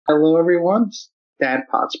Hello, everyone. It's Dad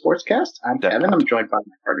Pod Sportscast. I'm Kevin. I'm joined by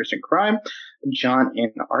my partners in crime, John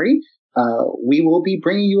and Arty. We will be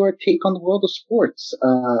bringing you our take on the world of sports.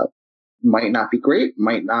 Might not be great,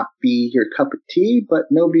 might not be your cup of tea, but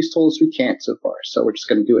nobody's told us we can't so far, so we're just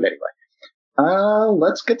going to do it anyway.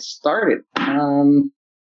 Let's get started.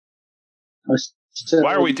 So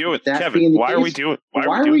why are we doing it, Kevin? Why are we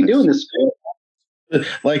doing this?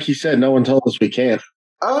 Like he said, no one told us we can't.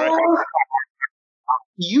 Oh, right.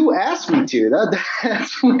 You asked me to.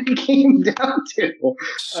 That's what it came down to.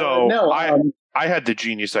 So I had the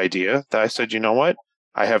genius idea that I said, you know what?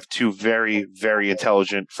 I have two very, very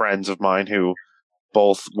intelligent friends of mine who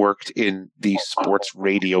both worked in the sports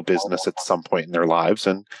radio business at some point in their lives.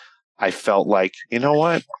 And I felt like, you know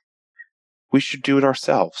what? We should do it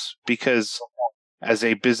ourselves. Because as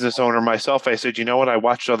a business owner myself, I said, you know what? I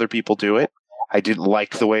watched other people do it. I didn't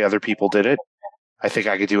like the way other people did it. I think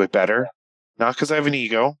I could do it better. Not because I have an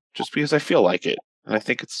ego, just because I feel like it. And I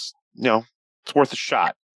think it's, it's worth a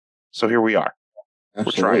shot. So here we are.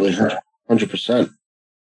 Absolutely. We're trying. 100%.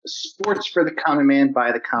 Sports for the common man,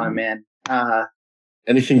 by the common man.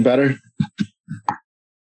 Anything better?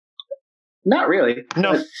 Not really.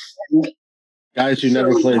 No. Guys who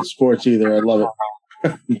never played sports either. I love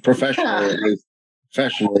it. Professionally,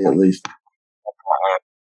 at least.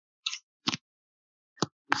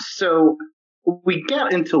 So we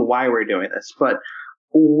get into why we're doing this, but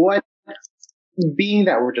being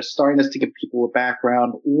that we're just starting this to give people a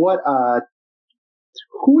background, who are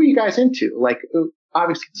you guys into? Like,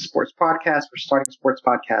 obviously, it's a sports podcast. We're starting a sports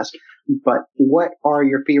podcast, but what are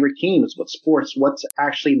your favorite teams? What sports? What's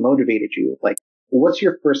actually motivated you? Like, what's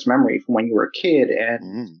your first memory from when you were a kid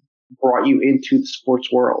and brought you into the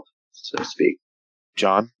sports world, so to speak?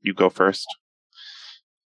 John, you go first.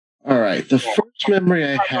 All right. The first memory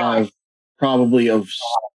I have probably of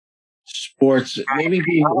sports, maybe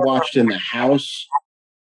being watched in the house,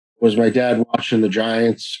 was my dad watching the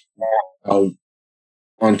Giants on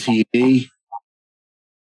TV.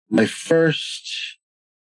 My first,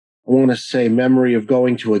 I want to say, memory of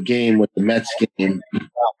going to a game with the Mets game,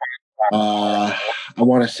 I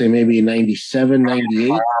want to say maybe 97,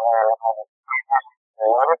 98.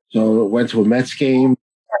 So I went to a Mets game.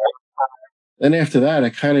 Then after that,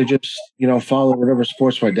 I kind of just, followed whatever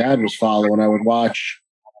sports my dad was following. I would watch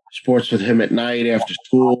sports with him at night after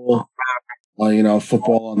school,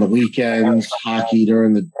 football on the weekends, hockey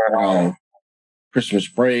during the Christmas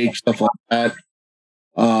break, stuff like that.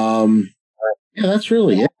 Yeah, that's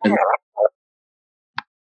really it.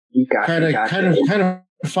 You kind of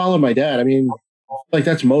follow my dad. I mean, like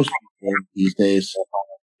that's most people these days,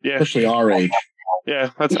 especially our age.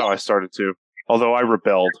 Yeah, that's how I started too. Although I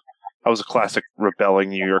rebelled. I was a classic rebelling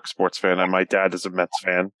New York sports fan, and my dad is a Mets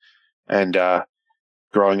fan. And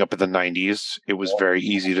growing up in the 90s, it was very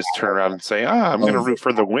easy to turn around and say, I'm going to root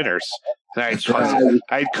for the winners. And I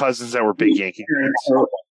had cousins that were big Yankee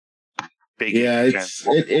fans.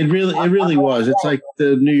 It really was. It's like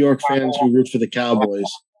the New York fans who root for the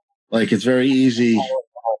Cowboys. Like, it's very easy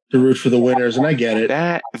to root for the winners, and I get it.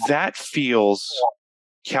 That feels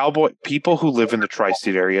people who live in the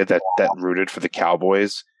tri-state area that rooted for the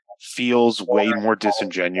Cowboys feels way more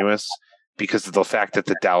disingenuous because of the fact that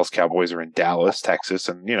the Dallas Cowboys are in Dallas, Texas,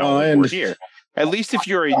 and we're here. At least if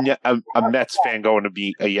you're a Mets fan going to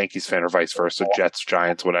be a Yankees fan or vice versa, Jets,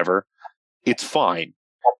 Giants, whatever, it's fine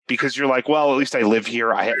because you're like, well, at least I live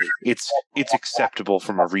here. It's acceptable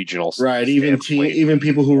from a regional right. Even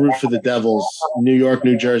people who root for the Devils, New York,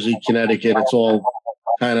 New Jersey, Connecticut, it's all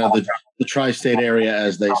kind of the tri-state area,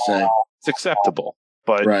 as they say. It's acceptable.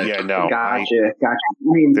 But right. Yeah, no. Gotcha. I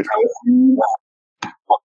mean,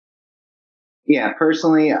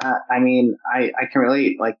 personally, I can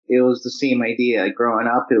relate. Like, it was the same idea. Growing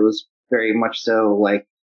up, it was very much so like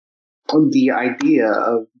the idea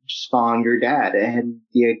of just following your dad and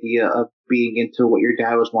the idea of being into what your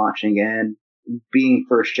dad was watching and being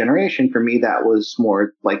first generation. For me, that was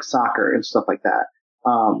more like soccer and stuff like that.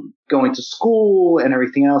 Going to school and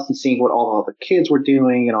everything else and seeing what all the kids were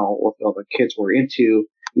doing and what all the kids were into,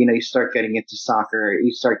 you start getting into soccer,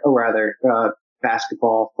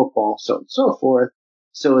 basketball, football, so on and so forth.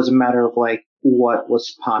 So it was a matter of like what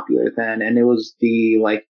was popular then. And it was the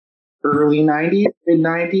like early 90s, mid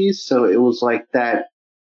 90s. So it was like that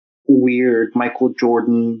weird Michael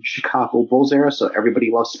Jordan, Chicago Bulls era. So everybody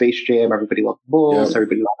loved Space Jam. Everybody loved Bulls. Yep.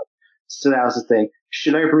 So that was the thing.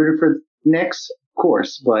 Should I have rooted for Knicks? Of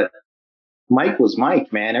course, but Mike was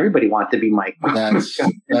Mike, man. Everybody wanted to be Mike. That's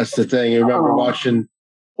the thing. You remember watching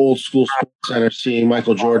old school Sports Center, seeing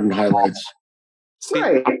Michael Jordan highlights.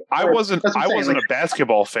 Right. I wasn't a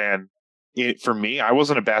basketball fan. For me, I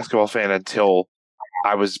wasn't a basketball fan until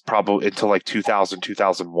I was probably until like 2000,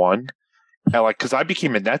 2001. And like, because I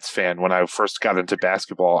became a Nets fan when I first got into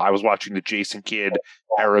basketball. I was watching the Jason Kidd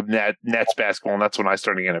era of Nets basketball, and that's when I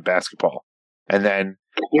started getting into basketball. And then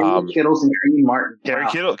Kittles and Kenny Martin. Kerry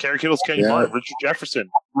Kittles, Kenny Martin, Richard Jefferson.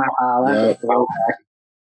 Wow, that's a throwback.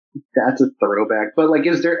 That's a throwback. But like,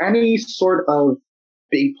 is there any sort of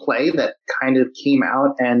big play that kind of came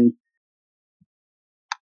out and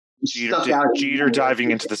Jeter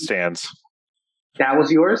diving into the stands? That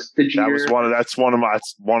was yours? The Jeter? That's one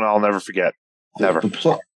I'll never forget. Never.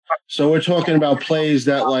 So we're talking about plays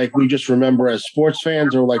that like we just remember as sports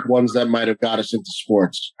fans, or like ones that might have got us into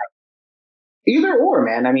sports. Either or,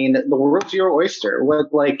 man. I mean, the world's your oyster.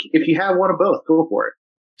 If you have one of both, go for it.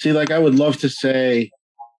 See, like I would love to say,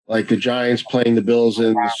 like the Giants playing the Bills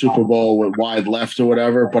in the Super Bowl with wide left or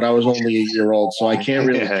whatever, but I was only a year old, so I can't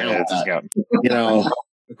really count that. You know,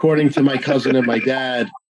 according to my cousin and my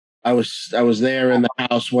dad, I was there in the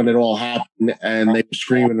house when it all happened, and they were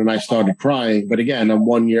screaming, and I started crying. But again, I'm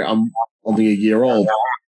only a year old,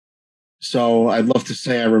 so I'd love to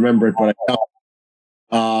say I remember it, but I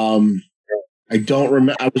don't. I don't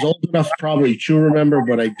remember. I was old enough probably to remember,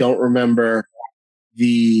 but I don't remember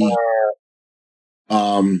the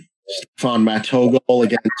Stephon Matteau goal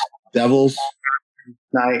against Devils.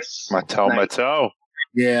 Nice. Matteau.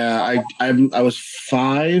 Yeah, I was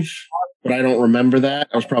 5, but I don't remember that.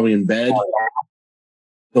 I was probably in bed.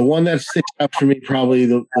 The one that sticks out for me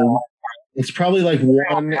probably it's probably like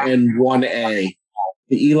 1 and 1A.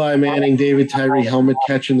 The Eli Manning, David Tyree helmet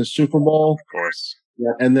catch in the Super Bowl. Of course.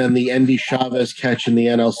 Yep. And then the Andy Chavez catch in the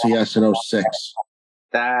NLCS in 06.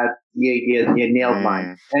 That you nailed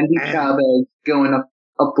mine. Andy Chavez going up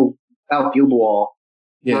the outfield wall.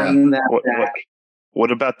 Yeah. What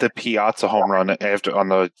about the Piazza home run on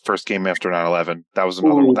the first game after 9/11? That was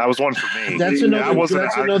another one. That was one for me. That's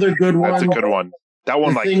another good one. That's a good one. That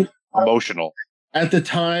one, emotional. At the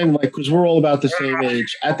time, because we're all about the same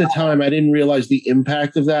age. At the time, I didn't realize the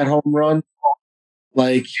impact of that home run.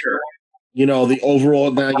 Sure. The overall,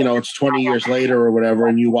 now, it's 20 years later or whatever,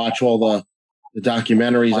 and you watch all the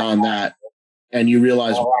documentaries on that, and you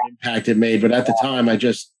realize what impact it made. But at the time, I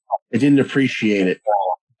didn't appreciate it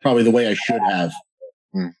probably the way I should have.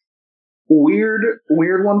 Weird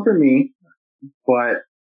one for me. But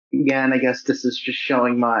again, I guess this is just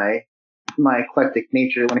showing my eclectic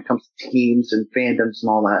nature when it comes to teams and fandoms and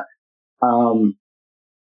all that.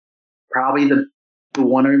 Probably the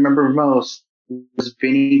one I remember most was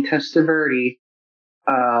Vinny Testaverde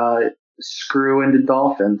screwing the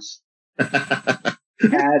Dolphins on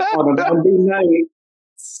a Monday night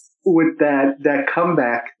with that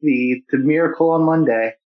comeback, the miracle on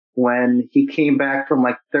Monday when he came back from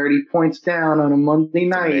 30 points down on a Monday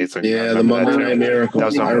night. Amazing. Yeah, the Monday Night Miracle. That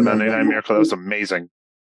was a Monday Night Miracle. That was amazing.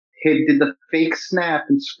 He did the fake snap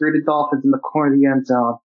and screwed the Dolphins in the corner of the end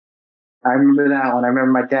zone. I remember that one. I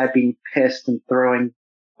remember my dad being pissed and throwing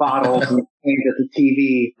bottles and things at the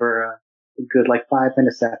TV for a good 5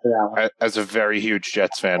 minutes after that one. As a very huge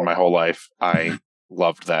Jets fan my whole life, I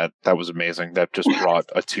loved that. That was amazing. That just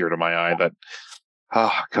brought a tear to my eye. That,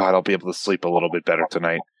 oh God, I'll be able to sleep a little bit better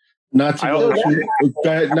tonight. Not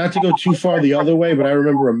to go too far the other way, but I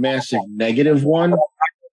remember a massive negative one.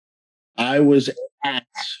 I was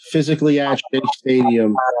physically at Shea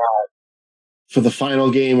Stadium for the final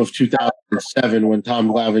game of 2007 when Tom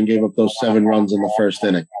Glavine gave up those 7 runs in the first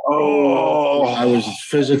inning. Oh, I was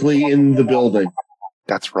physically in the building.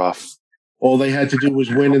 That's rough. All they had to do was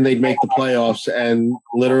win and they'd make the playoffs. And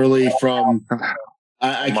literally from,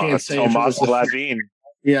 I can't say Tomas Glavine.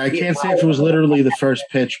 Yeah, I can't say if it was literally the first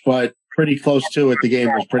pitch, but pretty close to it, the game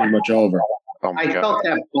was pretty much over. Oh my God. Felt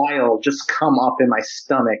that bile just come up in my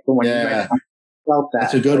stomach when I felt that.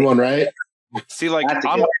 That's a good one, right? See,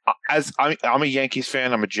 I'm a Yankees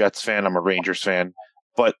fan, I'm a Jets fan, I'm a Rangers fan,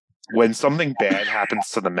 but when something bad happens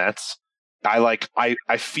to the Mets, I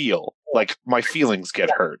feel like my feelings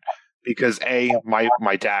get hurt because A,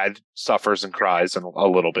 my dad suffers and cries a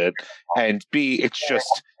little bit, and B,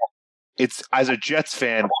 it's as a Jets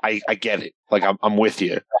fan, I get it. I'm with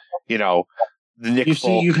you. Nick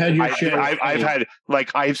Folk. You've had your share. I've had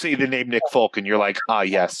I say the name Nick Folk, and you're like,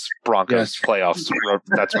 yes, Broncos playoffs.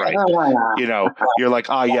 That's right. You're like,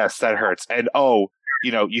 yes, that hurts. And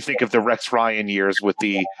you think of the Rex Ryan years with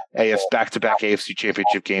the back-to-back AFC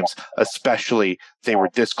Championship games, especially they were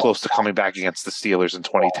this close to coming back against the Steelers in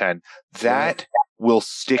 2010. That will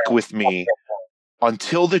stick with me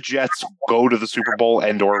until the Jets go to the Super Bowl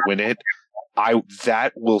and or win it.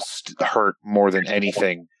 That will hurt more than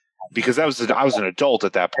anything. Because I was an adult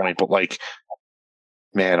at that point, but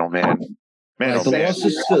man, oh man,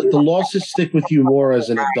 the losses stick with you more as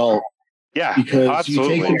an adult Yeah, because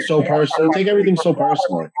absolutely. you take things so personally. You take everything so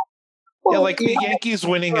personally. Yeah, like the Yankees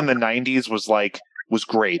winning in the '90s was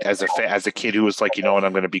great as a kid who was like, you know what,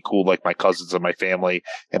 I'm going to be cool like my cousins and my family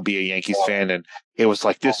and be a Yankees fan, and it was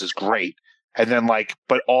like, this is great. And then like,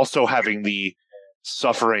 but also having the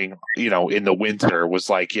suffering, in the winter was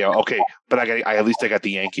like, okay, but I at least I got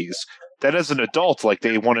the Yankees. Then as an adult, like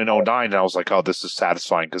they won in '09, and I was like, oh, this is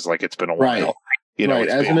satisfying because like it's been a while. Right.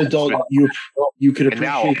 As an adult, you could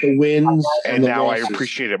appreciate the wins, and now losses. I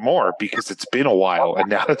appreciate it more because it's been a while, and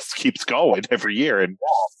now it keeps going every year. And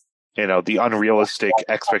the unrealistic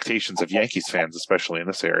expectations of Yankees fans, especially in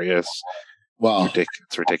this area, is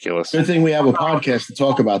it's ridiculous. Good thing we have a podcast to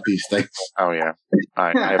talk about these things. Oh yeah,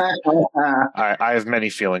 I have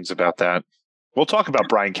many feelings about that. We'll talk about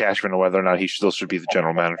Brian Cashman and whether or not he still should be the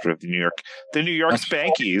general manager of the New York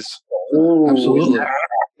Spankies. Ooh, absolutely.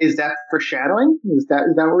 Is that foreshadowing? Is that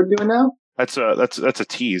what we're doing now? That's a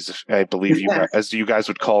tease, I believe as you guys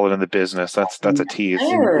would call it in the business. That's a tease. Hey,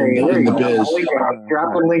 in the biz.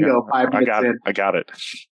 Drop a lingo. 5 minutes in. I got it.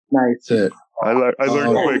 Nice. That's it. I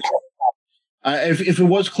learned quick. If it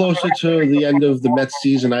was closer to the end of the Mets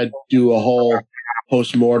season, I'd do a whole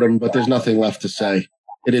post-mortem, but there's nothing left to say.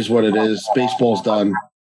 It is what it is. Baseball's done.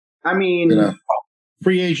 I mean,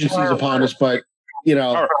 free agency's upon us, but it's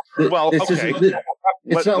not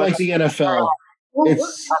like the NFL.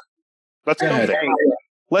 Let's go there.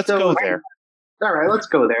 Let's go there. All right, let's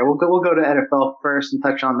go there. We'll go to NFL first and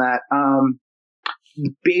touch on that.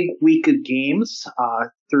 Big week of games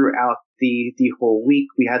throughout the whole week.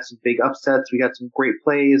 We had some big upsets. We got some great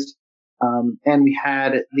plays, and we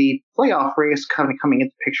had the playoff race coming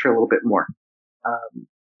into the picture a little bit more.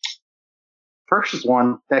 First is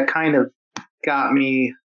one that kind of got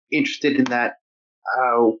me interested in that.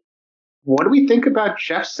 What do we think about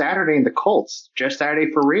Jeff Saturday and the Colts? Jeff Saturday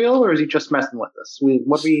for real, or is he just messing with us?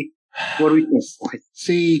 What do we think?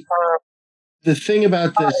 See, the thing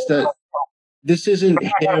about that this isn't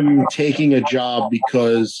him taking a job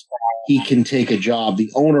because he can take a job.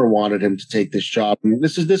 The owner wanted him to take this job. And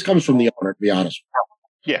this comes from the owner, to be honest.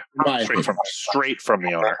 Yeah, straight from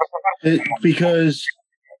the owner. Because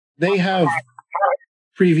they have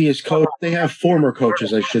they have former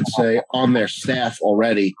coaches, I should say, on their staff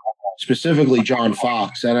already, specifically John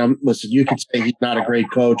Fox. And listen, you could say he's not a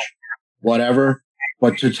great coach, whatever,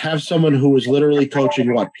 but to have someone who was literally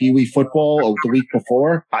coaching Pee-wee football the week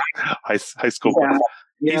before, high school.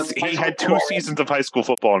 Yeah. He had 2 seasons of high school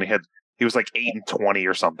football, and he was like 8-20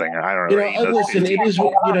 or something. I don't know. Listen, it is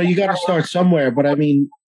you got to start somewhere, but I mean,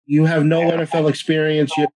 you have no NFL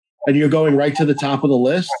experience, and you're going right to the top of the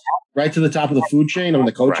list. Right to the top of the food chain on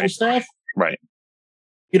the coaching staff. Right.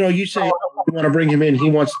 You say you want to bring him in. He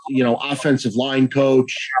wants, offensive line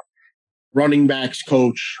coach, running backs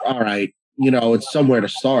coach. All right. It's somewhere to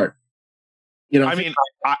start.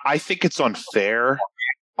 I think it's unfair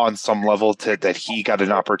on some level that he got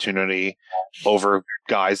an opportunity over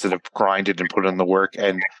guys that have grinded and put in the work.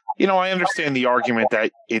 And, I understand the argument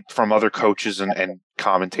that from other coaches and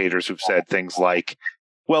commentators who've said things like,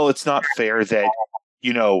 well, it's not fair that,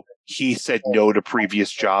 he said no to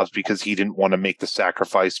previous jobs because he didn't want to make the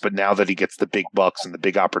sacrifice. But now that he gets the big bucks and the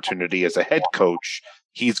big opportunity as a head coach,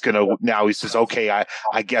 he says, okay,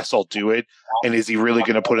 I guess I'll do it. And is he really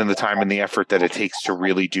going to put in the time and the effort that it takes to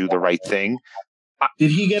really do the right thing?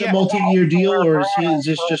 Did he get a multi-year deal, or is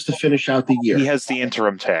this just to finish out the year? He has the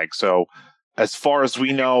interim tag. So as far as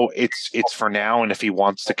we know, it's for now. And if he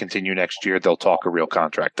wants to continue next year, they'll talk a real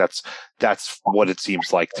contract. That's what it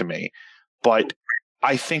seems like to me. But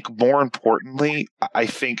I think more importantly, I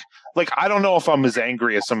don't know if I'm as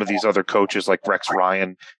angry as some of these other coaches like Rex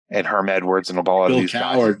Ryan and Herm Edwards and a lot of these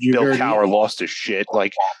guys. Bill Cowher lost his shit. I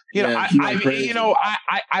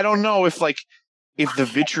don't know if the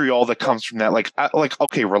vitriol that comes from that,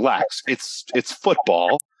 okay, relax. It's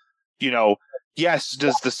football. Yes,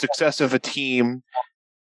 does the success of a team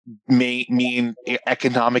may mean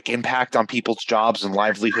economic impact on people's jobs and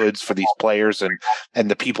livelihoods for these players and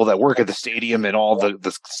the people that work at the stadium and all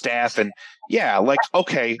the staff? And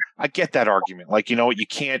okay, I get that argument. You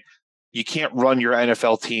can't run your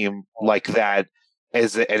NFL team like that and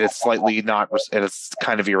it's slightly not, and it's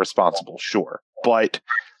kind of irresponsible. Sure. But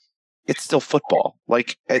it's still football.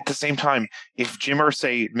 At the same time, if Jim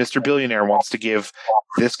Irsay, Mr. Billionaire, wants to give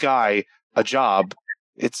this guy a job,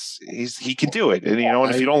 he can do it. And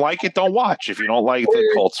if you don't like it, don't watch. If you don't like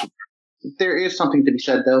the Colts. There is something to be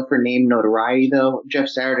said, though, for name notoriety, though. Jeff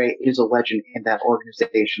Saturday is a legend in that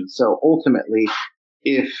organization. So ultimately,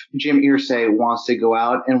 if Jim Irsay wants to go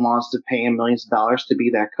out and wants to pay him millions of dollars to be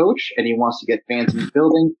that coach, and he wants to get fans in the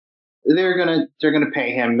building, they're gonna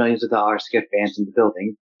pay him millions of dollars to get fans in the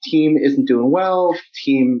building. team isn't doing well.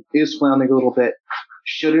 Team is floundering a little bit.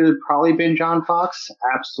 Should it have probably been John Fox?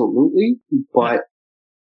 Absolutely. But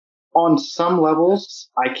on some levels,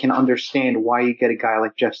 I can understand why you get a guy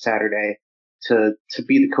like Jeff Saturday to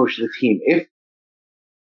be the coach of the team. If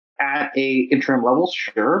at a interim level,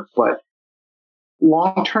 sure, but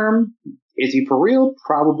long term, is he for real?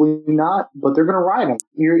 Probably not, but they're going to ride him.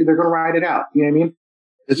 They're going to ride it out. You know what I mean?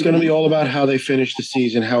 It's going to be all about how they finish the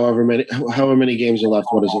season, however many games are left.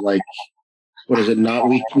 What is it like? What is it, not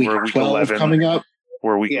week 12 11, coming up?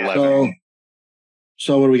 We're week 11.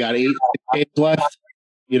 So what do we got, 8 games left?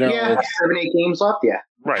 You know, 7-8 games left, yeah.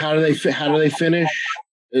 Right. How do they finish?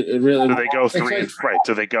 It really, do they go 3 right?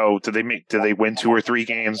 Do they win 2 or 3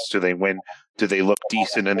 games? Do they look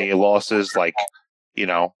decent in the losses? Like, do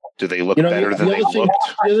they look better than they looked?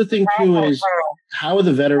 The other thing too is how will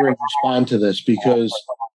the veterans respond to this? Because,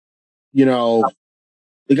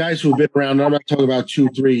 the guys who've been around, I'm not talking about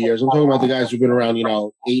 2-3 years. I'm talking about the guys who've been around,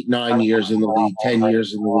 8-9 years in the league, 10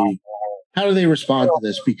 years in the league. How do they respond to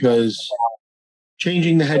this? Because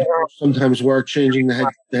changing the head coach sometimes works. Changing the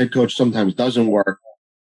head coach sometimes doesn't work.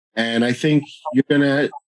 And I think how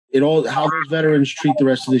those veterans treat the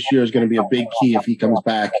rest of this year is going to be a big key if he comes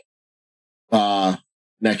back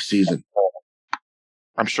next season.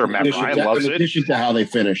 I'm sure Matt Ryan loves it. In addition to how they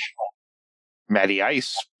finish. Matty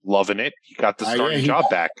Ice loving it. He got the starting job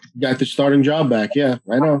back. Got the starting job back. Yeah,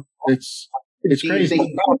 I know. It's crazy. Do you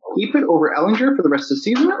think he'll keep it over Ellinger for the rest of the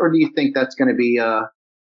season, or do you think that's going to be a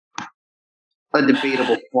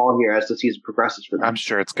debatable flaw here as the season progresses for them? I'm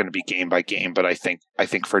sure it's going to be game by game, but I think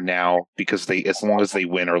for now, because as long as they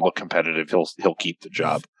win or look competitive, he'll keep the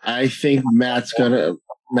job. I think Matt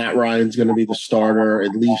Ryan's going to be the starter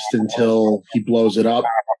at least until he blows it up,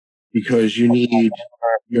 because you need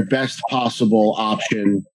your best possible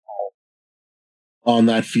option on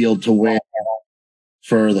that field to win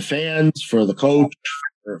for the fans, for the coach,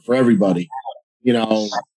 for everybody.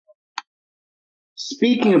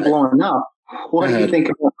 Speaking of blowing up, what do you think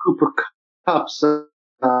about Cooper Kupp's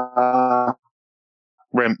Rams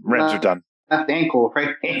are done. Left ankle,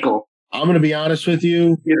 right ankle. I'm going to be honest with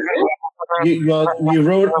you. We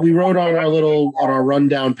wrote on our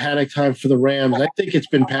rundown panic time for the Rams. I think it's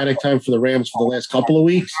been panic time for the Rams for the last couple of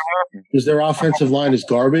weeks because their offensive line is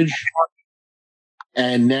garbage,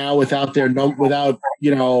 and now without the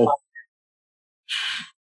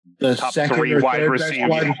top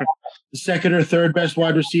second or third best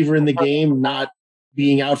wide receiver in the game not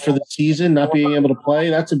being out for the season, not being able to play,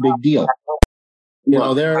 that's a big deal.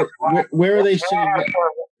 Where are they sitting?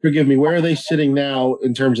 Forgive me. Where are they sitting now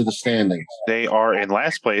in terms of the standings? They are in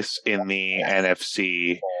last place in the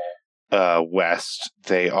NFC West.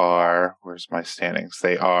 They are. Where's my standings?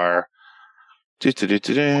 They are.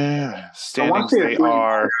 Standings. They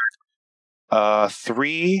are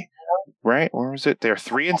 3. Right? Where was it? They're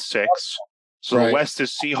 3 and 6. So right. The West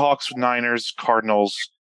is Seahawks, Niners, Cardinals,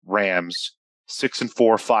 Rams. 6 and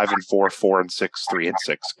 4, 5 and 4, 4 and 6, 3 and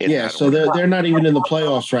 6. Yeah, so they're not even in the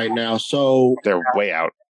playoffs right now. So they're way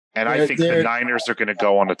out. And I think the Niners are going to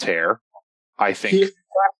go on a tear. I think.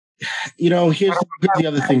 Here's the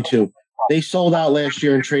other thing too. They sold out last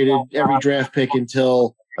year and traded every draft pick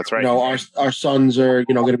until that's right. Our sons are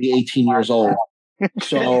going to be 18 years old.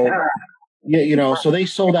 So so they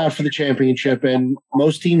sold out for the championship, and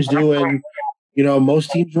most teams do, and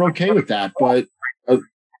most teams are okay with that. But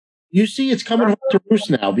you see, it's coming home to roost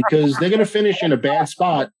now because they're going to finish in a bad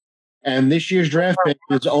spot. And this year's draft pick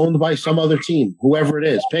is owned by some other team, whoever it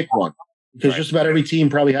is. Pick one, because just about every team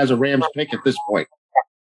probably has a Rams pick at this point.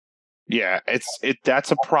 Yeah,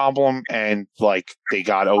 that's a problem. And they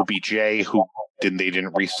got OBJ, who they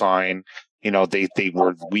didn't re-sign. They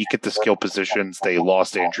were weak at the skill positions. They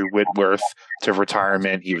lost Andrew Whitworth to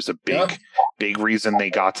retirement. He was a big reason they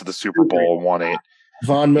got to the Super Bowl and won it.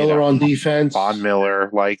 Von Miller on defense. Von Miller,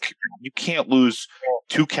 you can't lose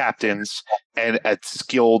 2 captains and a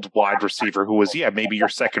skilled wide receiver who was, maybe your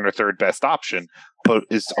second or third best option, but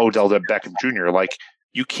is Odell Beckham Jr.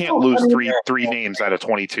 You can't lose three names out of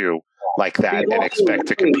 22 like that and expect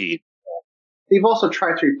to compete. They've also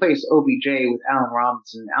tried to replace OBJ with Allen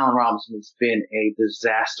Robinson. Allen Robinson has been a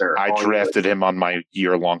disaster. I drafted him on my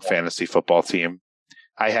year-long fantasy football team.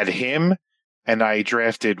 I had him. And I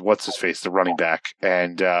drafted what's-his-face, the running back,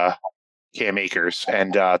 and Cam Akers,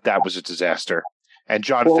 and that was a disaster. And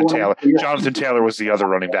Jonathan Taylor. Jonathan Taylor was the other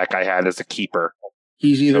running back I had as a keeper.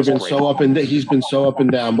 He's either been so up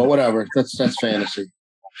and down, but whatever. That's fantasy.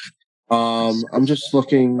 I'm just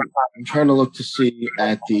looking. I'm trying to look to see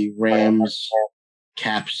at the Rams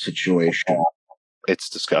cap situation. It's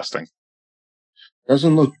disgusting.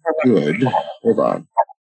 Doesn't look good. Hold on.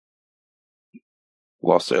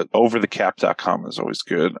 lost it. Overthecap.com is always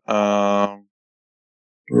good. For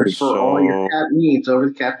all your cap needs,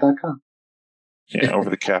 overthecap.com. Yeah, Over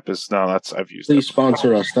the Cap is I've used. Please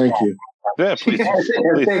sponsor us, thank you. Yeah, please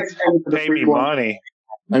pay me money.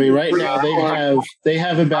 I mean, right now they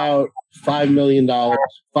have about $5 million,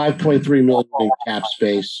 $5.3 million in cap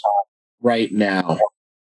space right now.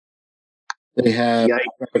 They have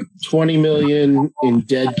 $20 million in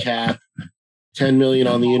dead cap, $10 million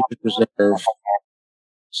on the injured reserve.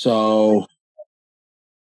 So,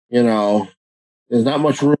 there's not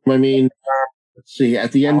much room. I mean, let's see.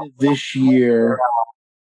 At the end of this year,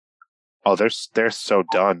 they're so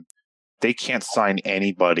done. They can't sign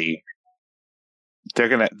anybody.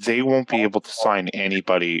 They won't be able to sign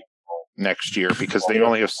anybody next year because they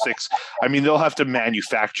only have 6. I mean, they'll have to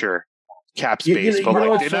manufacture cap space, but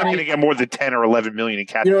they're not going to get more than 10 or 11 million in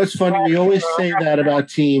cap. It's funny. We always say that about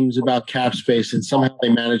teams, about cap space, and somehow they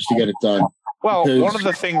manage to get it done. Well, one of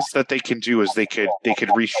the things that they can do is they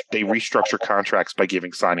restructure contracts by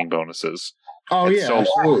giving signing bonuses. Oh, and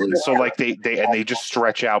absolutely. So like they just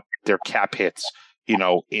stretch out their cap hits,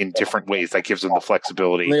 in different ways. That gives them the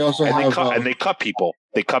flexibility. They also they cut people.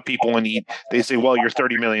 They cut people and eat. They say, well, your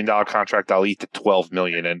 $30 million contract, I'll eat the $12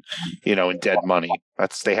 million and in dead money.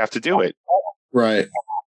 They have to do it. Right.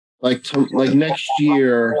 Like next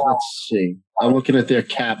year. Let's see. I'm looking at their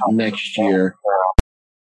cap next year.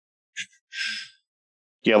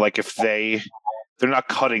 Yeah, like if they're not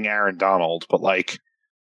cutting Aaron Donald, but like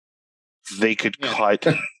they could cut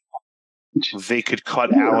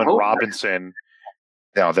Allen Robinson.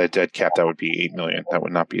 No, that dead cap, that would be $8 million. That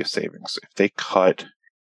would not be a savings. If they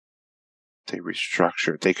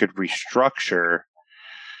restructure. They could restructure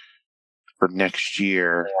for next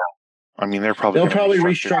year. I mean, they'll probably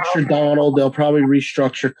restructure Donald. They'll probably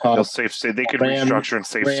restructure Cobb. They could restructure and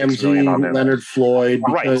save $6 million on them. Leonard Floyd.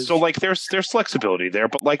 Right. So like there's flexibility there,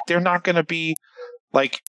 but like they're not going to be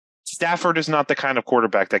like Stafford is not the kind of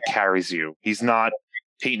quarterback that carries you. He's not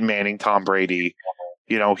Peyton Manning, Tom Brady.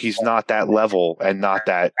 He's not that level and not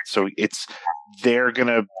that. So they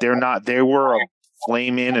were a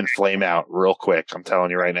flame in and flame out real quick. I'm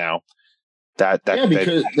telling you right now.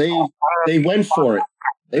 Because they went for it.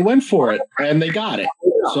 They went for it and they got it.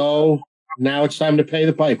 So now it's time to pay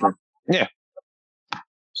the piper. Yeah.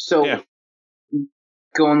 So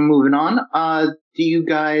moving on. Do you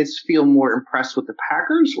guys feel more impressed with the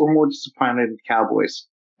Packers or more disappointed with the Cowboys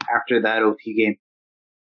after that OT game?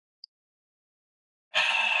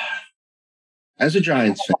 As a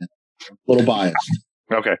Giants fan, I'm a little biased.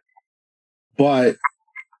 Okay. But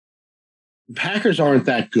the Packers aren't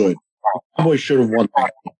that good. The Cowboys should have won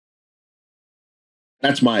that game.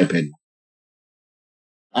 That's my opinion.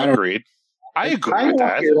 Agreed. I agree with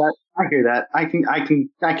that. I hear that. I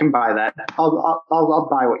can buy that. I'll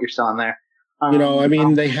buy what you're selling there. I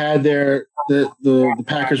mean, they had the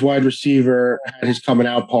Packers wide receiver had his coming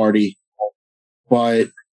out party, but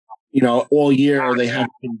all year they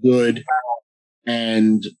haven't been good.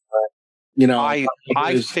 And, I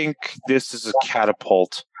think this is a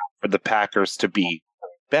catapult for the Packers to be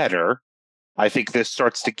better. I think this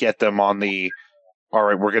starts to get them on the, all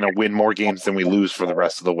right, we're going to win more games than we lose for the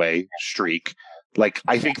rest of the way streak. Like,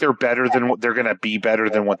 I think they're going to be better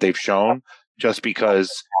than what they've shown just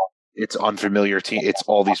because it's unfamiliar team. It's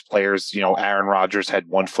all these players, Aaron Rodgers had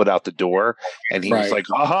one foot out the door and he was like,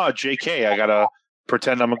 JK, I got to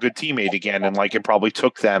pretend I'm a good teammate again. And like, it probably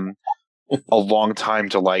took them a long time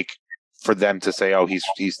to for them to say, oh, he's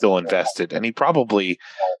still invested. And he probably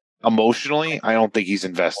emotionally, I don't think he's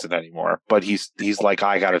invested anymore, but he's like,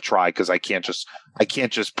 I got to try because I can't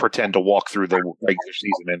just pretend to walk through the regular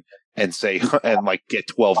season and say, and get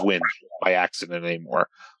 12 wins by accident anymore.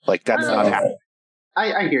 Like that's not happening.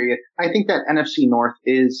 I hear you. I think that NFC North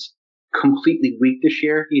is completely weak this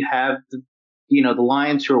year. You have the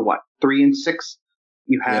Lions who are 3-6.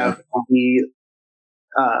 You have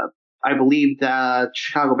I believe the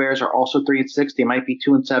Chicago Bears are also 3-6. They might be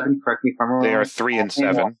 2-7. Correct me if I'm wrong. They are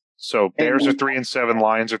 3-7. So Bears are 3-7,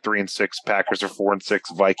 Lions are 3-6, Packers are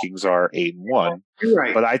 4-6, Vikings are 8-1.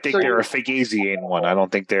 Right. But I think they're a Fugazi 8-1. I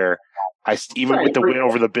don't think they're. With the win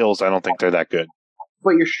over the Bills, I don't think they're that good.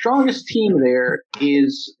 But your strongest team there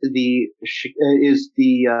is the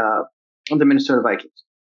Minnesota Vikings.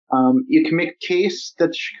 You can make a case that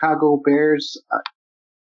the Chicago Bears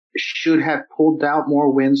should have pulled out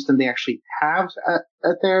more wins than they actually have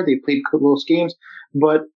at there. They played close games,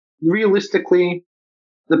 but realistically,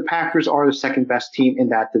 the Packers are the second best team in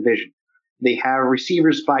that division. They have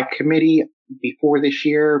receivers by committee. Before this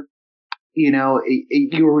year, you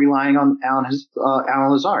were relying on Alan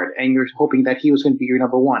Lazard, and you're hoping that he was going to be your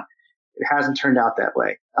number one. It hasn't turned out that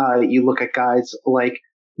way. You look at guys like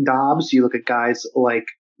Dobbs, you look at guys like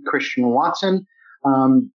Christian Watson.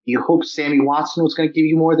 You hope Sammy Watson was going to give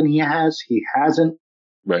you more than he has. He hasn't.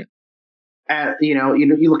 Right.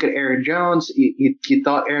 You look at Aaron Jones. You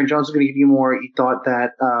thought Aaron Jones was going to give you more. You thought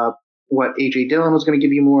that AJ Dillon was going to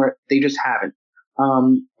give you more. They just haven't.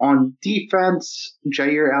 On defense,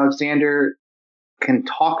 Jair Alexander can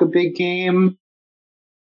talk a big game.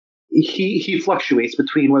 He fluctuates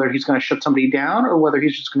between whether he's going to shut somebody down or whether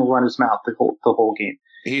he's just going to run his mouth the whole game.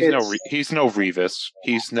 He's no Revis.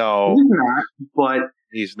 He's not, but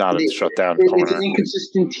he's not a shutdown corner. It's an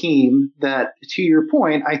inconsistent team that, to your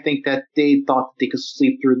point, I think that they thought that they could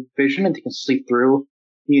sleep through the division and they can sleep through,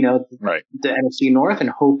 the NFC North and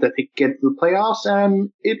hope that they could get to the playoffs,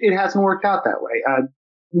 and it hasn't worked out that way.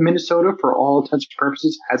 Minnesota, for all intents and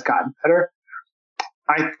purposes, has gotten better.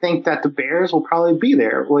 I think that the Bears will probably be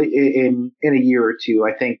there in a year or two.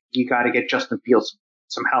 I think you got to get Justin Fields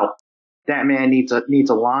some help. That man needs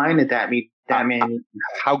a line, and that man.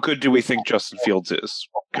 How good do we think Justin Fields is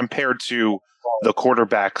compared to the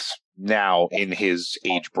quarterbacks now in his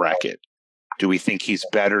age bracket? Do we think he's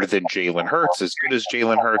better than Jalen Hurts? As good as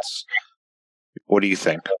Jalen Hurts? What do you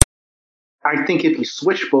think? I think if you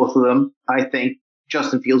switch both of them, I think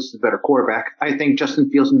Justin Fields is a better quarterback. I think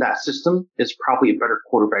Justin Fields in that system is probably a better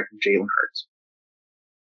quarterback than Jalen Hurts.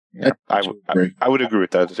 Yeah, I would agree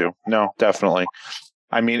with that too. No, definitely.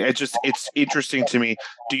 I mean, it's interesting to me.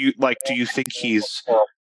 Do you think he's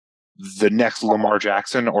the next Lamar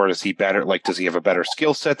Jackson, or is he better? Like, does he have a better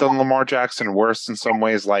skill set than Lamar Jackson? Worse in some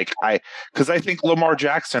ways? Because I think Lamar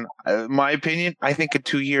Jackson, my opinion, I think in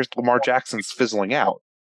 2 years Lamar Jackson's fizzling out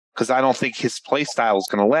because I don't think his play style is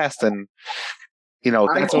going to last. And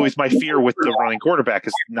that's always my fear with the running quarterback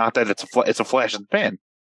is not that it's a flash in the pan.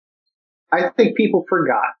 I think people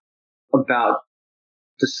forgot about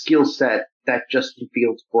the skill set that Justin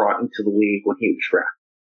Fields brought into the league when he was drafted.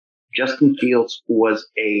 Justin Fields was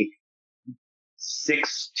a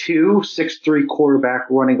 6'2", 6'3" quarterback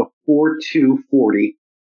running a 4.2 40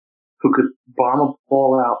 who could bomb a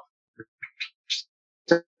ball out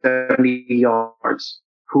 70 yards,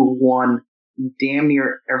 who won damn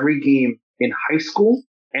near every game in high school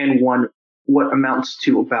and won what amounts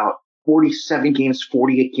to about 47 games,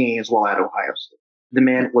 48 games while at Ohio State. The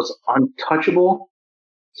man was untouchable.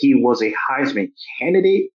 He was a Heisman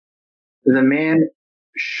candidate. The man,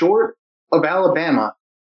 short of Alabama,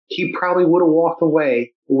 he probably would have walked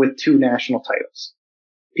away with 2 national titles.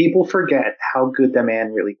 People forget how good that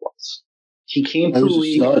man really was. He came to the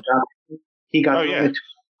league. He got thrown into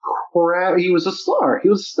crap. He was a star. He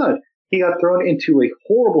was a stud. He got thrown into a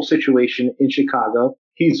horrible situation in Chicago.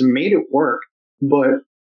 He's made it work, but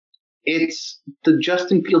it's the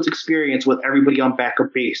Justin Fields experience with everybody on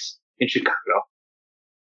backup base in Chicago.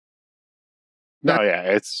 No, yeah,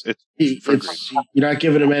 it's you're not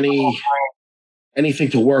giving him anything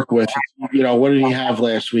to work with. What did he have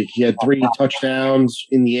last week? He had 3 touchdowns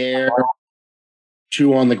in the air,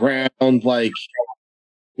 2 on the ground.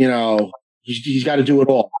 He's got to do it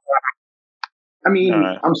all. I mean,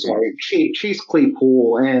 I'm sorry, Chase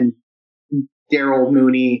Claypool and Darryl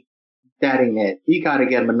Mooney, that ain't it. You got to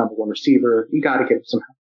get him a number 1 receiver. You got to get him some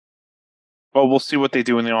help. Well, we'll see what they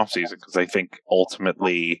do in the offseason because I think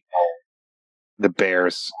ultimately the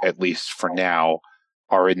Bears, at least for now,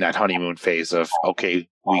 are in that honeymoon phase of, okay,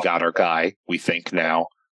 we got our guy, we think now.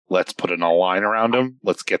 Let's put an all-line around him.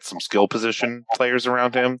 Let's get some skill position players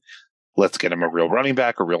around him. Let's get him a real running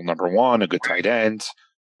back, a real number 1, a good tight end.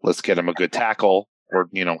 Let's get him a good tackle or,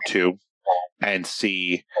 2 and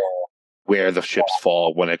see where the ships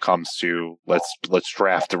fall when it comes to let's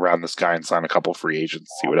draft around this guy and sign a couple free agents,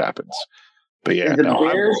 see what happens. But yeah,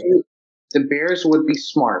 the Bears would be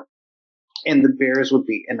smart. And the Bears would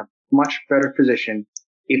be in a much better position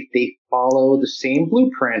if they follow the same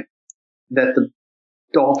blueprint that the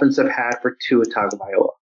Dolphins have had for Tua Tagovailoa.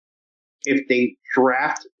 If they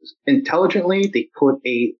draft intelligently, they put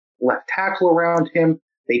a left tackle around him,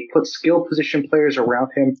 they put skill position players around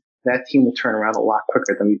him, that team will turn around a lot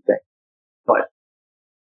quicker than you think. But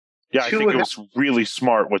yeah, I think it was really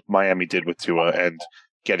smart what Miami did with Tua, and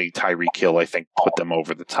getting Tyreek Hill, I think, put them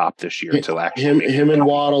over the top this year to actually him and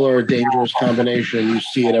Waddle are a dangerous combination. You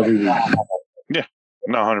see it every week. Yeah,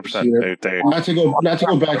 no, 100%. Not to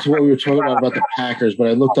go back to what we were talking about the Packers, but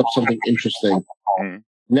I looked up something interesting.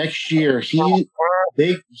 Next year, he's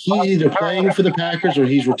either playing for the Packers or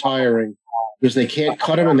he's retiring because they can't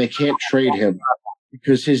cut him and they can't trade him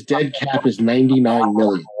because his dead cap is $99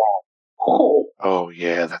 million. Oh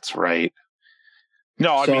yeah, that's right.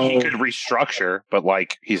 No, I mean he could restructure, but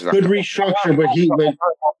he's not restructure,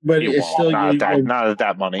 but it's still not at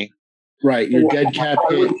that money. Right. Your dead cap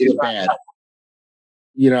hit is bad.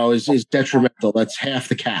 Is detrimental. That's half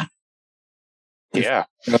the cap. Yeah.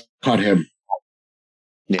 Cut him.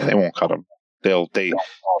 Yeah, they won't cut him. They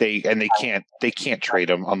can't trade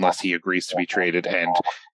him unless he agrees to be traded, and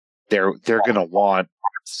they're gonna want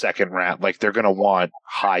second round. Like they're gonna want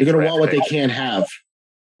high. They're gonna want what picks. they can't have.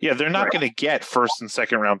 Yeah, they're not gonna get first and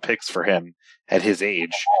second round picks for him at his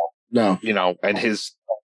age. No. And his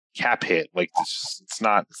cap hit. Like it's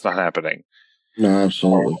not happening. No,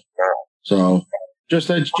 absolutely. So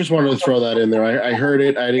I just wanted to throw that in there. I heard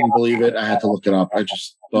it. I didn't believe it. I had to look it up. I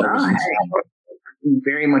just thought it was insane.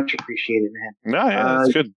 Very much appreciated, man. No, yeah,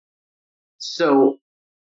 that's good. So,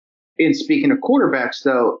 in speaking of quarterbacks,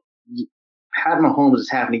 though, Pat Mahomes is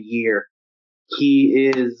having a year.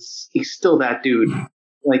 He's still that dude.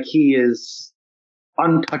 Like, he is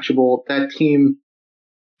untouchable. That team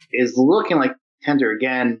is looking like contender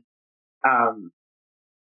again.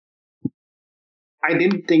 I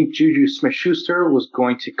didn't think Juju Smith-Schuster was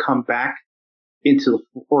going to come back into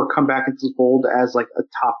the fold as like a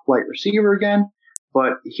top flight receiver again,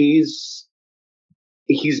 but he's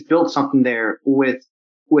built something there with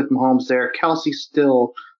Mahomes there. Kelsey's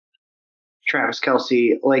still Travis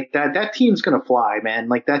Kelce. Like that team's gonna fly, man.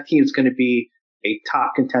 Like that team's gonna be a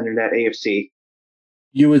top contender in that AFC.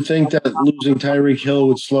 You would think that losing Tyreek Hill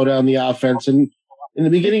would slow down the offense, and in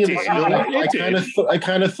the beginning of the season, I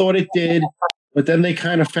kind of thought it did. But then they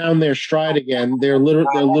kind of found their stride again. They're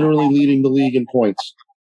literally leading the league in points.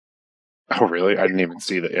 Oh, really? I didn't even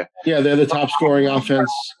see that yet. Yeah, they're the top scoring offense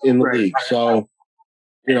in the league. So,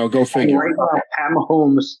 go figure. Right now, Pat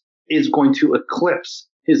Mahomes is going to eclipse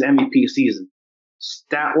his MVP season.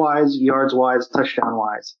 Stat-wise, yards-wise,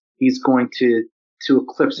 touchdown-wise. He's going to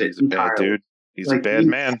eclipse it entirely. Bad dude. He's a bad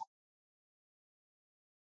man.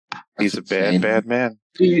 He's a bad man.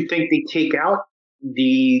 Do you think they take out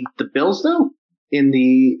the Bills, though? In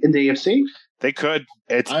the AFC, they could.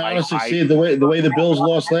 I honestly see it the way the Bills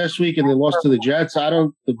lost last week and they lost to the Jets.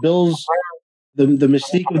 The Bills, the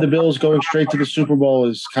mystique of the Bills going straight to the Super Bowl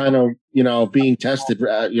is kind of being tested,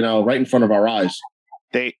 right in front of our eyes.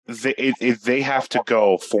 They have to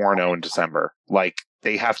go 4-0 in December. Like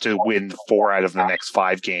they have to win 4 out of the next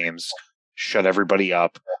 5 games, shut everybody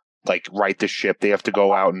up, like right the ship. They have to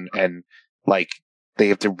go out and like. They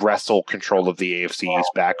have to wrestle control of the AFC East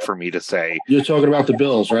back for me to say. You're talking about the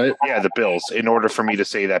Bills, right? Yeah, the Bills. In order for me to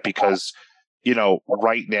say that, because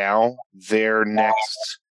right now their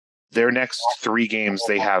next 3 games,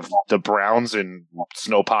 they have the Browns in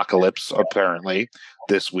Snowpocalypse apparently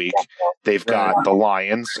this week. They've got the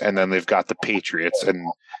Lions, and then they've got the Patriots, and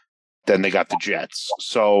then they got the Jets.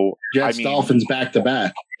 So Dolphins back to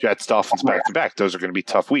back. Jets Dolphins back to back. Those are going to be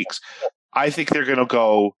tough weeks. I think they're going to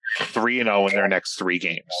go 3-0 in their next 3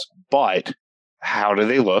 games. But how do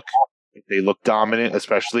they look? If they look dominant,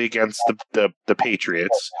 especially against the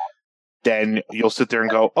Patriots, then you'll sit there and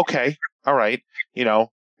go, okay, all right, now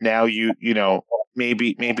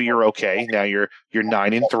maybe you're okay. Now you're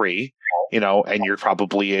 9-3, and you're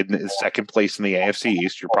probably in second place in the AFC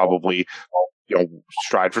East. You're probably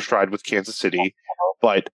stride for stride with Kansas City.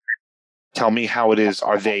 But tell me how it is.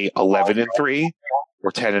 Are they 11-3?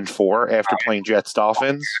 Or 10-4 after playing Jets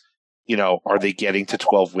Dolphins? Are they getting to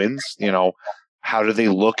 12 wins? How do they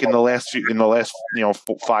look in the last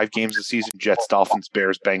 5 games of the season? Jets, Dolphins,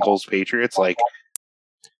 Bears, Bengals, Patriots. Like,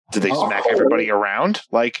 do they smack everybody around?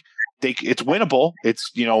 Like, it's winnable.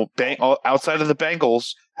 It's outside of the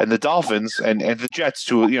Bengals and the Dolphins and the Jets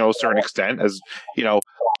to a certain extent, as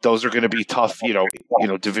those are going to be tough.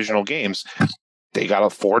 Divisional games. They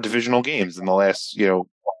got 4 divisional games in the last in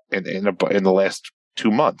the last 2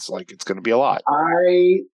 months. Like it's going to be a lot.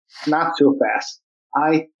 Not so fast.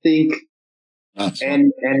 I think,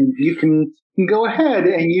 and you can go ahead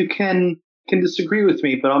and you can disagree with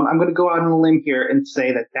me, but I'm going to go out on a limb here and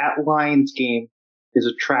say that Lions game is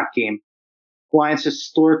a trap game. Lions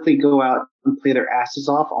historically go out and play their asses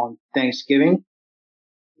off on Thanksgiving.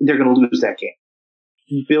 They're going to lose that game.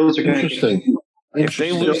 Bills are going to. If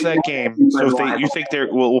they lose that game, so you think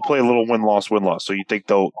we'll play a little win-loss. So you think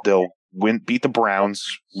they'll beat the Browns,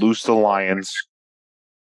 lose to the Lions.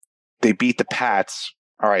 They beat the Pats.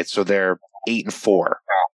 All right, so they're 8-4.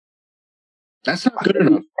 That's not good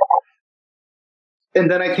enough.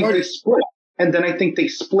 And then I think they split. And then I think they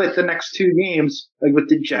split the next 2 games, like with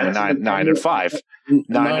the Jets. 9-5.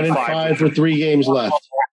 9-5 with 3 games left.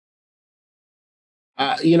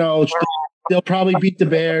 They'll probably beat the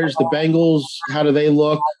Bears. The Bengals, how do they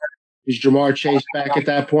look? Is Jamar Chase back at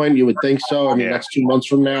that point? You would think so. I mean, that's 2 months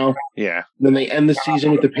from now. Yeah. Then they end the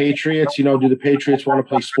season with the Patriots. Do the Patriots want to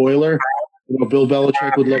play spoiler? Bill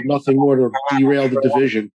Belichick would love nothing more to derail the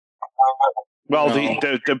division. Well,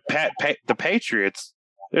 the Patriots.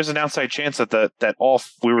 There's an outside chance that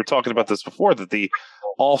we were talking about this before, that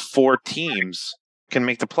all four teams can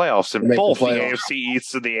make the playoffs in both the AFC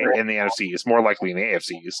East and the NFC East. More likely in the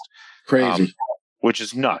AFC East. Crazy. Which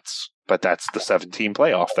is nuts. But that's the 17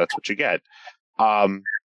 playoff. That's what you get.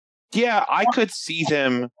 Yeah, I could see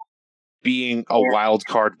them being a wild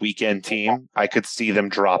card weekend team. I could see them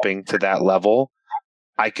dropping to that level.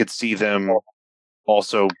 I could see them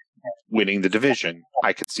also winning the division.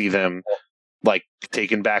 I could see them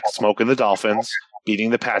taking back, smoking the Dolphins,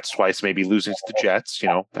 beating the Pats twice, maybe losing to the Jets.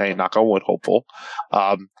 Hey, knock on wood, hopeful.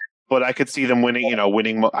 But I could see them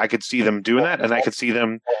winning. I could see them doing that, and I could see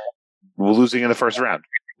them losing in the first round.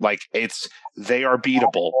 They are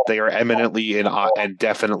beatable. They are eminently and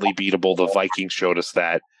definitely beatable. The Vikings showed us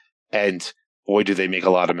that, and boy, do they make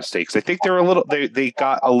a lot of mistakes. I think they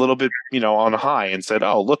got a little bit on high and said,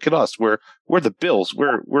 "Oh, look at us. We're the Bills.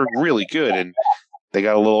 We're really good." And they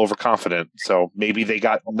got a little overconfident. So maybe they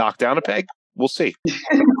got knocked down a peg. We'll see.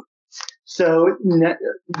 So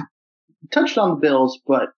touched on the Bills,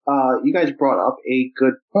 but you guys brought up a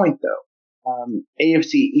good point though.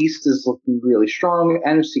 AFC East is looking really strong.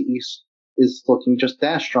 NFC East is looking just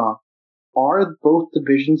as strong. Are both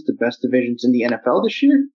divisions the best divisions in the NFL this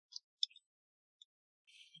year?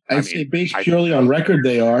 I'd say based purely on record,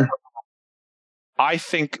 they are. I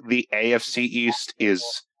think the AFC East is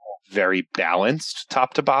very balanced,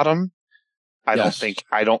 top to bottom. I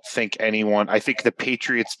don't think anyone. I think the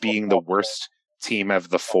Patriots being the worst team of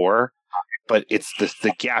the four, but it's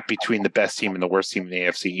the gap between the best team and the worst team in the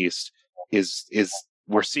AFC East is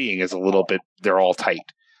we're seeing is a little bit. They're all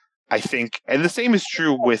tight. I think, and the same is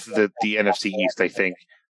true with the NFC East. I think,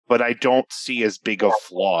 but I don't see as big of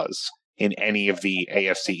flaws in any of the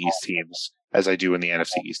AFC East teams as I do in the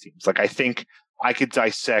NFC East teams. I think I could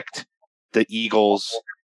dissect the Eagles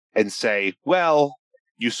and say, well,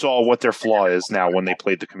 you saw what their flaw is now when they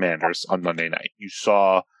played the Commanders on Monday night. You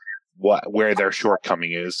saw where their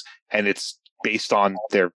shortcoming is, and it's based on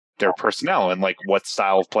their personnel and what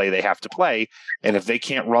style of play they have to play. And if they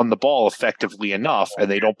can't run the ball effectively enough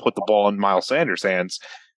and they don't put the ball in Miles Sanders' hands,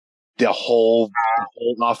 the whole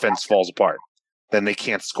offense falls apart. Then they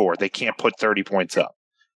can't score. They can't put 30 points up.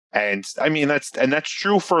 And I mean that's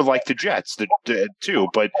true for the Jets too,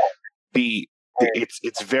 but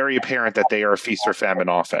it's very apparent that they are a feast or famine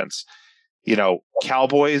offense.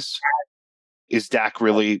 Cowboys, is Dak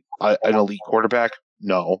really an elite quarterback?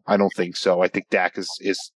 No, I don't think so. I think Dak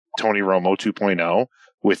is Tony Romo 2.0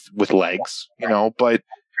 with legs,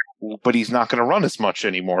 but he's not going to run as much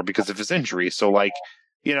anymore because of his injury. So I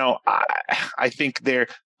think they're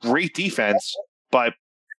great defense, but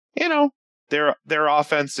their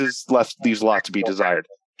offense leaves a lot to be desired.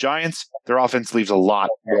 Giants, their offense leaves a lot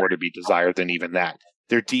more to be desired than even that.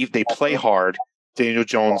 They're deep. They play hard. Daniel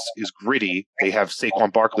Jones is gritty. They have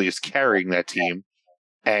Saquon Barkley is carrying that team,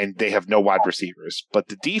 and they have no wide receivers. But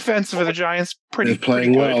the defense of the Giants, pretty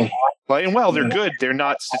good. Playing well. They're good. They're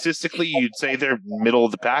not statistically, you'd say they're middle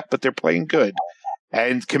of the pack, but they're playing good.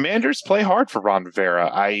 And Commanders play hard for Ron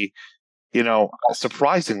Rivera.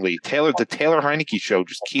 Surprisingly, the Taylor Heineke show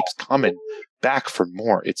just keeps coming back for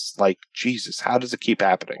more. It's Jesus, how does it keep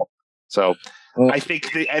happening? So I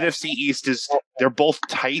think the NFC East they're both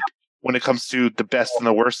tight when it comes to the best and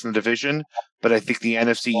the worst in the division, but I think the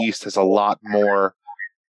NFC East has a lot more.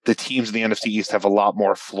 The teams in the NFC East have a lot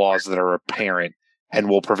more flaws that are apparent and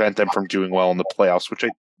will prevent them from doing well in the playoffs.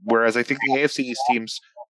 Whereas I think the AFC East teams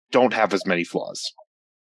don't have as many flaws.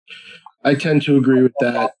 I tend to agree with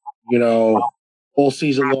that. All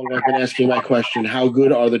season long, I've been asking my question: how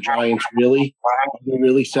good are the Giants really? Are they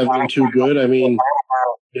really 7-2 good? I mean,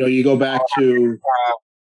 you go back to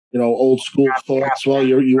old school thoughts. Well,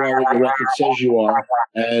 you are what your record says you are,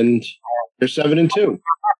 and they're 7-2.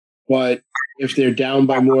 But if they're down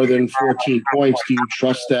by more than 14 points, do you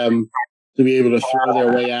trust them to be able to throw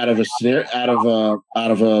their way out of a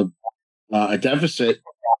deficit?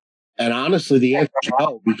 And honestly, the answer is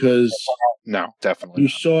no, because no, definitely you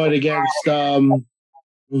saw it against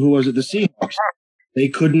who was it? The Seahawks. They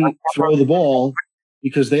couldn't throw the ball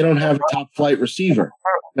because they don't have a top flight receiver.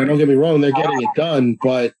 Now, don't get me wrong; they're getting it done,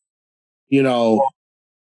 but I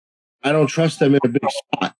don't trust them in a big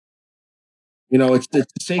spot. It's the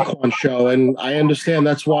Saquon show, and I understand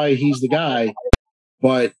that's why he's the guy.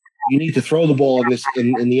 But you need to throw the ball in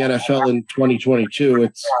the NFL in 2022.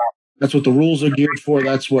 That's what the rules are geared for.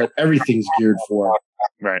 That's what everything's geared for.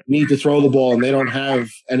 Right. You need to throw the ball, and they don't have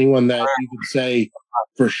anyone that you can say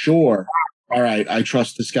for sure, all right, I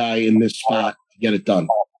trust this guy in this spot to get it done.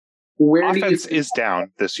 Where offense is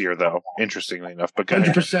down this year, though. Interestingly enough, but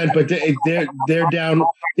 100%. But they're down.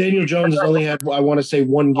 Daniel Jones has only had, I want to say,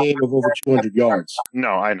 one game of over 200 yards. No,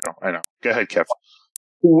 I know. Go ahead, Kev.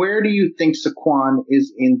 Where do you think Saquon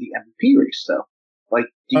is in the MVP race, though? Like,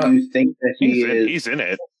 do you think that he's in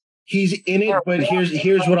it? He's in it, but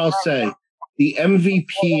here's what I'll say: the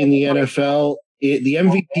MVP in the NFL, the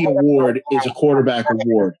MVP award is a quarterback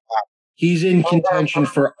award. He's in contention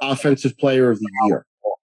for Offensive Player of the Year.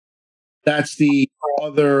 That's the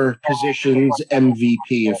other position's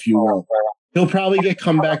MVP, if you will. He'll probably get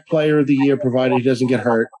Comeback Player of the Year, provided he doesn't get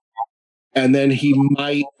hurt. And then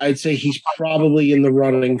I'd say he's probably in the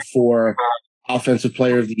running for Offensive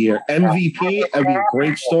Player of the Year. MVP, that'd be a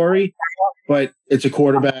great story, but it's a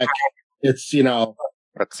quarterback. It's,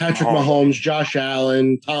 Patrick Mahomes, Josh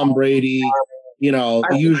Allen, Tom Brady, the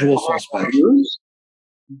usual suspects.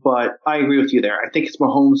 But I agree with you there. I think it's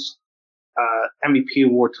Mahomes' MVP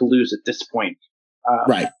award to lose at this point.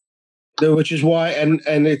 Right. Which is why, and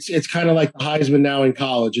it's kind of like the Heisman now in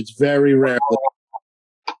college. It's very rarely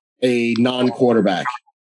a non-quarterback.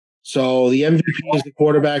 So the MVP is the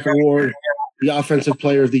quarterback award. The Offensive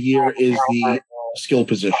Player of the Year is the skill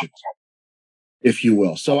positions, if you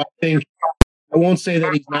will. So I think I won't say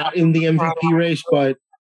that he's not in the MVP race, but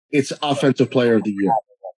it's Offensive Player of the Year.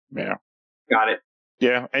 Yeah. Got it.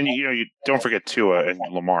 Yeah, and you don't forget Tua and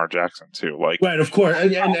Lamar Jackson too. Right, of course.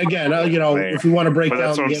 And again, if we want to break down,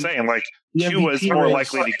 that's what I'm saying. Like Tua is more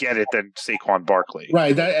likely to get it than Saquon Barkley.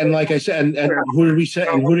 Right. And like I said, and who did we say?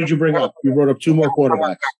 And who did you bring up? You brought up two more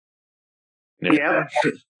quarterbacks. Yeah.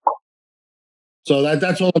 So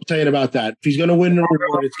that's all I'm saying about that. If he's going to win the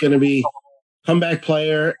award, it's going to be Comeback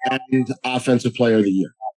Player and Offensive Player of the Year.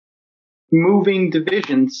 Moving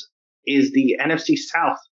divisions, is the NFC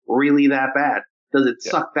South really that bad? Does it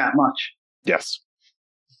suck that much? Yes.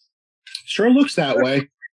 Sure looks that way.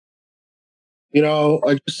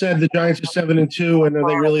 I just said the Giants are 7-2, and are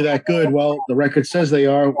they really that good? Well, the record says they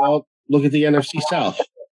are. Well, look at the NFC South.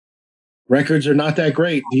 Records are not that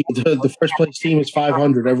great. The first place team is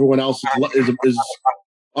 500. Everyone else is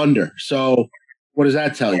under. So what does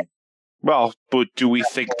that tell you? Well, but do we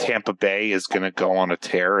think Tampa Bay is going to go on a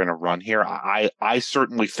tear and a run here? I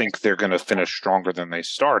certainly think they're going to finish stronger than they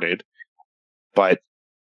started. But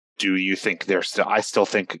do you think they're still? I still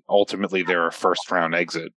think ultimately they're a first-round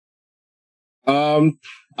exit. I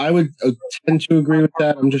would tend to agree with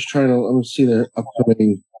that. I'm just trying to. Let me see the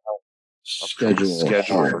upcoming schedule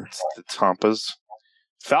for the Tampas.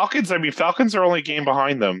 Falcons. I mean, Falcons are only a game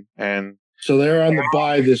behind them, and so they're on the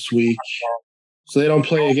bye this week. So they don't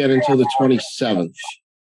play again until the 27th.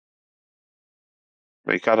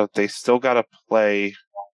 They still gotta play.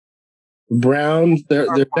 Browns, their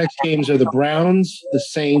next games are the Browns, the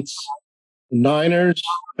Saints, Niners,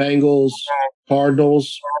 Bengals,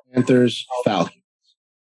 Cardinals, Panthers, Falcons.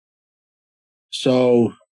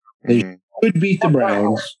 So they could beat the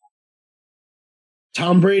Browns.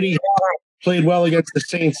 Tom Brady played well against the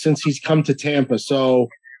Saints since he's come to Tampa. So,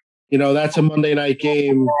 that's a Monday night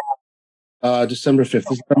game, December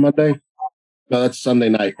 5th. Is that a Monday? No, that's Sunday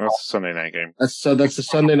night. That's a Sunday night game. That's the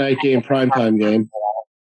Sunday night game, primetime game.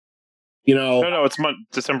 No, it's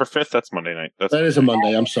December 5th. That's Monday night. That is a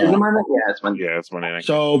Monday. I'm sorry. Is it Monday? Yeah, it's Monday. Yeah, it's Monday night.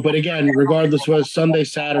 So, but again, regardless whether it's Sunday,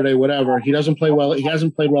 Saturday, whatever, he doesn't play well. He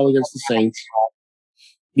hasn't played well against the Saints.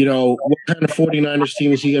 What kind of 49ers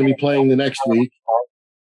team is he going to be playing the next week?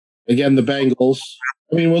 Again, the Bengals.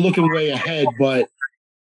 I mean, we're looking way ahead, but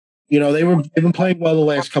they've been playing well the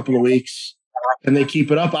last couple of weeks. Can they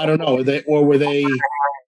keep it up? I don't know.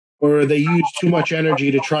 Or they use too much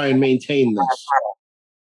energy to try and maintain this?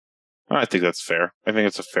 I think that's fair. I think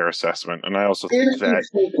it's a fair assessment, and I also think that.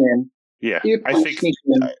 I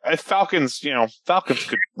think Falcons. Falcons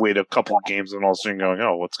could wait a couple of games and all of a sudden going,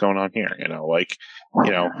 "Oh, what's going on here?"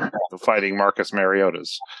 The fighting Marcus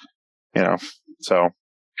Mariotas. So.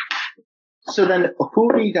 So then,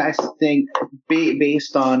 who do you guys think,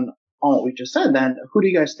 based on what we just said? Then, who do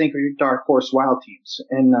you guys think are your dark horse wild teams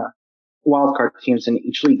and wild card teams in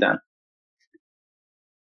each league? Then,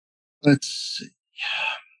 let's see.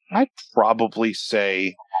 I'd probably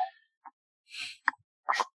say,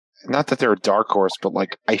 not that they're a dark horse, but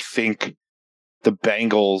I think the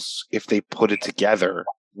Bengals, if they put it together,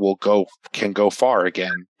 can go far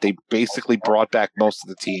again. They basically brought back most of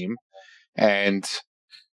the team, and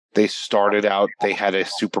they started out. They had a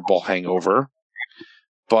Super Bowl hangover,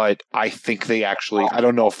 but I think they actually. I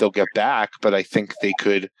don't know if they'll get back, but I think they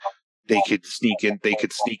could. They could sneak in. They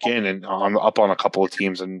could sneak in and up on a couple of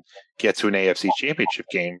teams and get to an AFC Championship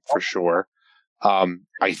game for sure.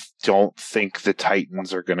 I don't think the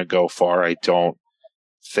Titans are going to go far. I don't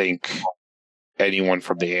think anyone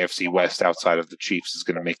from the AFC West outside of the Chiefs is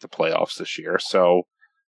going to make the playoffs this year. So,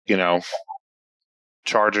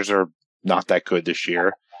 Chargers are not that good this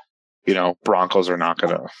year. Broncos are not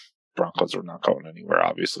going anywhere,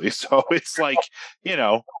 obviously. So it's like,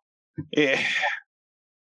 I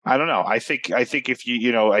don't know. I think if I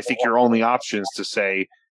think your only option is to say,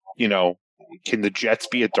 can the Jets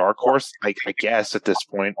be a dark horse? I guess at this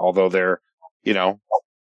point, although they're, the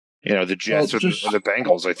Jets or the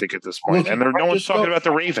Bengals, I think at this point. And no one's talking about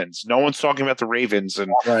the Ravens. No one's talking about the Ravens,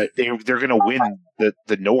 and they're going to win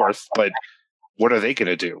the North, but what are they going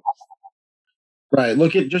to do? Right.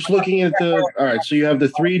 Looking at all right. So you have the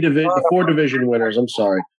four division winners. I'm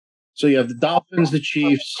sorry. So you have the Dolphins, the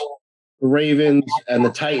Chiefs, the Ravens, and the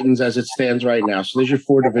Titans as it stands right now. So there's your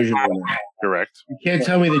four division winners. Correct. You can't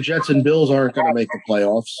tell me the Jets and Bills aren't going to make the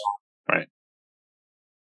playoffs. Right.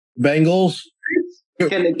 Bengals.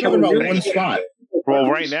 Talking about one spot. Well,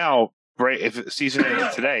 right now, if the season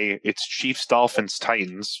ends today, it's Chiefs, Dolphins,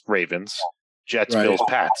 Titans, Ravens, Jets, Bills,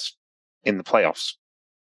 Pats in the playoffs.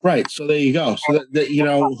 Right. So there you go. So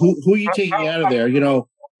who are you taking out of there?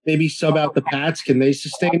 Maybe sub out the Pats. Can they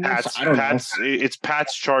sustain this? I don't know. It's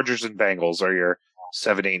Pats, Chargers, and Bengals are your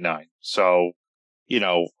 7, 8, 9. So,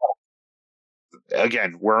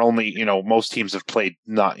 again, we're only, most teams have played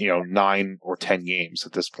not, 9 or 10 games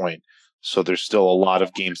at this point. So there's still a lot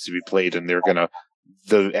of games to be played, and the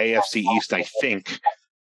AFC East, I think,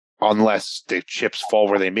 unless the chips fall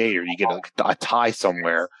where they may, or you get a tie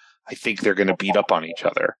somewhere, I think they're going to beat up on each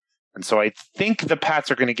other. And so I think the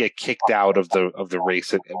Pats are going to get kicked out of the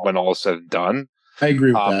race when all is said and done. I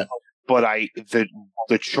agree with that. But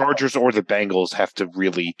the Chargers or the Bengals have to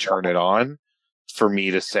really turn it on for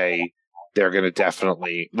me to say they're going to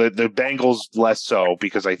definitely – the Bengals less so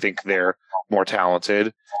because I think they're more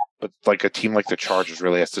talented. But like a team like the Chargers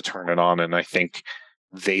really has to turn it on, and I think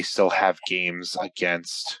they still have games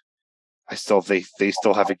against – they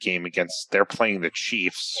still have a game against – they're playing the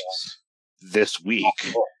Chiefs this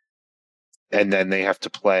week. And then they have to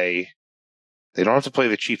play – they don't have to play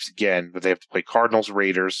the Chiefs again, but they have to play Cardinals,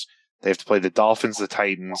 Raiders. They have to play the Dolphins, the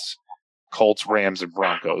Titans, Colts, Rams, and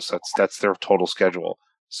Broncos. That's their total schedule.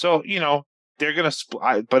 So, they're going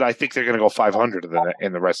to – but I think they're going to go 500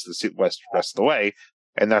 in the rest of the rest of the way,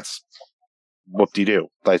 and that's whoop-de-doo.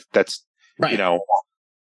 Like, that's, right.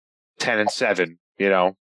 10-7,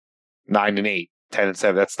 9-8.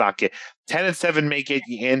 10-7. That's not get 10-7 may get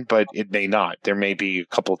you in, but it may not. There may be a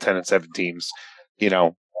couple of 10-7 teams. I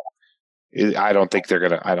don't think they're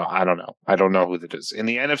gonna. I don't know. I don't know who that is in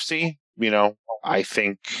the NFC. I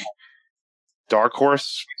think dark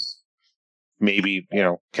horse. Maybe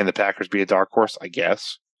can the Packers be a dark horse? I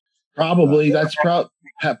guess probably. That's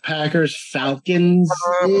Packers, Falcons.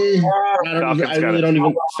 I really don't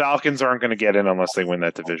even. Falcons aren't going to get in unless they win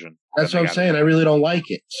that division. That's what I'm saying. I really don't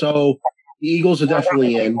like it. So. The Eagles are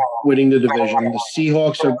definitely in, winning the division. The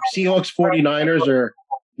Seahawks, 49ers are,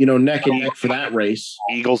 neck and neck for that race.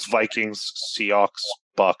 Eagles, Vikings, Seahawks,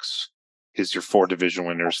 Bucks is your 4 division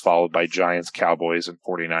winners, followed by Giants, Cowboys, and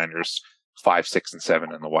 49ers, 5, 6, and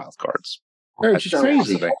 7 in the wild cards. Which is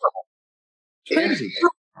crazy. Crazy.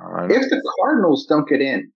 If the Cardinals don't get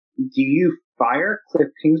in, do you fire Cliff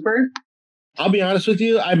Kingsbury? I'll be honest with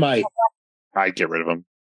you, I might. I'd get rid of him.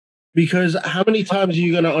 Because how many times are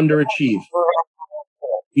you going to underachieve?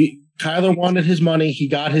 Kyler wanted his money. He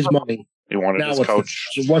got his money. He wanted his coach.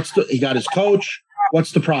 He got his coach.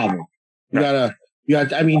 What's the problem?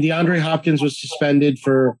 DeAndre Hopkins was suspended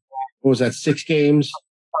for, 6 games?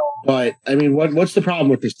 But, what's the problem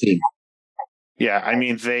with this team? Yeah,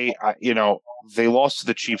 they lost to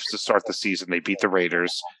the Chiefs to start the season. They beat the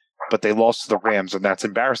Raiders, but they lost to the Rams, and that's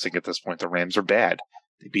embarrassing at this point. The Rams are bad.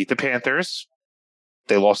 They beat the Panthers.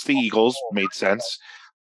 They lost the Eagles, made sense.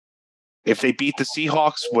 If they beat the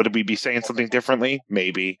Seahawks, would we be saying something differently?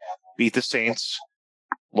 Maybe. Beat the Saints,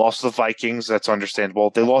 lost to the Vikings, that's understandable.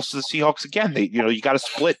 They lost to the Seahawks again. You got to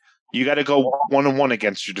split. You got to go 1-1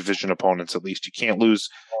 against your division opponents at least. You can't lose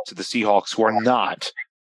to the Seahawks, who are not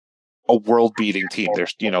a world-beating team.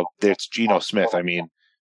 There's Geno Smith.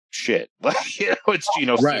 Shit. It's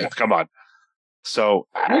Geno Smith. Come on. So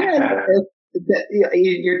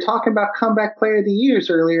you're talking about comeback player of the years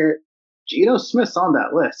earlier. Geno Smith's on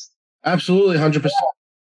that list. Absolutely, 100%.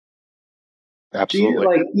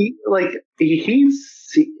 Absolutely.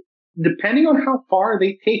 He's depending on how far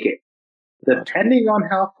they take it. Depending on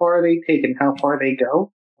how far they take and how far they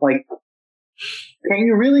go, can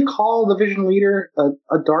you really call division leader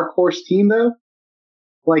a dark horse team though?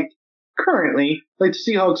 Currently, the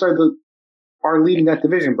Seahawks are leading that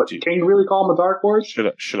division, but can you really call them a dark horse?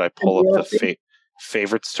 Should I pull up the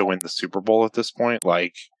favorites to win the Super Bowl at this point?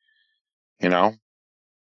 You know,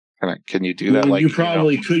 can you do that? You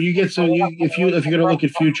probably could. You get some. If you're going to look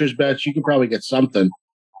at futures bets, you could probably get something.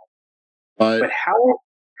 But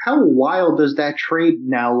how wild does that trade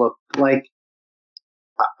now look? Like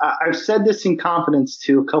I've said this in confidence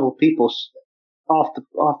to a couple of people off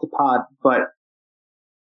the pod, but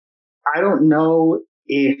I don't know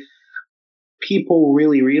if people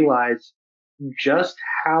really realize just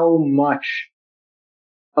how much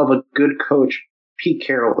of a good coach Pete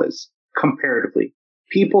Carroll is comparatively.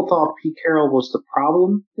 People thought Pete Carroll was the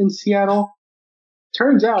problem in Seattle.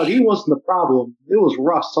 Turns out he wasn't the problem. It was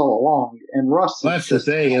Russ all along. And Russ. Well, that's the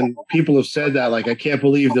thing. And people have said that. Like, I can't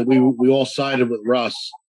believe that we all sided with Russ.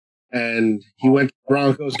 And he went to the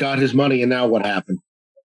Broncos, got his money, and now what happened?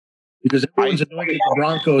 Because everyone's anointed the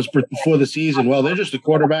Broncos before the season. Well, they're just a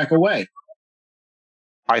quarterback away.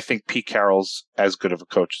 I think Pete Carroll's as good of a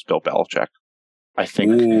coach as Bill Belichick. I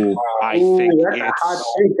think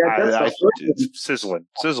it's sizzling.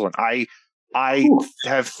 I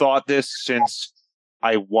have thought this since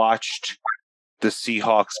I watched the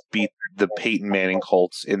Seahawks beat the Peyton Manning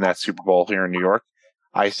Colts in that Super Bowl here in New York.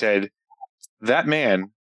 I said, that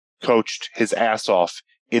man coached his ass off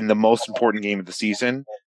in the most important game of the season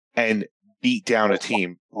and beat down a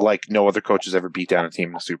team like no other coach has ever beat down a team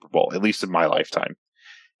in the Super Bowl, at least in my lifetime.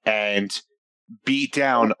 And beat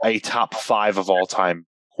down a top 5 of all time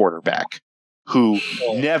quarterback who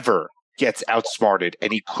never gets outsmarted,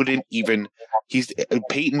 and he couldn't even.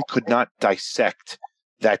 Peyton could not dissect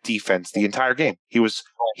that defense the entire game. He was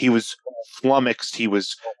flummoxed. He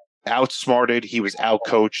was outsmarted. He was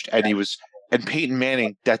outcoached, and Peyton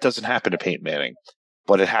Manning. That doesn't happen to Peyton Manning,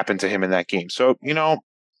 but it happened to him in that game. So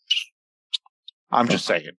I'm just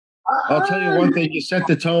saying. I'll tell you one thing. You set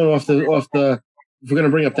the tone off the. If we're going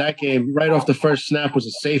to bring up that game, right off the first snap was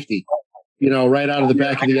a safety, right out of the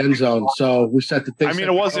back of the end zone. So we set the thing. I mean,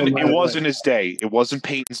 it wasn't his day. It wasn't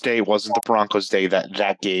Peyton's day. It wasn't the Broncos' day.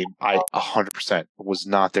 That game, 100% was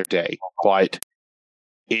not their day. But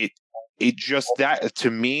it just that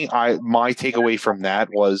to me, my takeaway from that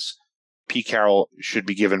was Pete Carroll should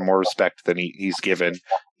be given more respect than he's given.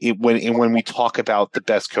 When we talk about the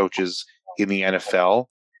best coaches in the NFL.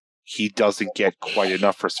 He doesn't get quite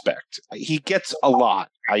enough respect. He gets a lot,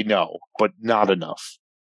 I know, but not enough.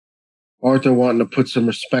 Arthur wanting to put some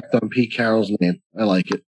respect on Pete Carroll's name. I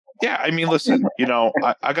like it. Yeah, I mean, listen,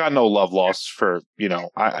 I got no love lost for,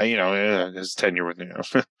 his tenure with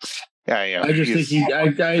yeah. I just think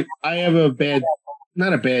I have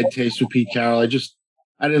not a bad taste with Pete Carroll. I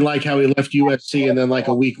didn't like how he left USC, and then like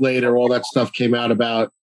a week later, all that stuff came out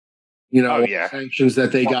about, sanctions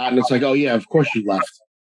that they got, and it's like, oh yeah, of course you left.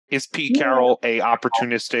 Is Pete Carroll a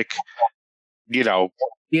opportunistic, Yeah,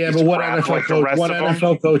 but what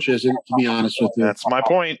NFL coach isn't, to be honest with you? That's my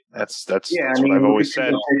point. That's what I've always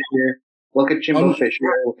said. Look at Jimbo Fisher.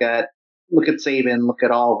 Look at Saban. Look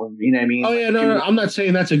at all of them. You know what I mean? Oh yeah, no, I'm not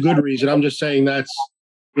saying that's a good reason. I'm just saying that's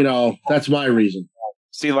my reason.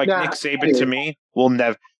 See, Nick Saban to me will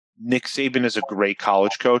never. Nick Saban is a great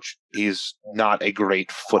college coach. He's not a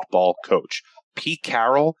great football coach. Pete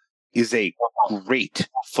Carroll is a great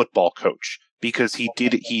football coach because he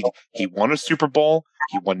won a Super Bowl,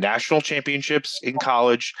 he won national championships in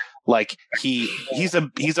college. Like he's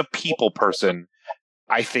a people person,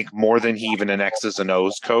 I think, more than he even an X's and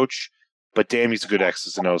O's coach. But damn, he's a good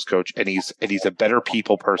X's and O's coach, and he's a better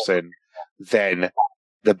people person than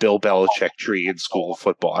the Bill Belichick tree in School of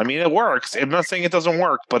Football. I mean, it works. I'm not saying it doesn't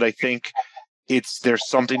work, but I think there's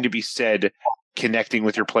something to be said connecting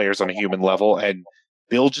with your players on a human level, and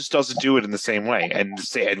Bill just doesn't do it in the same way, and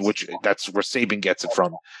which that's where Saban gets it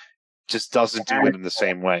from. Just doesn't do it in the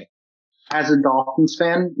same way. As a Dolphins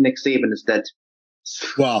fan, Nick Saban is dead.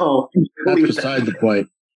 Well, that's beside the point.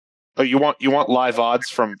 Oh, you want live odds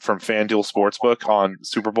from FanDuel Sportsbook on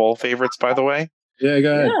Super Bowl favorites? By the way, yeah,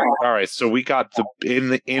 go ahead. Yeah. All right, so we got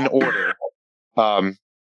in order. I'm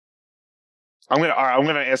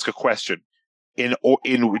gonna ask a question in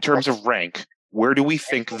terms of rank. Where do we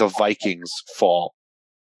think the Vikings fall?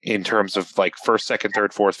 In terms of like first, second,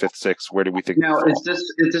 third, fourth, fifth, sixth, where do we think? Now, is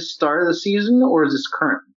this start of the season or is this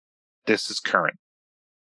current? This is current.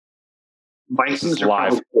 Vikings are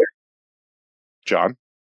live. John,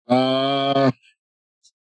 I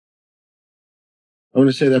want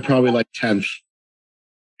to say they're probably like 10th.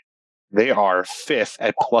 They are 5th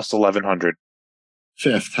at plus 1100.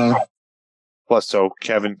 5th, huh? Plus, so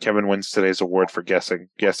Kevin wins today's award for guessing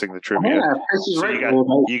the trivia. Yeah, this is so right.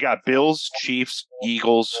 You got Bills, Chiefs,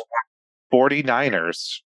 Eagles,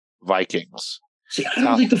 49ers, Vikings. See, I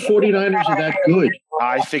don't think the 49ers are that good.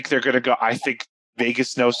 I think they're going to go. I think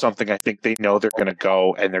Vegas knows something. I think they know they're going to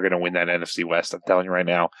go and they're going to win that NFC West. I'm telling you right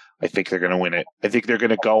now, I think they're going to win it. I think they're going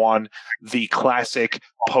to go on the classic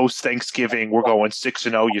post-Thanksgiving, we're going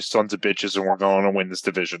 6-0, you sons of bitches, and we're going to win this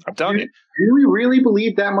division. I'm telling you. Do we really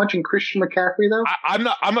believe that much in Christian McCaffrey, though? I'm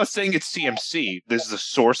not saying it's CMC. This is the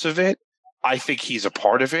source of it. I think he's a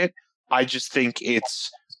part of it. I just think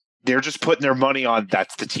they're just putting their money on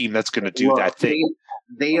that's the team that's going to do that thing.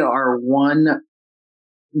 They are one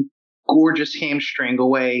gorgeous hamstring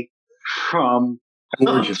away from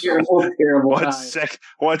terrible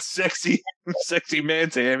one sexy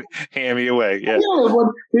man's hammy away. Yeah,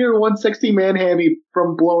 they're one sexy man hammy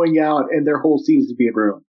from blowing out and their whole season being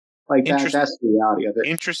ruined. Like that's the reality of it.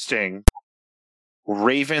 Interesting.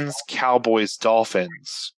 Ravens, Cowboys,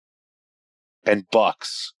 Dolphins, and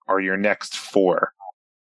Bucks are your next four.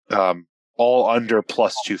 All under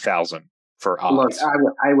plus 2,000 for odds.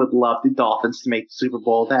 Look, I would love the Dolphins to make the Super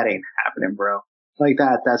Bowl. That ain't happening, bro. Like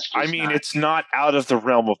that's just it's not out of the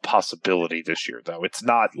realm of possibility this year, though. It's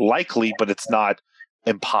not likely, but it's not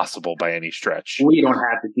impossible by any stretch. We don't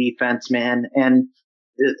have the defense, man. And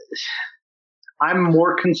I'm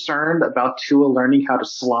more concerned about Tua learning how to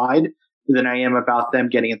slide than I am about them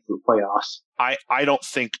getting into the playoffs. I don't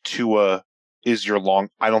think Tua is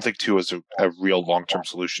I don't think Tua is a real long-term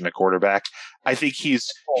solution at quarterback. I think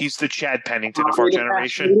he's the Chad Pennington of our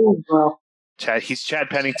generation. He's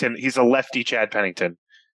Chad Pennington. He's a lefty Chad Pennington.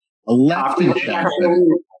 A lefty Chad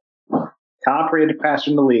Pennington. Top rated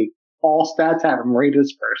passer in the league. All stats have him rated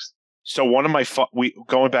as first. So one of my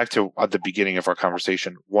going back to at the beginning of our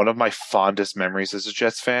conversation, one of my fondest memories as a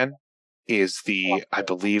Jets fan is I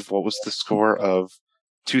believe, what was the score of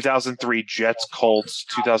 2003 Jets Colts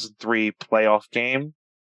 2003 playoff game?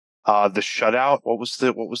 The shutout. What was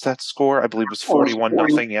that score? I believe it was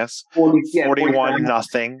 41-0. Yes,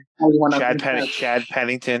 41-0. Chad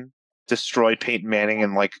Pennington destroyed Peyton Manning,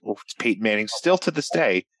 and Peyton Manning still to this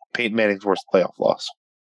day, Peyton Manning's worst playoff loss.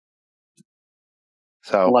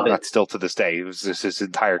 So not still to this day. It was his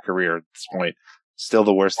entire career at this point. Still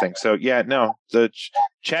the worst thing. So yeah, no, the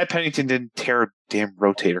Chad Pennington didn't tear a damn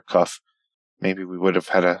rotator cuff. Maybe we would have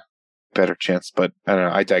had a better chance, but I don't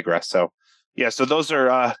know. I digress. So yeah, so those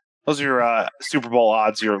are your Super Bowl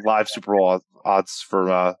odds, your live Super Bowl odds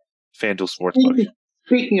for FanDuel Sportsbook.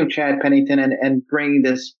 Speaking of Chad Pennington and bringing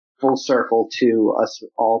this full circle to us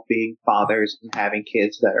all being fathers and having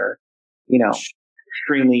kids that are,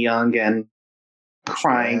 extremely young and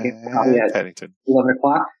crying at 11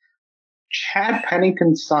 o'clock. Chad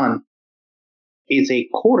Pennington's son is a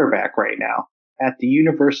quarterback right now at the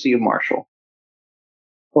University of Marshall.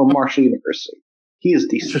 Or Marshall University. He is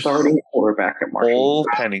the starting quarterback at Marshall. Old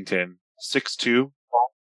Pennington, 6'2",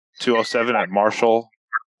 207 at Marshall.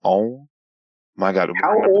 Oh, my God.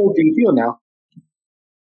 How old do you feel now?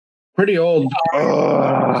 Pretty old.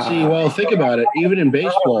 See, well, think about it. Even in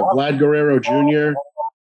baseball, Vlad Guerrero Jr.,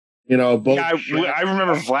 both. Yeah, I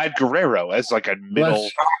remember Vlad Guerrero as like a middle.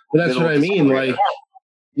 That's what I mean. Like,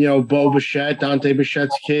 Bo Bichette, Dante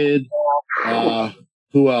Bichette's kid.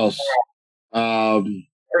 Who else?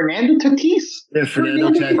 Fernando Tatis. Yeah, Fernando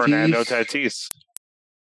Tatis.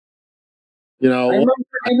 I remember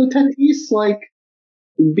Fernando Tatis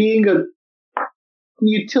being a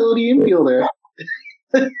utility infielder.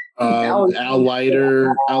 Al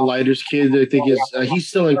Leiter's kid, I think he's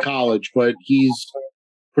still in college, but he's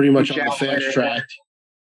pretty much on the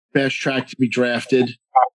fast track to be drafted.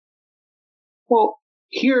 Well,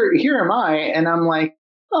 here am I, and I'm like,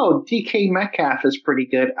 oh, DK Metcalf is pretty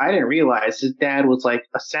good. I didn't realize his dad was like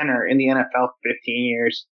a center in the NFL for 15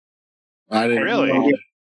 years. I didn't really.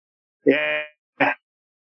 Yeah.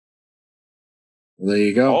 There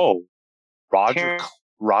you go. Oh, Roger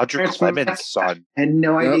Clemens' son. I had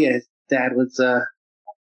no idea his dad was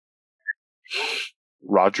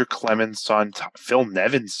Roger Clemens' son, Phil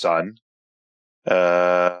Nevin's son. Who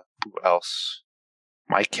else?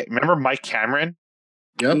 Remember Mike Cameron?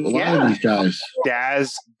 Yep, a lot of these guys.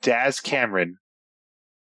 Daz Cameron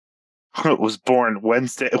was born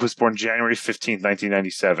Wednesday. It was born January 15th,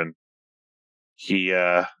 1997. He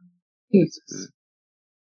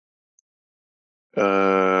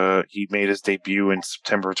made his debut in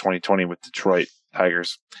September of 2020 with Detroit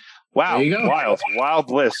Tigers. Wow, there you go.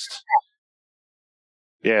 Wild list.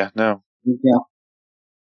 Yeah, no. Yeah.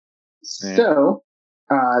 So,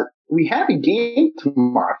 we have a game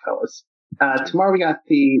tomorrow, fellas. Tomorrow we got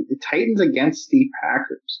the Titans against the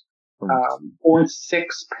Packers. 4-6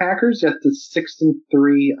 Packers at the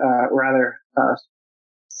 6-3,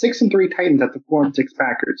 6-3 Titans at the 4-6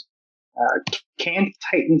 Packers. Can the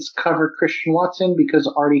Titans cover Christian Watson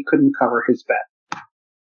because Arty couldn't cover his bet?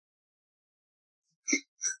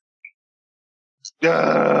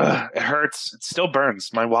 It hurts. It still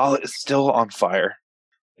burns. My wallet is still on fire.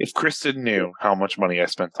 If Kristen knew how much money I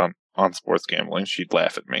spent on sports gambling, she'd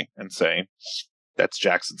laugh at me and say, "That's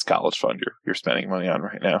Jackson's college fund you're spending money on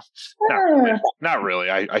right now." Not really.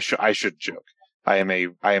 I should joke. I am a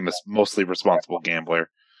mostly responsible gambler.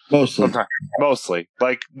 Mostly.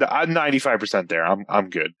 Like I'm 95% there. I'm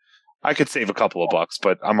good. I could save a couple of bucks,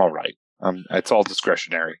 but I'm all right. It's all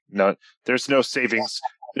discretionary. No, there's no savings.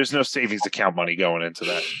 There's no savings account money going into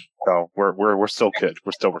that. So we're still good.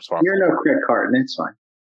 We're still responsible. You're no credit card, and it's fine.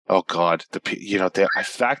 Oh God, the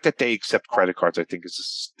fact that they accept credit cards, I think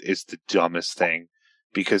is the dumbest thing,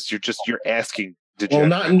 because you're asking. Well,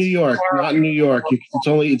 not in New York. Not in New York.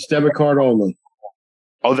 It's debit card only.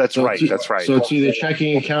 Oh, that's right. That's right. So it's either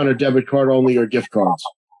checking account or debit card only, or gift cards.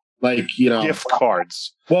 Like, gift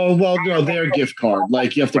cards. Well, no, their gift card.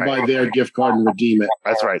 Like, you have to buy their gift card and redeem it.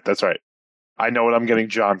 That's right. I know what I'm getting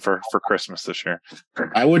John for Christmas this year.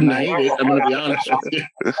 I wouldn't hate it. I'm going to be honest with you.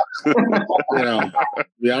 To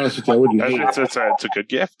be honest with you, I wouldn't hate it. It's a good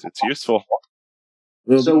gift. It's useful.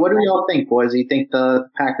 So what do we all think, boys? Do you think the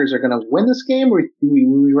Packers are going to win this game, or do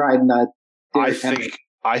we ride in that? I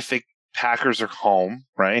think Packers are home,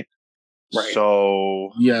 right? Right.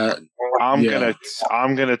 So yeah, I'm gonna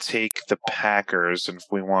take the Packers, and if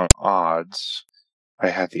we want odds, I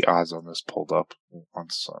had the odds on this pulled up on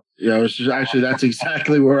some. Yeah, that's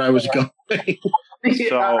exactly where I was going.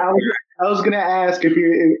 So I was going to ask if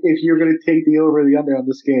you're going to take the over or the under on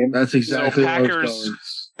this game. That's exactly where I was going.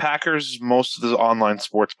 Packers. Most of the online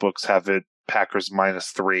sports books have it Packers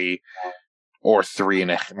 -3 or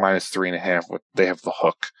 -3.5. They have the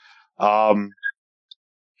hook.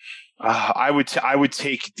 I would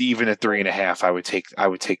take even at 3.5. I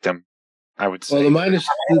would take them. I would say. Well, the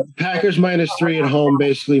Packers -3 at home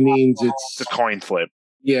basically means it's a coin flip.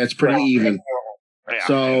 Yeah, it's pretty even. Yeah.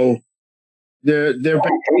 So they're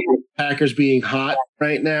Packers being hot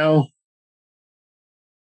right now.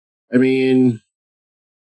 I mean,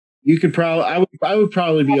 you could probably I would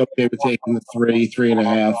probably be okay with taking the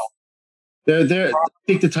 3.5. I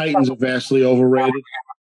think the Titans are vastly overrated.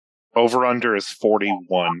 Over under is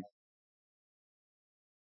 41.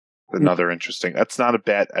 Another interesting. That's not a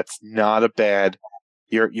bad.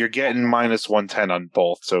 You're getting -110 on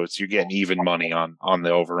both, so you're getting even money on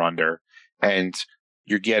the over under, and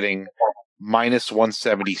you're getting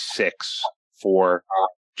 -176 for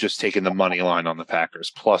just taking the money line on the Packers,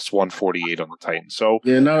 plus 148 on the Titans. So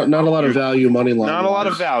yeah, not a lot of value money line. Not a lot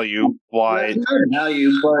of value, but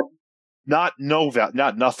not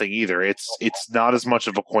nothing either. It's not as much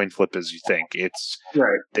of a coin flip as you think. It's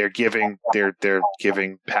right. They're giving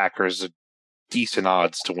Packers decent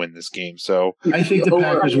odds to win this game. So I think the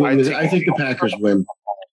Packers win. I think the Packers win.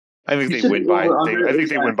 I think they win by. I think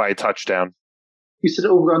they win by a touchdown. You said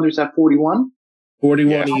over unders at 41.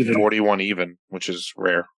 41 even. 41 even, which is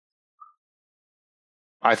rare.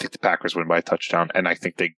 I think the Packers win by a touchdown, and I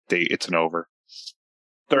think it's an over.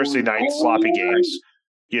 Thursday night sloppy games.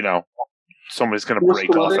 Somebody's going to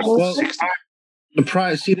break off at 60. The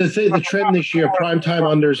trend this year, primetime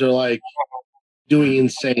unders are like doing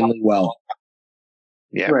insanely well.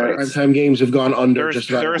 Yeah, right. Primetime games have gone under just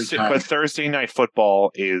about every time. But Thursday night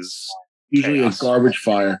football is usually chaos. A garbage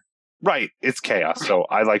fire. Right, it's chaos. So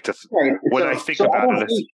I like to I think about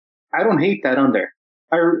it. I don't hate that under.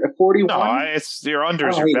 41. No, your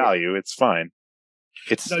under's your value. It's fine.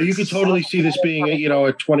 You could totally see this being a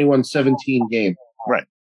 21-17 game. Right.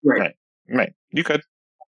 You could.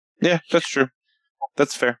 Yeah, that's true.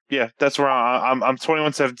 That's fair. Yeah, that's where I'm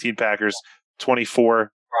 21-17 Packers,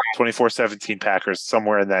 24-17 Packers,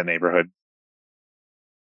 somewhere in that neighborhood.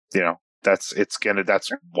 That's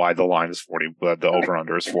why the line is 40. The over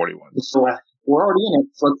under is 41. So we're already in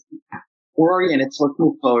it. So let's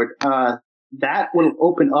move forward. That will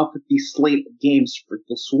open up the slate of games for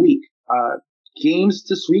this week. Games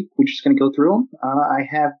this week, we're just going to go through them. I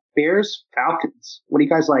have Bears, Falcons. What do you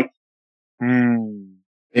guys like?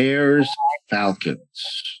 Bears,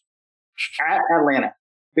 Falcons. At Atlanta.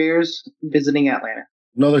 Bears visiting Atlanta.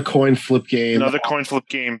 Another coin flip game.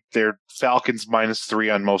 They're Falcons -3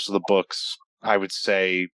 on most of the books. I would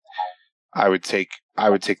say I would take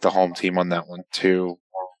the home team on that one too.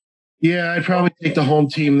 Yeah, I'd probably take the home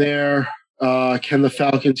team there. Can the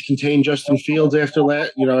Falcons contain Justin Fields after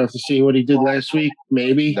seeing what he did last week?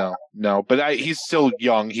 Maybe. No. But he's still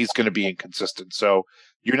young. He's going to be inconsistent. So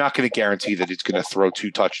you're not going to guarantee that he's going to throw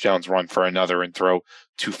 2 touchdowns, run for another, and throw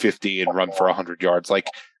 250 and run for 100 yards. Like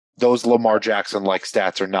those Lamar Jackson-like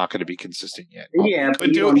stats are not going to be consistent yet. Yeah,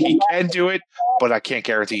 he can do it, but I can't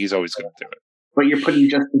guarantee he's always going to do it. But you're putting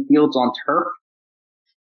Justin Fields on turf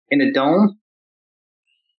in a dome.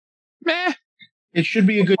 Meh. It should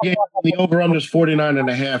be a good game. The over-under is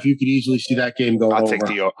 49.5. You could easily see that game going over. I'll take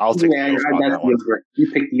the over on that one. Over.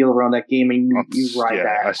 You pick the over on that game and you ride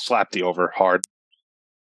that. I slapped the over hard.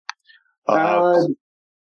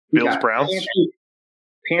 Bills Browns.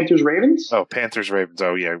 Panthers Ravens. Oh, Panthers Ravens.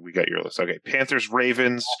 Oh yeah, we got your list. Okay, Panthers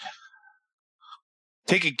Ravens.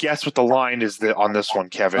 Take a guess what the line is on this one,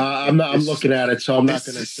 Kevin. I'm looking at it, so I'm not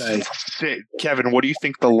going to say. Kevin, what do you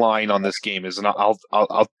think the line on this game is? And I'll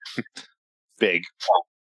big.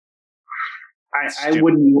 I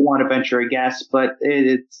wouldn't want to venture a guess, but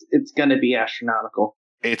it's going to be astronomical.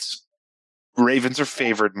 It's Ravens are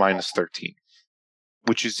favored -13,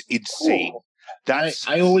 which is insane.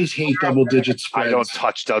 I always hate double-digit spreads. I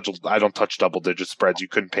don't touch double-digit spreads. You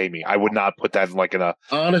couldn't pay me. I would not put that in like in a.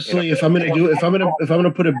 Honestly, if I'm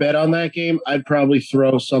gonna put a bet on that game, I'd probably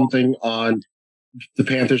throw something on the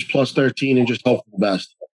Panthers +13 and just hope for the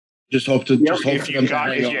best. Just hope to.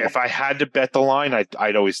 If I had to bet the line, I'd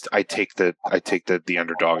take the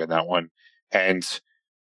underdog in that one, and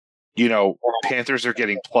Panthers are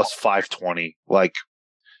getting +520, like.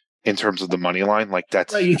 In terms of the money line, like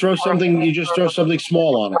that's right. You just throw something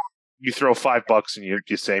small on it. You throw $5 and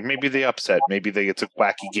you say maybe they upset, maybe it's a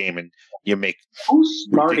wacky game, and you make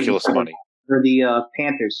ridiculous money. For the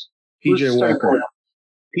Panthers, PJ Walker.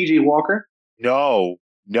 PJ Walker? No.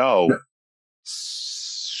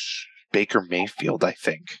 Baker Mayfield, I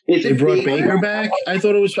think. They brought Baker back. I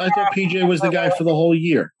thought PJ was the guy for the whole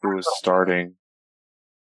year. Who was starting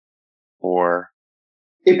for?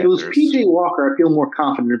 If it was PJ Walker, I feel more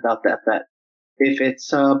confident about that bet. If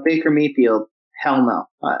it's Baker Mayfield, hell no.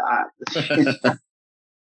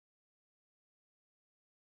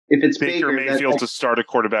 If it's Baker Mayfield to start a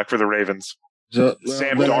quarterback for the Ravens, Sam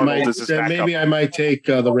Darnold is his backup. Maybe I might take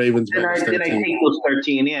the Ravens. Then I take those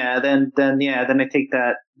 13. Yeah, then I take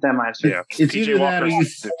that minus. Yeah, it's either that or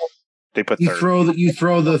they put you throw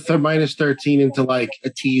the -13 into like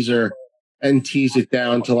a teaser. And tease it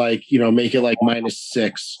down to make it like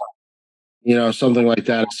 -6, something like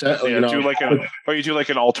that. You do like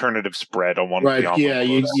an alternative spread on one. Right?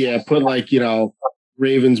 Yeah, put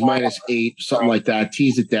Ravens -8, something like that.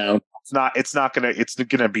 Tease it down. It's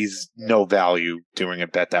gonna be no value doing a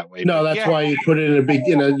bet that way. No, that's why you put it in a big,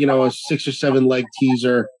 a 6 or 7 leg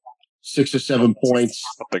teaser, 6 or 7 points.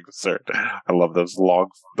 Something absurd. I love those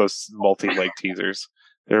multi-leg teasers.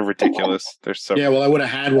 They're ridiculous. They're so. Yeah, well, I would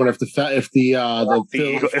have had one if the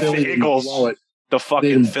Eagles, the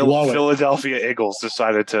fucking Philadelphia Eagles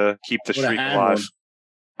decided to keep the streak alive.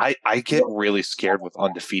 I get really scared with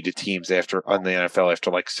undefeated teams on the NFL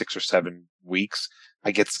after like 6 or 7 weeks.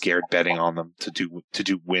 I get scared betting on them to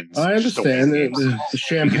do wins. I understand. The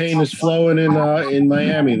champagne is flowing in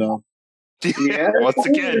Miami, though. Yeah. Once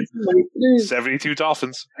again, 72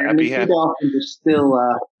 Dolphins. Happy. Dolphins are still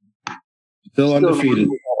undefeated.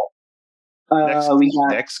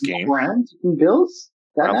 Next game. Browns and Bills?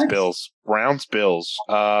 Browns Bills.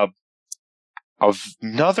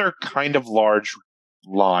 Another kind of large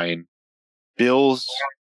line. Bills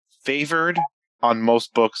favored on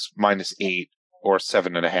most books -8 or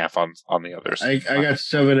 7.5 on the others. I got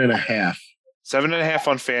 7.5. 7.5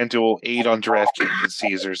 on FanDuel, 8 on DraftKings and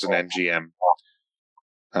Caesars and MGM.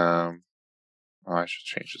 I should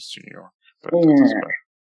change this to New York. But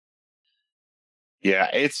yeah,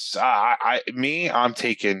 it's I'm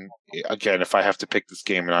taking, again, if I have to pick this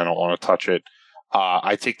game and I don't want to touch it,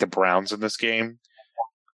 I take the Browns in this game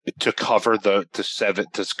to cover the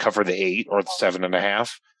 8 or the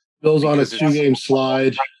 7.5. Bills on a 2-game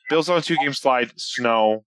slide.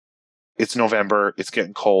 Snow. It's November. It's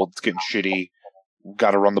getting cold. It's getting shitty.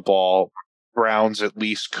 Got to run the ball. Browns at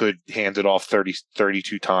least could hand it off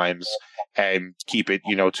 32 times and keep it,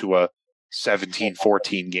 to a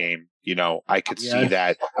 17-14 game. I could see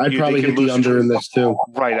that. I'd probably hit the under in this too.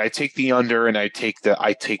 Right. I take the under and I take the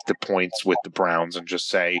points with the Browns and just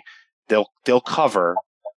say they'll cover.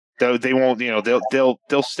 They won't,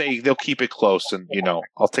 they'll stay, they'll keep it close and,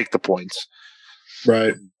 I'll take the points.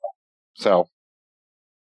 Right. So.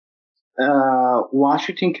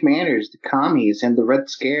 Washington Commanders, the Commies, and the Red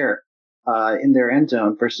Scare in their end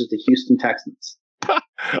zone versus the Houston Texans.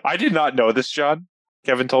 I did not know this, John.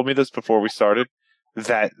 Kevin told me this before we started,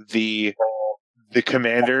 that the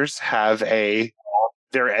Commanders have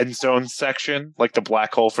their end zone section, like the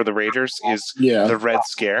black hole for the Raiders, is the Red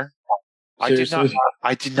Scare. Seriously?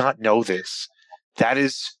 I did not know this. That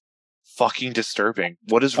is fucking disturbing.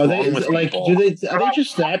 What is wrong with people? Are they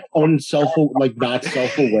just that not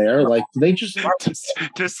self-aware? Like, do they just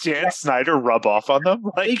does Dan Snyder rub off on them?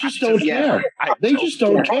 Like, they just don't care. They just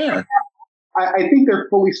don't care. I think they're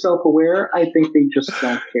fully self-aware. I think they just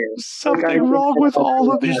don't care. Something wrong with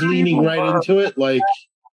all of these Just leaning right into it, like.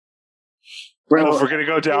 Bro, if we're gonna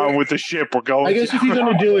go down with the ship, we're going. I guess if you're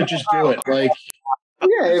gonna do it, just do it. Like,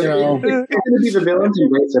 yeah, if you're gonna be the villains,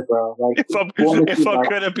 embrace it, bro. Like, if I'm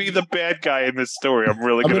gonna be the bad guy in this story, I'm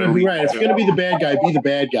gonna be right. If you're gonna be the bad guy, be the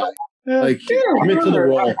bad guy. Like, commit to the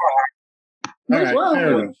role. All right,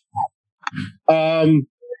 fair enough.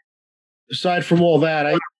 Aside from all that,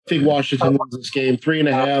 I think Washington wins this game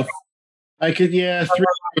 3.5. I could,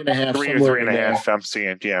 3.5. 3.5. I'm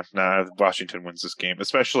seeing, Washington wins this game,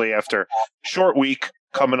 especially after short week,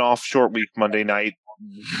 coming off short week Monday night.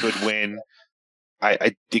 Good win.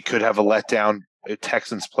 They could have a letdown.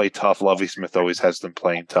 Texans play tough. Lovie Smith always has them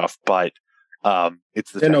playing tough, but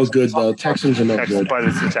it's the they're Texans. no good though. Texans are no good, but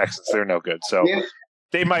it's the Texans. They're no good. So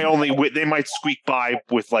they might squeak by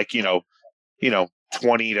with 20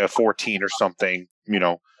 to 14 or something.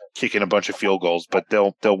 Kicking a bunch of field goals, but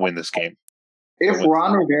they'll win this game. If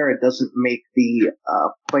Ron Rivera doesn't make the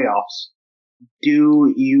playoffs,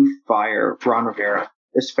 do you fire Ron Rivera,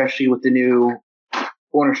 especially with the new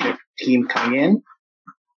ownership team coming in?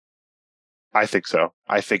 I think so.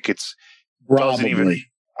 I think it's probably.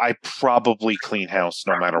 I probably clean house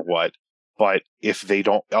no matter what. But if they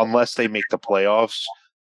don't, unless they make the playoffs,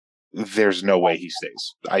 there's no way he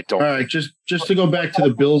stays. I don't. All right, just to go back to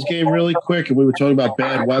the Bills game really quick, and we were talking about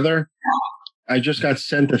bad weather. I just got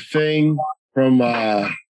sent a thing from a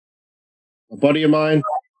buddy of mine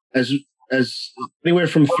as anywhere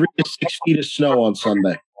from 3 to 6 feet of snow on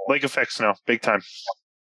Sunday. Lake effect snow, big time.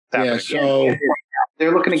 So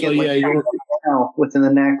they're looking to get snow within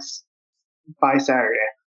the next by Saturday.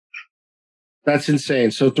 That's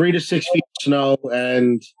insane. So 3 to 6 feet of snow,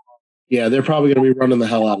 and they're probably going to be running the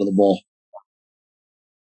hell out of the ball.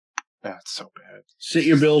 That's so bad. Sit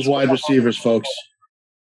your Bills wide receivers, folks.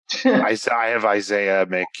 I have Isaiah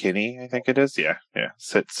McKinney, I think it is. Yeah.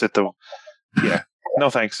 Sit the. Yeah. No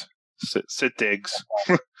thanks. Sit Diggs.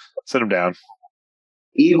 Sit him down.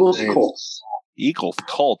 Eagles, Colts. Eagles.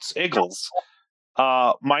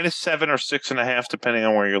 -7 or 6.5, depending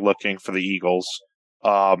on where you're looking for the Eagles.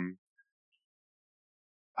 I'm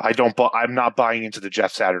not buying into the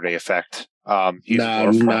Jeff Saturday effect.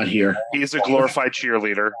 Not here. He's a glorified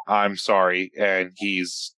cheerleader. I'm sorry, and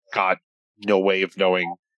he's got no way of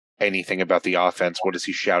knowing anything about the offense. What is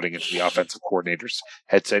he shouting into the offensive coordinator's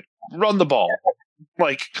headset? Run the ball.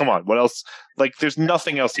 Like, come on. What else? Like, there's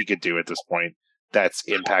nothing else he could do at this point that's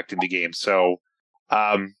impacting the game. So,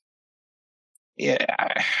 I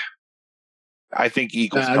think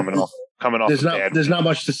Eagles coming off. There's not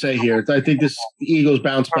much to say here. I think the Eagles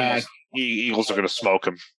bounce back. Eagles are going to smoke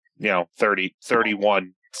them. 30,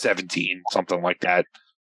 31, 17, something like that.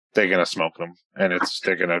 They're going to smoke them, and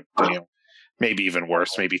they're going to, maybe even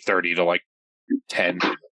worse, maybe 30 to 10.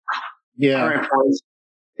 Yeah. All right, boys.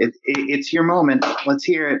 It's your moment. Let's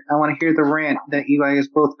hear it. I want to hear the rant that you guys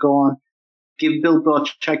both go on. Give Bill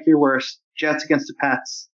Belichick your worst. Jets against the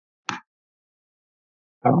Pats.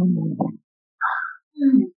 All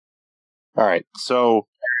right. So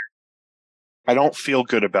I don't feel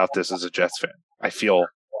good about this as a Jets fan.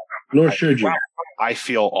 Nor should you. I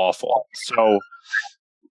feel awful. So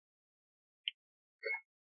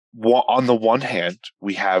on the one hand,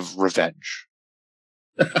 we have revenge.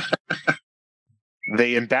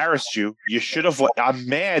 They embarrassed you. You should have. I'm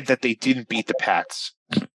mad that they didn't beat the Pats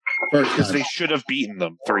because they should have beaten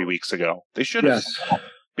them 3 weeks ago. They should have. Yes.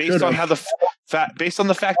 Based on how based on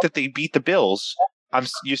the fact that they beat the Bills,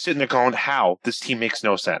 you're sitting there going, "How this team makes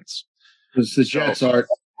no sense." It's the Jets, Art.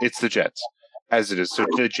 It's the Jets, as it is. So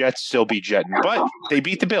the Jets still beat Jetton, but they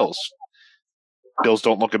beat the Bills. Bills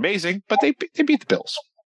don't look amazing, but they beat the Bills.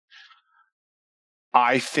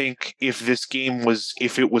 I think if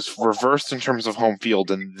it was reversed in terms of home field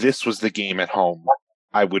and this was the game at home,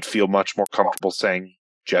 I would feel much more comfortable saying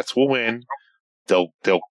Jets will win. They're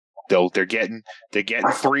getting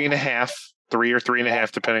 3.5, 3 or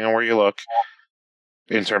 3.5, depending on where you look,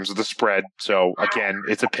 in terms of the spread. So again,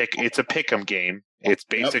 it's a pick'em game. It's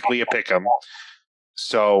basically a pick'em.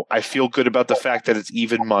 So I feel good about the fact that it's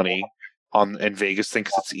even money and Vegas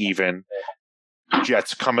thinks it's even.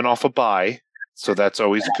 Jets coming off a bye. So that's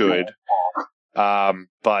always good.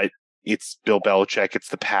 But it's Bill Belichick. It's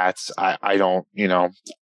the Pats. I don't,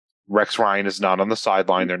 Rex Ryan is not on the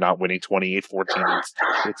sideline. They're not winning 28-14.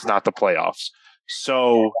 It's not the playoffs.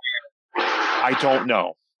 So I don't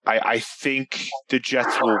know. I think the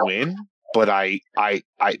Jets will win, but they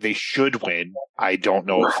should win. I don't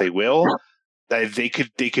know if they will. They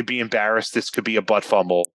could be embarrassed. This could be a butt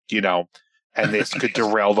fumble, and this could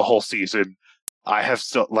derail the whole season. I have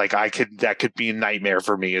still that could be a nightmare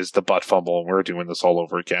for me is the butt fumble and we're doing this all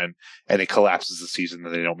over again and it collapses the season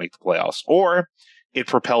and they don't make the playoffs, or it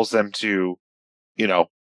propels them to,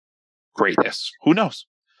 greatness. Who knows?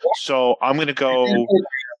 So I'm going to go.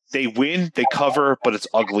 They win, they cover, but it's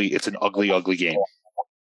ugly. It's an ugly, ugly game.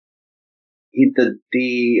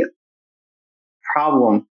 The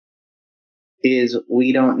problem is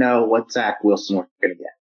we don't know what Zach Wilson we're going to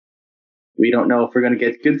get. We don't know if we're going to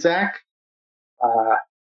get good Zach.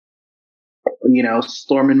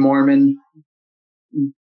 Stormin' Mormon,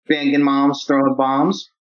 banging moms, throwing bombs.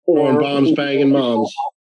 Throwing bombs, banging moms.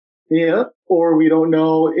 Yeah, or we don't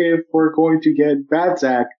know if we're going to get bad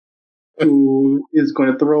Zach, who is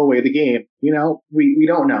going to throw away the game. We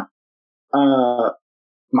don't know.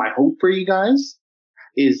 My hope for you guys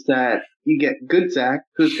is that you get good Zach,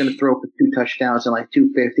 who's going to throw for 2 touchdowns and like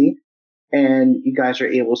 250, and you guys are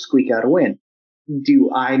able to squeak out a win. Do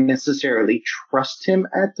I necessarily trust him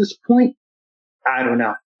at this point? I don't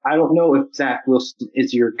know. I don't know if Zach Wilson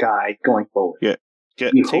is your guy going forward. Yeah.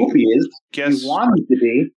 You hope he is. You want him to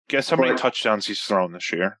be. Guess how many touchdowns he's thrown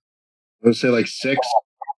this year? I would say like 6.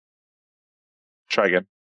 Try again.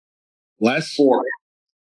 Less? 4.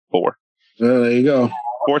 There you go.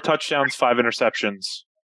 4 touchdowns, 5 interceptions.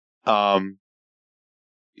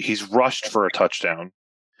 He's rushed for a touchdown.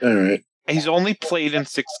 All right. He's only played in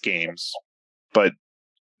 6 games, but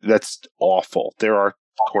that's awful. There are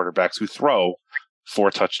quarterbacks who throw 4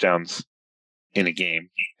 touchdowns in a game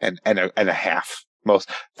and a half.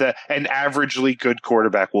 An averagely good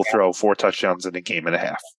quarterback will throw 4 touchdowns in a game and a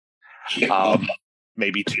half.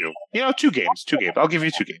 Maybe 2. 2 games. I'll give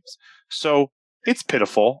you 2 games. So it's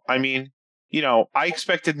pitiful. I mean, I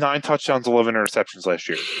expected 9 touchdowns, 11 interceptions last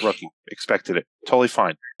year. Rookie. Expected it. Totally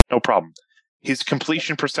fine. No problem. His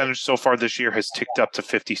completion percentage so far this year has ticked up to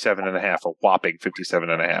 57.5, a whopping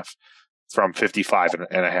 57.5 from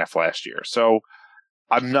 55.5 last year. So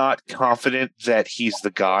I'm not confident that he's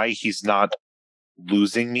the guy. He's not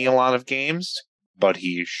losing me a lot of games, but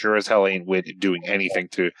he sure as hell ain't doing anything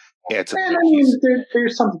to add to the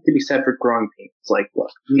there's something to be said for growing pains. Like,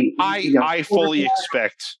 look, I fully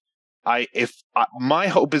expect. My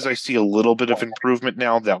hope is I see a little bit of improvement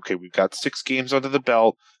now. That we've got 6 games under the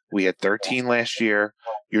belt. We had 13 last year.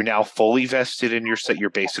 You're now fully vested in your set. You're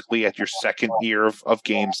basically at your second year of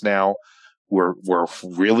games now. We're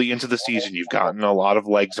really into the season. You've gotten a lot of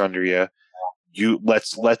legs under you.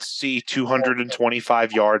 Let's see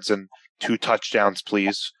 225 yards and 2 touchdowns,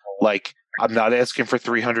 please. Like, I'm not asking for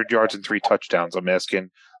 300 yards and 3 touchdowns. I'm asking,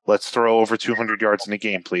 let's throw over 200 yards in a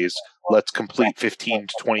game, please. Let's complete 15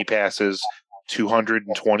 to 20 passes,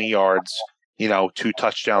 220 yards, 2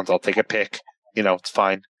 touchdowns. I'll take a pick. It's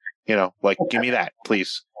fine. Give me that,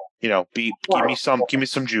 please. Give me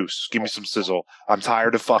some juice. Give me some sizzle. I'm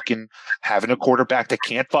tired of fucking having a quarterback that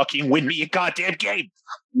can't fucking win me a goddamn game.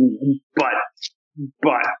 But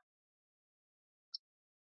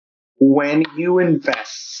when you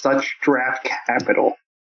invest such draft capital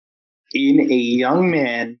in a young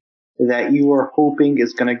man that you are hoping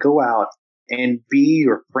is going to go out and be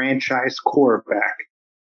your franchise quarterback,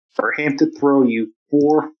 for him to throw you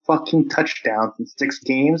 4 fucking touchdowns in 6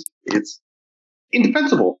 games, it's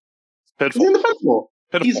indefensible. It's indefensible.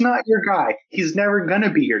 He's not your guy. He's never going to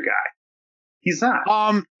be your guy. He's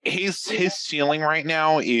not. His ceiling right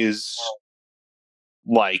now is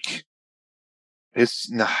like his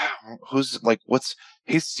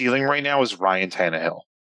ceiling right now is Ryan Tannehill.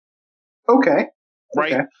 Okay.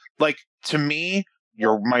 Right? Okay. Like, to me,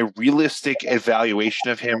 my realistic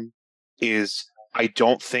evaluation of him is I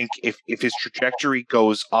don't think if his trajectory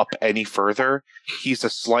goes up any further, he's a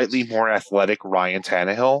slightly more athletic Ryan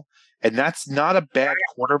Tannehill. And that's not a bad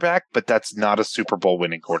quarterback, but that's not a Super Bowl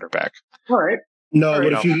winning quarterback. All right. No,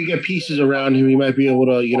 but if you can get pieces around him, you might be able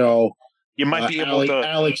to, you might be able to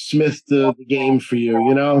Alex Smith the game for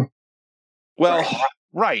you, Well,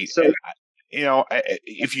 right. So,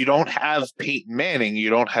 if you don't have Peyton Manning, you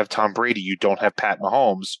don't have Tom Brady, you don't have Pat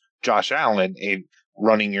Mahomes, Josh Allen in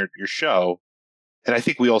running your show. And I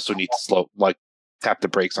think we also need to tap the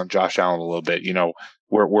brakes on Josh Allen a little bit.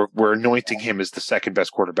 We're anointing him as the second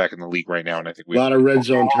best quarterback in the league right now, and I think a lot of red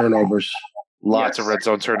zone turnovers. Lots of red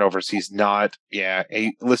zone turnovers. He's not. Yeah.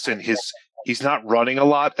 He's not running a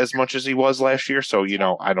lot as much as he was last year. So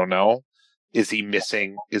I don't know. Is he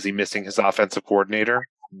missing his offensive coordinator?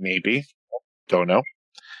 Maybe. Don't know.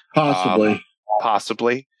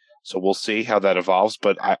 Possibly. So we'll see how that evolves.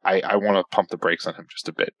 But I want to pump the brakes on him just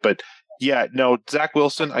a bit. But yeah, no, Zach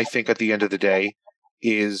Wilson, I think at the end of the day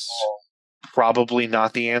is probably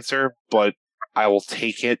not the answer, but I will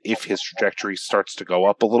take it if his trajectory starts to go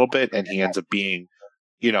up a little bit and he ends up being,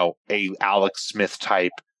 a Alex Smith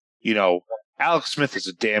type. Alex Smith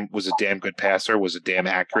was a damn good passer, was a damn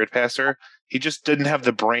accurate passer. He just didn't have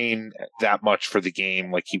the brain that much for the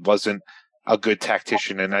game. Like, he wasn't a good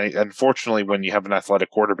tactician. And unfortunately, when you have an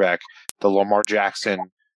athletic quarterback, the Lamar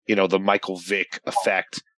Jackson, the Michael Vick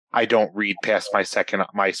effect, I don't read past my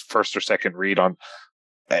first or second read on.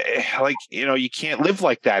 You can't live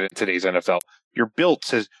like that in today's NFL. You're built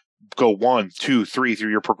to go 1, 2, 3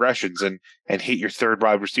 through your progressions and hit your third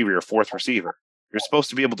wide receiver, your fourth receiver. You're supposed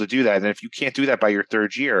to be able to do that. And if you can't do that by your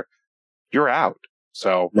third year, you're out.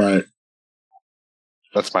 So right.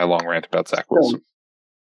 That's my long rant about Zach Wilson.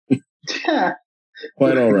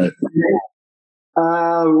 Quite all right.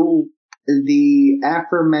 The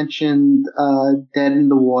aforementioned dead in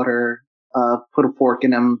the water, put a fork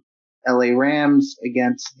in them, LA Rams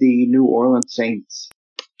against the New Orleans Saints.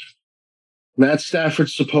 Matt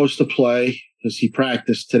Stafford's supposed to play because he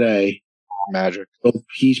practiced today. Magic. So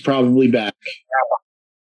he's probably back.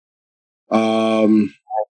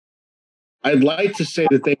 I'd like to say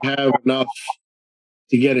that they have enough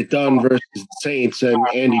to get it done versus the Saints and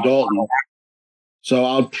Andy Dalton. So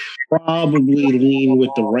I'll probably lean with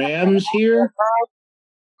the Rams here,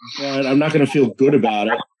 but I'm not going to feel good about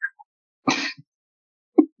it. I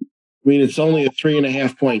mean, it's only a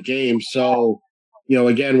 3.5-point game. So,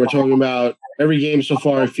 again, we're talking about every game so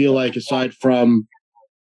far, I feel like, aside from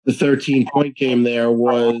the 13-point game there,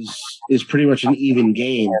 is pretty much an even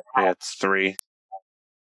game. Yeah, it's 3.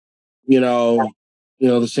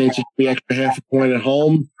 The Saints would be extra half a point at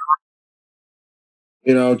home.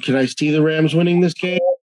 Can I see the Rams winning this game?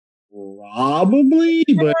 Probably,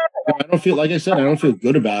 but I don't feel, like I said, I don't feel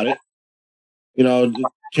good about it.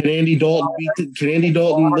 Can Andy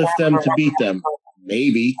Dalton lift them to beat them?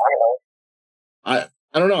 Maybe. I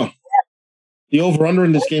don't know. The over-under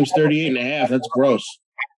in this game is 38.5. That's gross.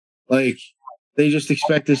 Like, they just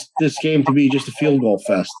expect this game to be just a field goal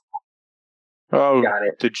fest. Oh,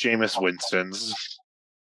 the Jameis Winstons.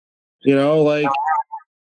 I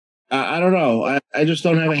don't know. I just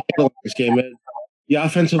don't have a handle on this game. The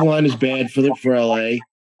offensive line is bad for LA.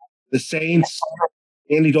 The Saints,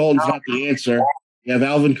 Andy Dalton's not the answer. You have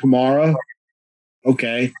Alvin Kamara.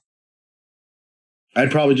 Okay.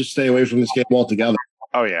 I'd probably just stay away from this game altogether.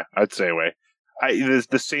 Oh, yeah. I'd stay away.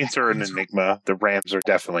 The Saints are an enigma. The Rams are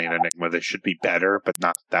definitely an enigma. They should be better, but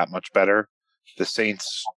not that much better. The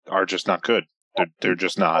Saints are just not good. They're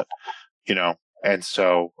just not, And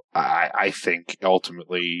so I think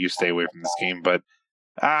ultimately you stay away from this game, but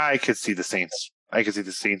I could see the Saints. I could see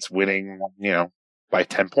the Saints winning, by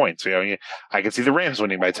 10 points. I could see the Rams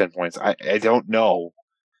winning by 10 points. I don't know.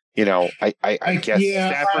 I guess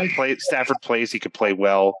Stafford plays. He could play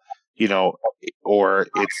well, or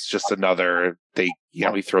it's just another. He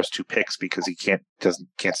throws 2 picks because he can't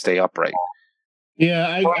stay upright. Yeah,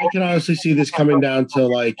 I can honestly see this coming down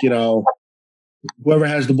to whoever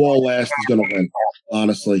has the ball last is going to win,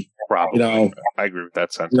 honestly. Probably. I agree with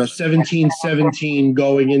that sentiment. 17-17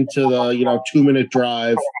 going into the, 2-minute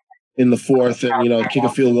drive in the fourth and, kick a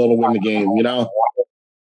field goal to win the game,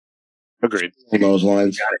 Agreed. In those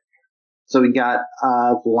lines. So we got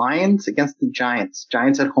Lions against the Giants.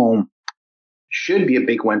 Giants at home. Should be a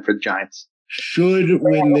big win for the Giants. Should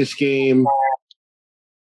win this game.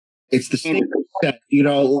 It's the same set.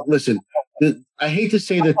 Listen, I hate to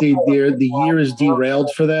say that the year is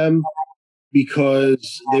derailed for them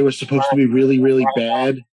because they were supposed to be really, really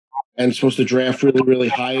bad and supposed to draft really, really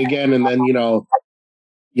high again, and then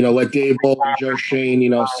let Daboll and Joe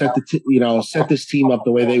Shane set this team up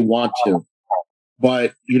the way they want to.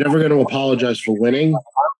 But you're never going to apologize for winning.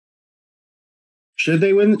 Should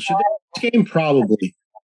they win this game? Probably.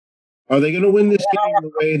 Are they going to win this game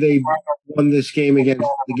the way they won this game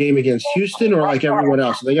against Houston, or like everyone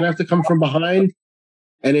else? Are they going to have to come from behind?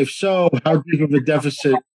 And if so, how deep of a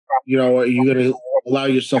deficit, are you going to allow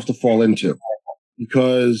yourself to fall into?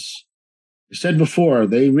 Because I said before,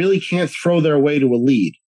 they really can't throw their way to a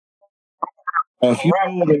lead. If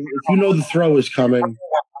you know the throw is coming,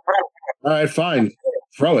 all right, fine,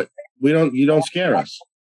 throw it. You don't scare us.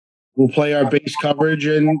 We'll play our base coverage,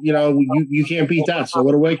 and you can't beat that. So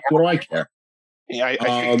what do I care? Yeah, I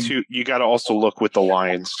think too. You got to also look with the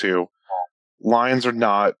Lions too. Lions are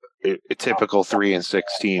not a typical 3-6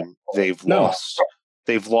 team. They've lost.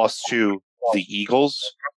 They've lost to the Eagles,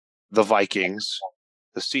 the Vikings,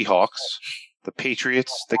 the Seahawks, the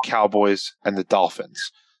Patriots, the Cowboys, and the Dolphins.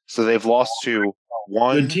 So they've lost to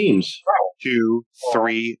 1, good teams, 2,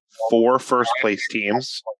 3, 4 first place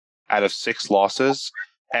teams out of 6 losses.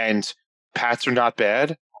 And Pats are not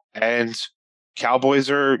bad, and Cowboys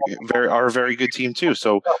are a very good team too.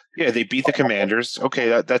 So yeah, they beat the Commanders. Okay,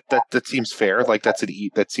 that seems fair. Like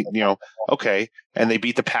okay. And they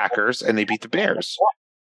beat the Packers and they beat the Bears.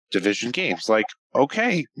 Division games. Like,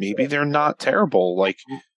 okay, maybe they're not terrible. Like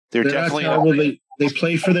they're definitely not terrible. They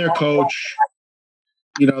play for their coach.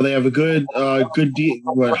 They have a good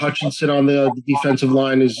Hutchinson on the defensive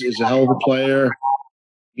line is a hell of a player.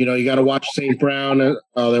 You got to watch St. Brown,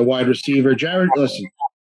 their wide receiver. Jared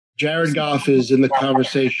Goff is in the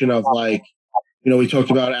conversation of we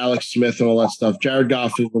talked about Alex Smith and all that stuff. Jared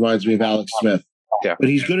Goff reminds me of Alex Smith. Yeah. But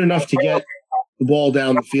he's good enough to get the ball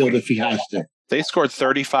down the field if he has to. They scored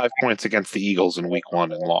 35 points against the Eagles in week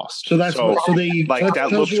 1 and lost. So that looks really good.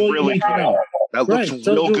 That looks real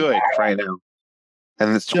good right now.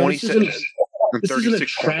 And it's 26 and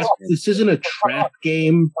 36 points. This isn't a trap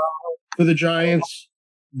game for the Giants,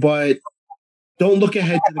 but don't look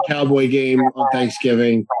ahead to the Cowboy game on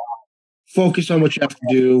Thanksgiving. Focus on what you have to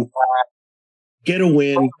do. Get a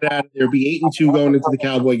win. Get out of there. Be 8-2 going into the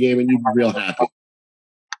Cowboy game, and you'd be real happy.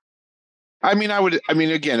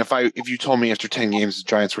 Again, if you told me after 10 games the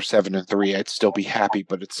Giants were 7-3, I'd still be happy.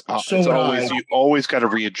 But you always got to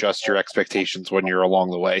readjust your expectations when you're along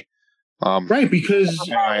the way. Right, because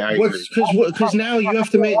now you have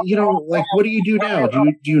to make, what do you do now?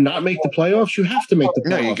 Do you not make the playoffs? You have to make the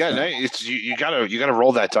playoffs. No, you got to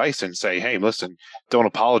roll that dice and say, hey, listen, don't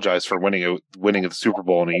apologize for winning the Super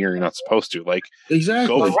Bowl in a year you're not supposed to. Like,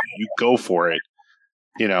 exactly, you go for it.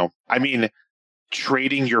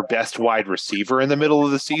 Trading your best wide receiver in the middle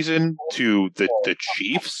of the season to the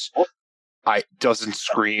Chiefs, doesn't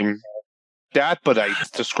scream that, but a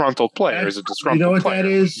disgruntled player is a disgruntled player.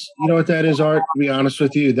 You know what that is, Art? To be honest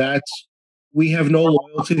with you, we have no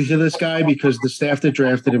loyalty to this guy because the staff that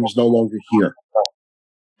drafted him is no longer here.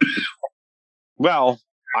 Well,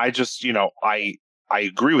 I just, I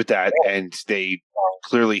agree with that, and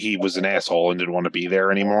he was an asshole and didn't want to be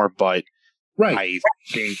there anymore, but right.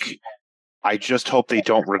 I just hope they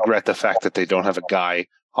don't regret the fact that they don't have a guy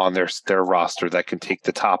on their roster that can take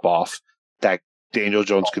the top off, that Daniel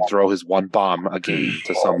Jones can throw his one bomb a game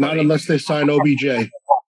to somebody. Not unless they sign OBJ.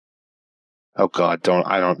 Oh God,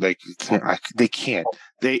 they can't.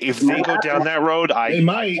 If they go down that road, they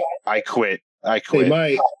might. I quit. They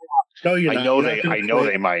might. No, you're not. I know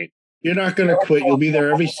they might. You're not going to quit. You'll be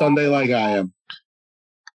there every Sunday like I am.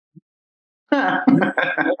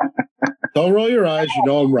 Don't roll your eyes. You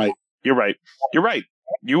know I'm right. You're right.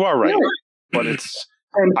 You are right. But it's.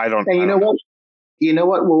 I don't. And you know what? You know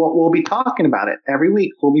what? We'll be talking about it every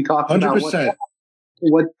week. We'll be talking 100%. about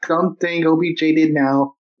what dumb thing OBJ did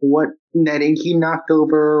now, what netting he knocked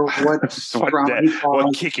over, what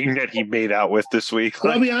kicking that he made out with this week.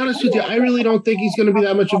 Well, I'll be honest with you. I really don't think he's going to be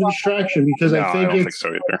that much of a distraction because I don't think so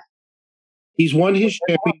either. He's won his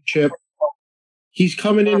championship. He's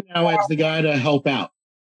coming in now as the guy to help out.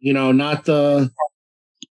 Not the.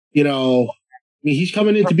 He's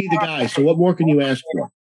coming in to be the guy. So what more can you ask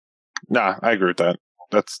for? Nah, I agree with that.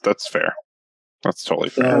 That's fair. That's totally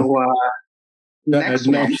fair. So, next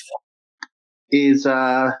one is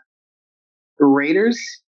Raiders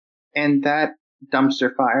and that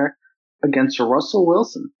dumpster fire against Russell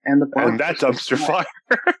Wilson and the Broncos. And that dumpster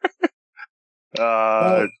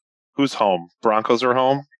fire. Who's home? Broncos are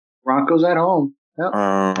home? Broncos at home. Yep.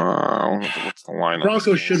 What's the line?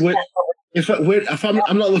 Broncos should win. If I'm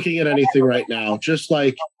not looking at anything right now, just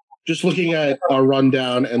looking at our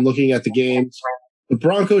rundown and looking at the games, the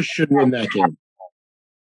Broncos should win that game.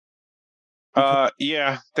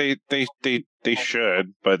 Yeah, they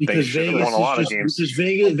should, but because they should have won a lot of games. Because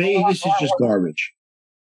Vegas is just garbage.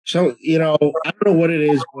 So, I don't know what it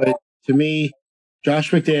is, but to me,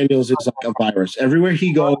 Josh McDaniels is like a virus. Everywhere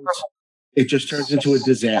he goes, it just turns into a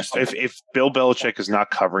disaster. If Bill Belichick is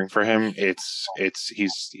not covering for him,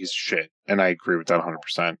 he's shit, and I agree with that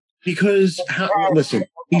 100%. Because listen,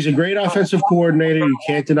 he's a great offensive coordinator. You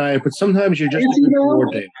can't deny it, but sometimes you're just a good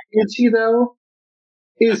coordinator. Is he though?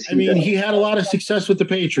 He had a lot of success with the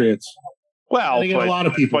Patriots. Well, a lot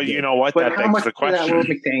of people. But you know what? That begs the question.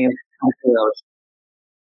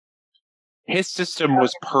 His system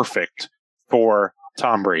was perfect for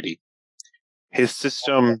Tom Brady. His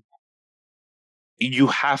system. You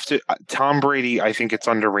have to. Tom Brady, I think it's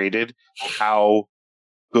underrated how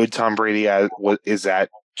good Tom Brady is at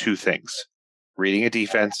two things: reading a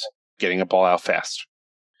defense, getting a ball out fast,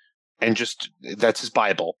 and just that's his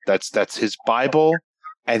Bible. That's his Bible,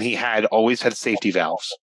 and he always had safety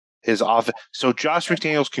valves. So Josh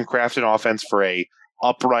McDaniels can craft an offense for a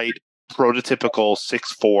upright, prototypical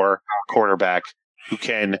 6'4" quarterback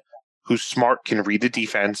who's smart, can read the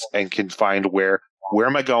defense, and can find where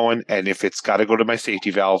am I going, and if it's got to go to my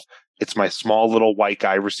safety valve, It's my small little white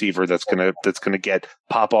guy receiver that's gonna get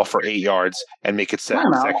pop off for 8 yards and make it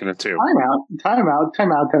second and 2. Time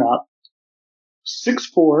out.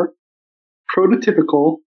 6'4",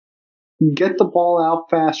 prototypical, get the ball out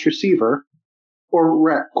fast receiver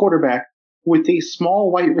or quarterback with a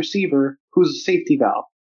small white receiver who's a safety valve.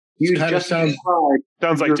 You just sounds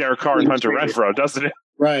like Derek Carr and Hunter Renfrow, doesn't it?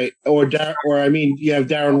 Right. Or I mean, you have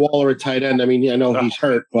Darren Waller at tight end. I mean, I know he's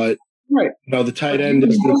hurt, but the tight end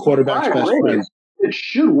is the quarterback's best friend. It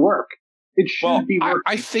should work. It should be working.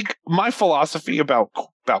 I think my philosophy about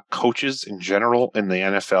coaches in general in the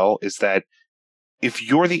NFL is that if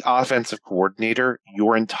you're the offensive coordinator,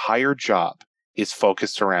 your entire job is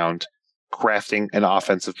focused around crafting an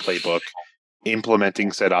offensive playbook,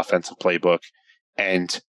 implementing said offensive playbook,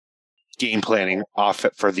 and game planning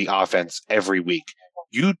for the offense every week.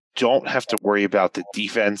 You don't have to worry about the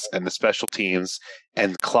defense and the special teams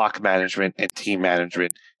and clock management and team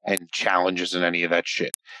management and challenges and any of that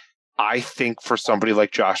shit. I think for somebody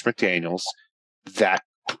like Josh McDaniels, that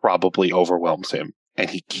probably overwhelms him,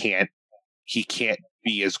 and he can't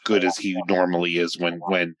be as good as he normally is when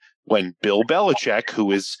Bill Belichick,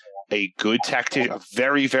 who is a good tactician, a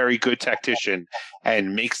very, very good tactician,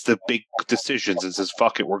 and makes the big decisions and says,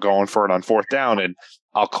 fuck it, we're going for it on 4th down, and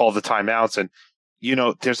I'll call the timeouts. And,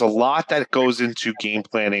 there's a lot that goes into game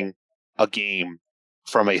planning a game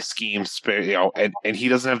from a scheme, and he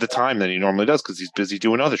doesn't have the time that he normally does because he's busy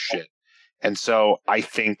doing other shit. And so I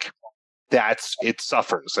think it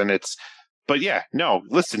suffers, but yeah, no,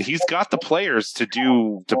 listen, he's got the players to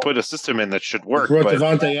put a system in that should work. Brought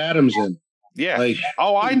Devontae Adams in. Yeah.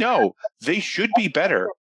 I know. They should be better,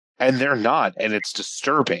 and they're not, and it's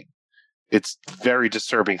disturbing. It's very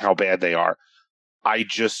disturbing how bad they are.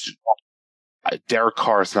 Derek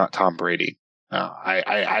Carr is not Tom Brady.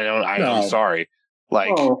 I'm sorry.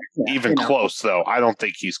 Close, though. I don't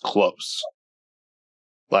think he's close.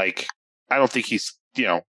 I don't think he's,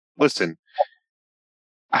 listen.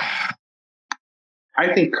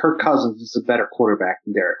 I think Kirk Cousins is a better quarterback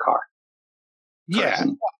than Derek Carr. Yeah,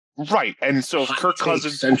 right. And so if Kirk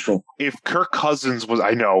Cousins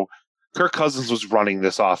was running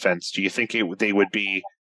this offense, do you think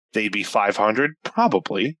they'd be 500?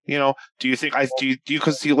 Probably. Do you think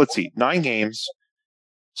because let's see, 9 games,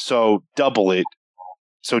 so double it.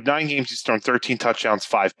 So 9 games, he's thrown 13 touchdowns,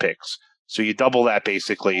 5 picks. So you double that,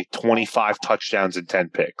 basically 25 touchdowns and 10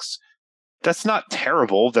 picks. That's not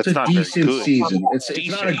terrible. That's not a decent very good season.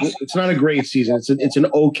 It's not a great season. It's an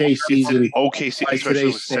okay season. It's an okay season,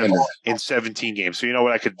 especially in 17 games. So you know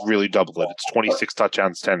what? I could really double it. It's 26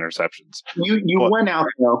 touchdowns, 10 interceptions. You went out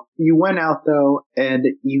though, and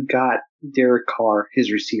you got Derek Carr,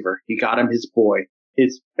 his receiver. You got him his boy,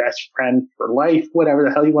 his best friend for life, whatever the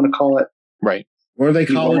hell you want to call it. Right. Were they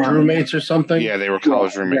college roommates or something? Yeah, they were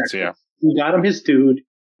college roommates. Yeah. You got him his dude.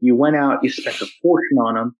 You went out. You spent a fortune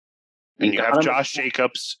on him. And you have Josh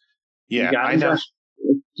Jacobs. Yeah, I know.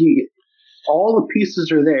 All the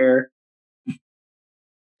pieces are there.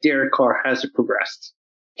 Derek Carr hasn't progressed.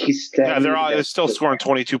 They're still scoring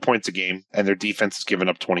 22 points a game, and their defense is giving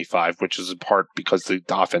up 25, which is in part because the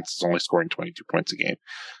offense is only scoring 22 points a game.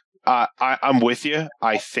 I'm with you.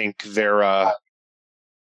 I think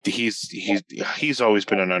he's always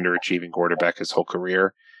been an underachieving quarterback his whole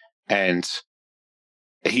career, and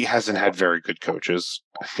he hasn't had very good coaches.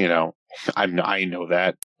 I know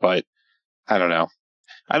that, but I don't know.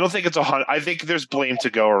 I don't think it's I think there's blame to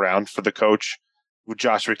go around for the coach with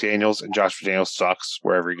Josh McDaniels, and Josh McDaniels sucks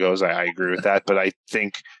wherever he goes. I agree with that, but I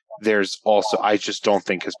think there's also, I just don't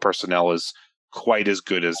think his personnel is quite as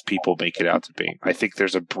good as people make it out to be. I think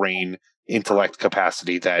there's a brain intellect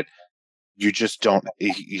capacity that you just don't.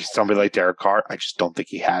 Somebody like Derek Carr, I just don't think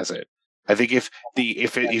he has it. I think if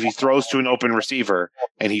he throws to an open receiver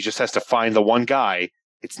and he just has to find the one guy,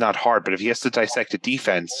 it's not hard. But if he has to dissect a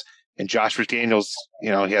defense and Josh McDaniels, he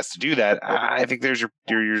has to do that, I think there's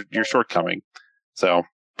your shortcoming. So,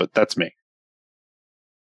 but that's me.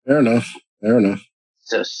 Fair enough.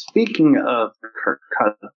 So speaking of Kirk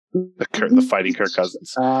Cousins, the fighting Kirk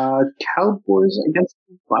Cousins, Cowboys against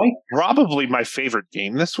the Vikings, probably my favorite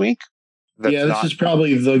game this week. This is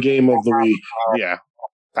probably the game of the week. Yeah,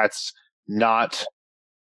 that's not.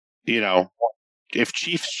 If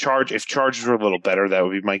Chargers were a little better, that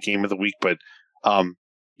would be my game of the week. But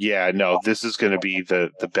this is going to be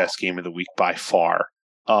the best game of the week by far.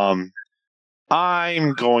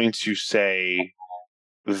 I'm going to say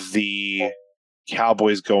the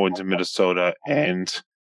Cowboys go into Minnesota and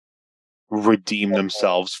redeem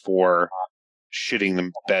themselves for shitting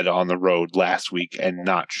the bed on the road last week and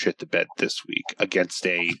not shit the bed this week against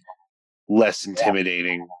a less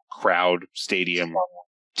intimidating crowd stadium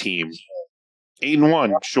team.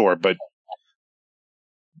 8-1, sure, but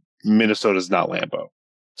Minnesota's not Lambeau.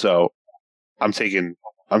 So I'm taking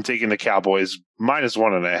the Cowboys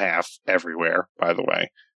 -1.5 everywhere, by the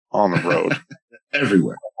way, on the road.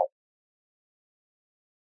 Everywhere.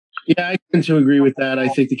 Yeah, I tend to agree with that. I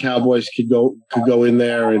think the Cowboys could go in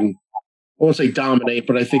there and I won't say dominate,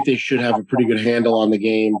 but I think they should have a pretty good handle on the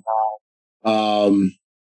game.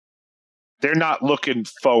 They're not looking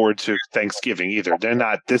forward to Thanksgiving either. They're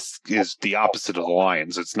not. This is the opposite of the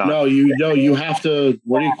Lions. It's not. No, you have to.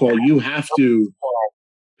 What do you call it? You have to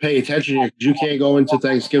pay attention here because you can't go into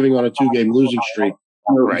Thanksgiving on a 2-game losing streak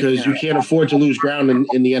because you can't afford to lose ground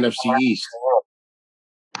in the NFC East.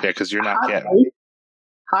 Yeah, because you're not getting.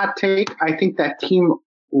 Hot take. I think that team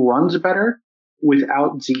runs better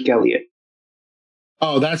without Zeke Elliott.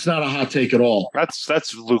 Oh, that's not a hot take at all.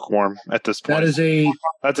 That's lukewarm at this point.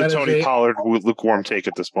 That's a Tony Pollard lukewarm take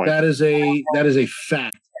at this point. That is a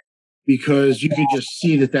fact because you could just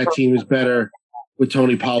see that team is better with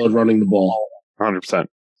Tony Pollard running the ball. 100%.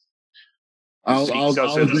 I'll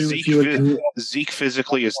agree with you. Zeke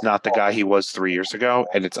physically is not the guy he was 3 years ago,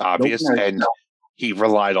 and it's obvious. And he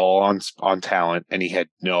relied all on talent, and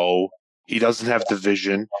he doesn't have the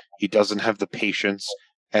vision, he doesn't have the patience,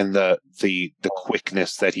 and the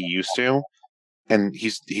quickness that he used to, and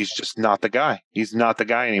he's just not the guy. He's not the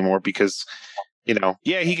guy anymore because, he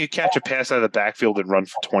could catch a pass out of the backfield and run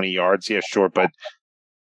for 20 yards. Yeah, sure, but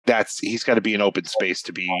he's got to be in open space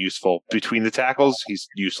to be useful. Between the tackles, he's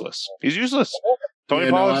useless. He's useless. Tony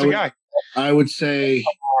Pollard's the guy. I would say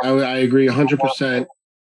I agree 100%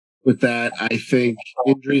 with that. I think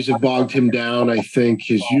injuries have bogged him down. I think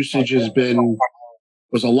his usage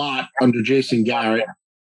was a lot under Jason Garrett.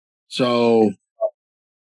 So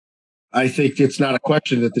I think it's not a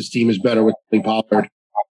question that this team is better with Tony Pollard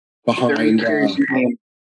behind.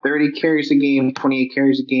 30 carries a game, 28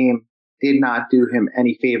 carries a game did not do him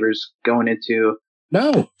any favors going into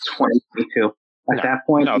 2022. At that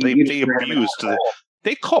point, they abused.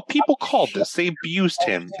 People called this. They abused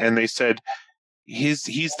him, and they said he's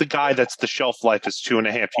the guy that's the shelf life is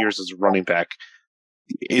 2.5 years as a running back.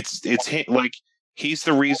 It's like. He's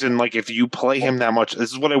the reason, like, if you play him that much,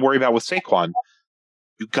 this is what I worry about with Saquon.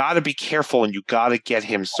 You got to be careful and you got to get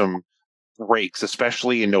him some breaks,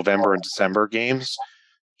 especially in November and December games.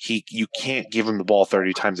 You can't give him the ball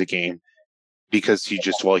 30 times a game because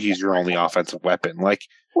he's your only offensive weapon. Like,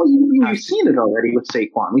 you've seen it already with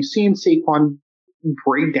Saquon. We've seen Saquon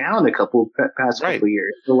break down a couple past couple of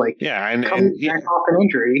years. So, coming back off an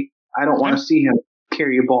injury, I don't want to see him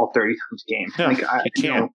carry a ball 30 times a game. No, you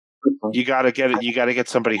can't. You gotta get it. You gotta get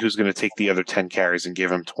somebody who's going to take the other 10 carries and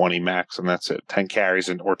give him 20 max, and that's it. 10 carries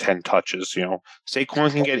or 10 touches.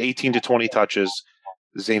 Saquon can get 18 to 20 touches.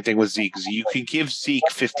 The same thing with Zeke. You can give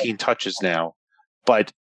Zeke 15 touches now,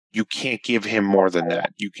 but you can't give him more than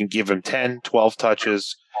that. You can give him 10, 12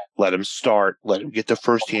 touches. Let him start. Let him get the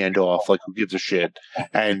first handoff. Like, who gives a shit?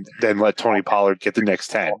 And then let Tony Pollard get the next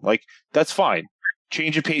 10. Like, that's fine.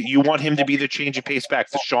 Change of pace. You want him to be the change of pace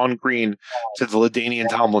back, the Sean Green to the LaDainian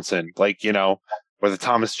Tomlinson, or the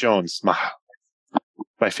Thomas Jones.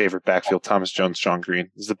 My favorite backfield, Thomas Jones, Sean Green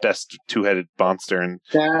is the best two-headed monster in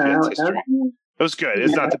Jets history. It was good.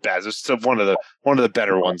 It's not the best. It's one of the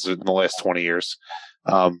better ones in the last 20 years.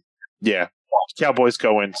 Cowboys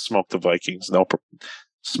go in, smoke the Vikings.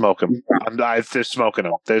 Smoke them. They're smoking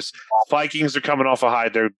them. Vikings are coming off a high.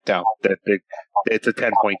 They're down. It's a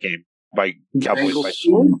 10-point game. By Cowboys.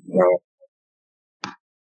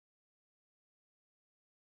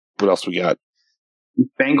 What else we got?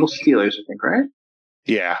 Bengals Steelers, I think, right?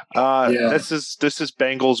 Yeah. This is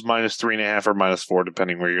Bengals -3.5 or -4,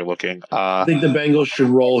 depending where you're looking. I think the Bengals should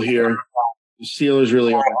roll here. The Steelers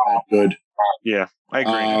really aren't that good. Yeah, I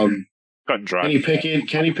agree. Cut and dry.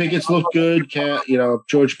 Kenny Pickett's looked good.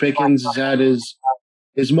 George Pickens has had his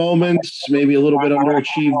moments, maybe a little bit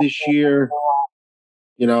underachieved this year.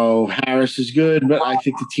 Harris is good, but I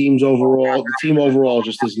think the team overall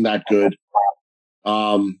just isn't that good.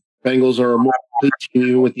 Bengals are a more complete team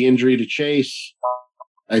even with the injury to Chase.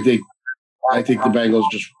 I think the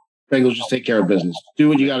Bengals just take care of business. Do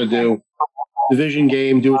what you got to do. Division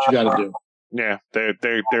game, do what you got to do. Yeah,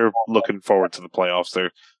 they're looking forward to the playoffs.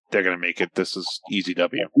 They're going to make it. This is easy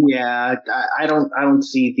W. Yeah, I don't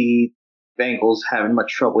see the Bengals having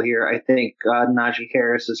much trouble here. I think Najee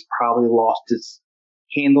Harris has probably lost his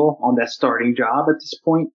handle on that starting job at this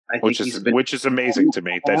point. Which is amazing to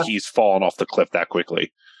me that he's fallen off the cliff that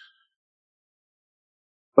quickly.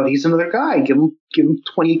 But he's another guy. Give him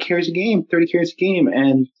 20 carries a game, 30 carries a game,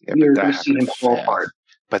 and you're going to see him fall apart.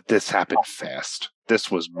 But this happened fast.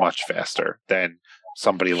 This was much faster than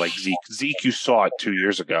somebody like Zeke. Zeke, you saw it 2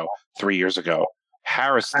 years ago, 3 years ago.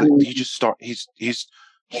 Harris, he just start. He's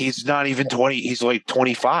not even 20. He's like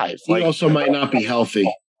 25. He also might not be healthy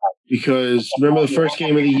because remember the first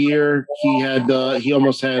game of the year he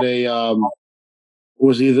almost had a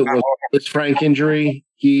was Frank injury.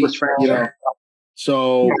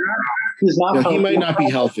 So he's not healthy. He might not be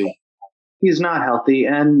healthy. He's not healthy,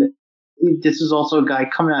 and this is also a guy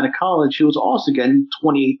coming out of college who was also getting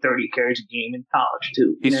 28, 30 carries a game in college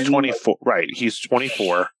too. He's 24, right? He's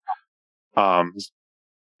 24. Alabama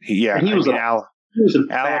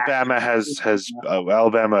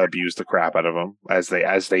Alabama abused the crap out of him as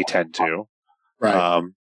they tend to. Right.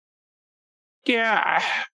 Yeah.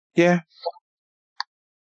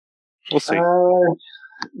 We'll see.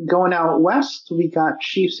 Going out west, we got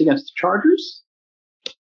Chiefs against the Chargers.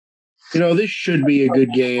 This should be a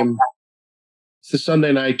good game. It's a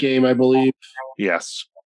Sunday night game, I believe. Yes.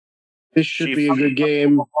 This should be a good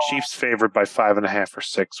game. Chiefs favored by 5.5 or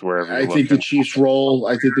 6, wherever. I think the Chiefs roll.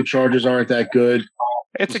 I think the Chargers aren't that good.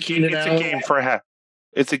 It's a game for a half.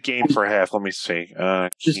 It's a game for a half. Let me see.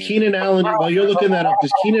 Does Keenan Allen? While you're looking that up,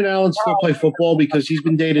 does Keenan Allen still play football because he's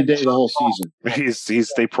been day to day the whole season? He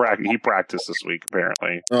practiced this week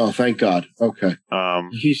apparently. Oh, thank God. Okay.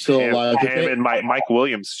 He's still alive. And Mike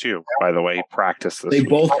Williams too. By the way, practiced this. They week.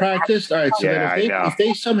 both practiced. All right. So if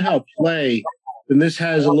they somehow play, then this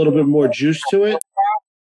has a little bit more juice to it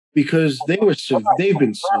because they've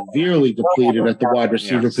been severely depleted at the wide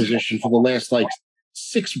receiver position for the last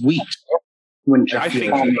 6 weeks.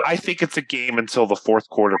 I think it's a game until the fourth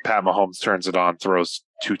quarter. Pat Mahomes turns it on, throws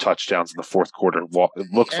 2 touchdowns in the fourth quarter.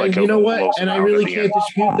 It looks like you know what? And I really can't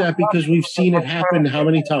dispute that because we've seen it happen how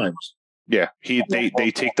many times? Yeah,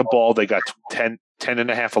 they take the ball. They got 10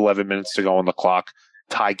 and a half, 11 minutes to go on the clock.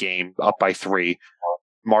 Tie game, up by 3.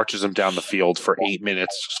 Marches them down the field for 8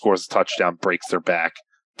 minutes, scores a touchdown, breaks their back.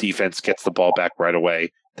 Defense gets the ball back right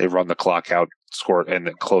away. They run the clock out, score, and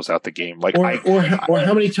then close out the game. Or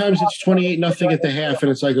how many times it's 28-0 at the half,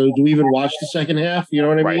 and it's like, do we even watch the second half? You know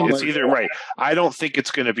what I mean? It's either right. I don't think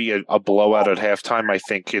it's going to be a blowout at halftime. I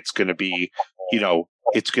think it's going to be,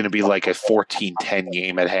 it's going to be like a 14-10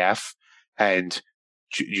 game at half, and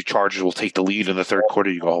you Chargers will take the lead in the third quarter.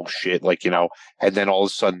 You go, oh shit, and then all of a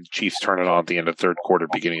sudden, Chiefs turn it on at the end of the third quarter,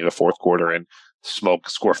 beginning of the fourth quarter, and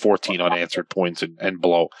score 14 unanswered points and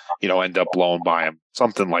blow, end up blowing by them,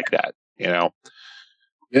 something like that, Yeah.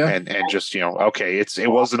 And just, okay,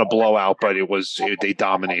 it wasn't a blowout, but they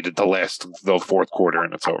dominated the fourth quarter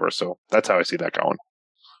and it's over. So that's how I see that going.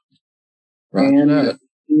 And the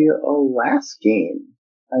last game,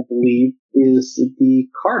 I believe, is the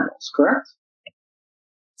Cardinals, correct?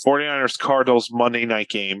 49ers Cardinals Monday night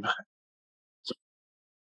game.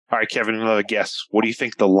 All right, Kevin, another guess. What do you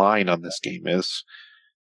think the line on this game is?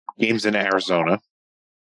 Game's in Arizona.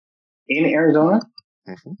 In Arizona?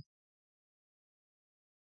 Mm-hmm.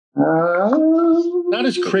 Not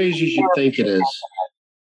as crazy as you think it is.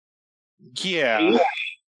 Yeah.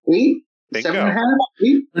 8? 7.5?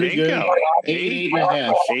 8? Pretty good.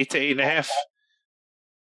 8.5. 8 to 8.5.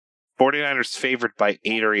 49ers favored by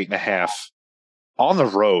 8 or 8.5 on the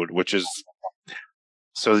road, which is.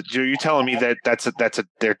 So you're telling me that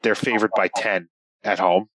they're favored by 10 at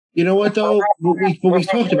home? You know what though? What we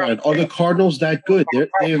talked about it. Are the Cardinals that good?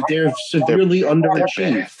 They're severely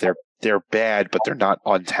underachieved. They're bad, but they're not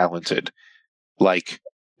untalented.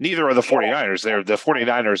 Neither are the 49ers. The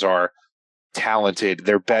 49ers are talented.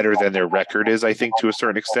 They're better than their record is, I think, to a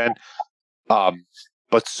certain extent.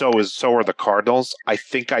 But so are the Cardinals. I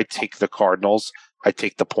think I take the Cardinals. I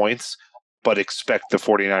take the points, but expect the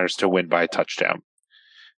 49ers to win by a touchdown.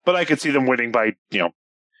 But I could see them winning by,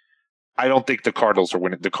 I don't think the Cardinals are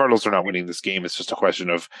winning. The Cardinals are not winning this game. It's just a question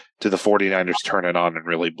of, do the 49ers turn it on and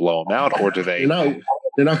really blow them out, or do they?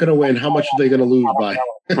 They're not going to win. How much are they going to lose by?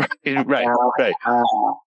 Right.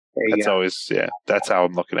 That's always, that's how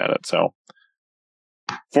I'm looking at it. So,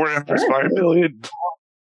 49ers, $5 million.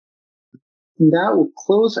 That will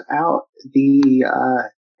close out the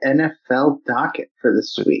NFL docket for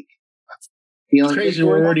this week. It's crazy.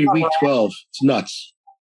 We're already week 12. It's nuts.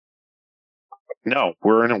 No,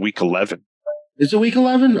 we're in week 11. Is it week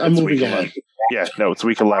 11? I'm moving ahead. Yeah, no, it's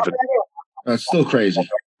week 11. That's still crazy.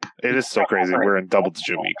 It is so crazy. We're in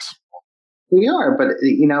double-digit weeks. We are, but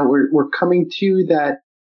we're coming to that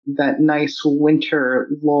nice winter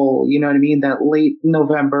lull. You know what I mean? That late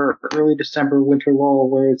November, early December winter lull,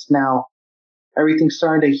 where it's now everything's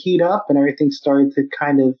starting to heat up and everything's starting to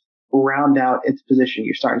kind of round out its position.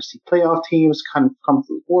 You're starting to see playoff teams kind of come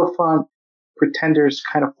to the forefront. Pretenders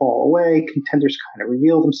kind of fall away. Contenders kind of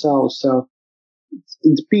reveal themselves. So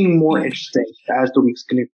it's being more interesting as the week's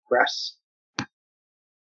going to progress.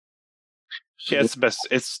 Yeah, it's the best.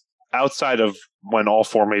 It's outside of when all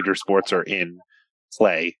four major sports are in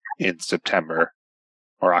play in September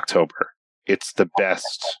or October. It's the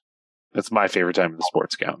best. It's my favorite time of the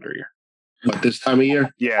sports calendar year. What, this time of year?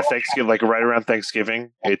 Yeah, Thanksgiving, like right around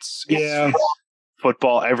Thanksgiving. It's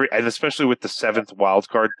football and especially with the seventh wild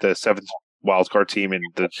card team in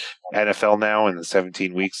the NFL now in the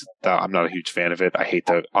 17 weeks. I'm not a huge fan of it. I hate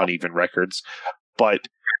the uneven records, but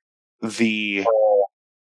the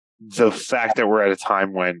fact that we're at a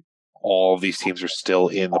time when all of these teams are still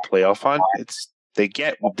in the playoff hunt, they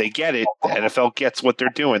get it. The NFL gets what they're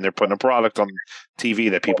doing. They're putting a product on TV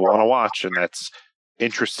that people want to watch, and that's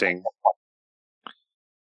interesting.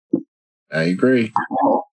 I agree.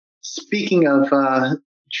 Speaking of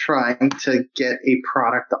trying to get a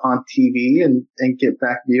product on TV and get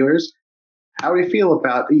back viewers, how do you feel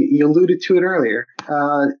about, you alluded to it earlier,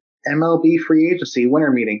 MLB free agency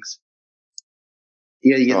winter meetings?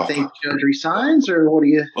 You think Judge resigns, or what do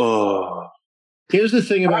you? Here's the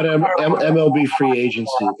thing about MLB free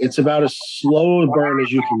agency. It's about as slow a burn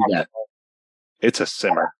as you can get. It's a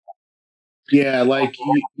simmer. Yeah, like,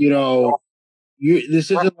 this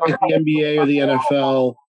isn't like the NBA or the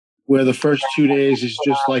NFL where the first 2 days is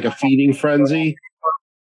just like a feeding frenzy.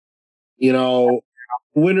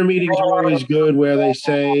 Winter meetings are always good where they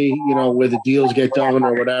say, where the deals get done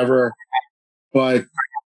or whatever. But,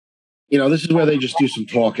 this is where they just do some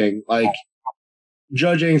talking. Like,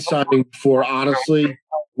 Judge ain't signing before, honestly,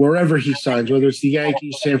 wherever he signs, whether it's the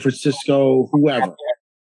Yankees, San Francisco, whoever.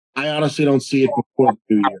 I honestly don't see it before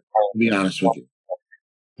the new year, to be honest with you.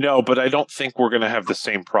 No, but I don't think we're going to have the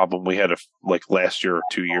same problem we had last year or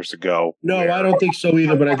 2 years ago. No, I don't think so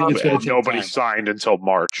either, but I think it's going to take nobody time. signed until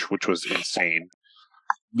March, which was insane.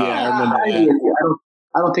 Yeah, I remember that.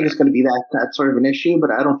 I don't think it's going to be that sort of an issue, but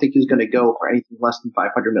I don't think he's going to go for anything less than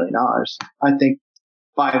 $500 million. I think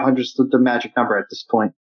 500 is the magic number at this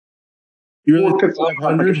point. You really think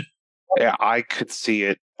 500? Yeah, I could see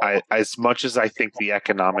it. As much as I think the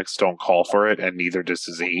economics don't call for it, and neither does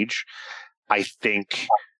his age, I think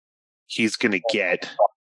he's going to get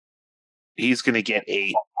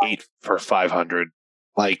eight for 500.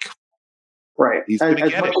 Like, right. He's going to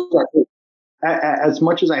get it. As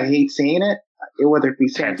much as I hate saying it, whether it be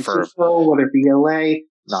San Francisco, whether it be LA,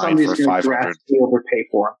 somebody's going to have to overpay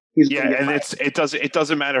for him. And it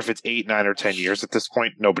doesn't matter if it's 8, 9, or 10 years at this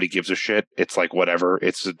point. Nobody gives a shit. It's like whatever.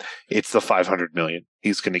 It's the 500 million.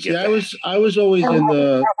 He's going to get. I was always in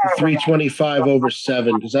the 325 over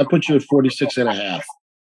 7 because that puts you at 46 and a half.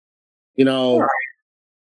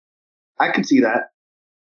 I can see that.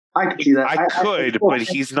 I could, but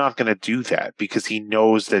he's not going to do that because he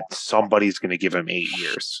knows that somebody's going to give him 8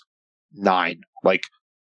 years, 9. Like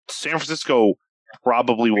San Francisco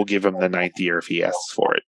probably will give him the 9th year if he asks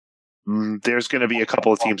for it. There's going to be a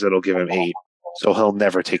couple of teams that'll give him 8, so he'll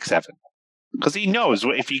never take 7 because he knows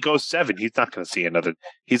if he goes 7, he's not going to see another.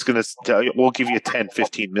 He's going to we'll give you 10,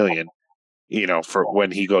 15 million, for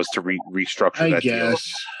when he goes to restructure that deal.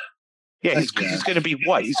 Yeah, he's going to be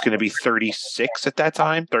what? He's going to be 36 at that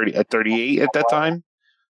time, 38 at that time.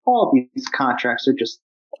 All these contracts are just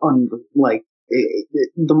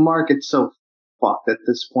the market's so fucked at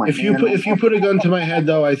this point. If you put a gun to my head,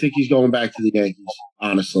 though, I think he's going back to the Yankees.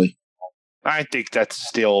 Honestly, I think I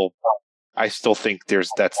still think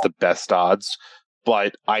that's the best odds,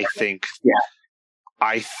 but I think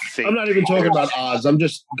I'm not even talking about odds. I'm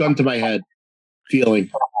just gun to my head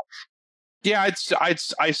feeling. Yeah,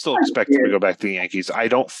 I still expect him to go back to the Yankees. I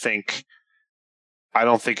don't think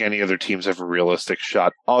any other teams have a realistic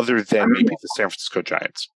shot other than maybe the San Francisco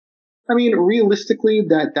Giants. I mean, realistically,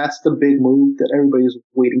 that's the big move that everybody's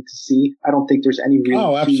waiting to see. I don't think there's any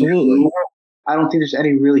really absolutely. Move. I don't think there's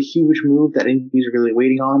any really huge move that anybody's really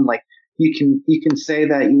waiting on. Like you can say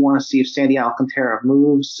that you want to see if Sandy Alcantara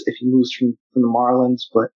moves, if he moves from the Marlins,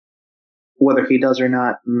 but whether he does or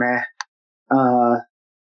not, meh.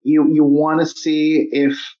 You want to see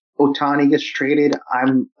if Ohtani gets traded.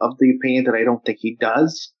 I'm of the opinion that I don't think he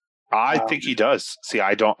does. I think he does. See,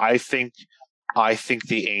 I don't. I think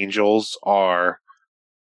the Angels are.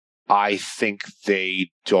 I think they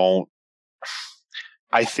don't.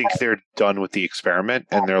 I think they're done with the experiment,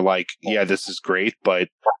 and they're like, "Yeah, this is great, but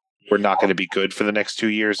we're not going to be good for the next 2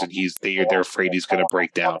 years." And they're afraid he's going to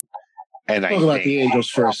break down. And talk about the Angels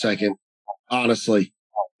for a second. Honestly,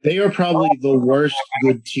 they are probably the worst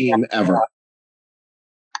good team ever.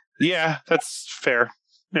 Yeah, that's fair.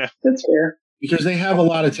 Yeah, that's fair because they have a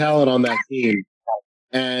lot of talent on that team,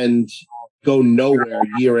 and go nowhere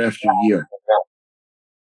year after year.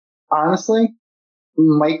 Honestly,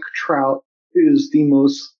 Mike Trout is the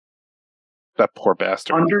most that poor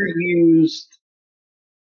bastard underused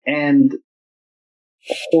and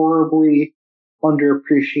horribly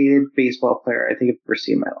underappreciated baseball player I think I've ever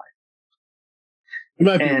seen in my life. You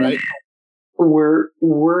might be right.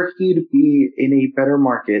 Were he to be in a better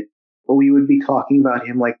market, we would be talking about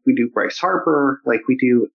him like we do Bryce Harper, like we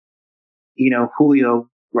do, Julio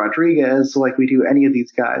Rodriguez, like we do any of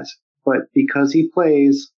these guys. But because he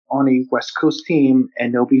plays on a West Coast team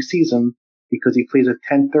and nobody sees him because he plays at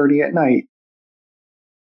 10:30 at night.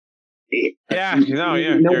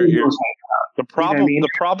 The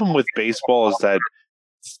problem with baseball is that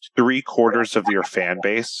 3/4 of your fan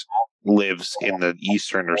base lives in the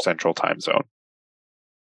Eastern or Central time zone.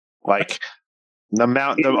 Like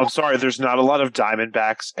I'm sorry, there's not a lot of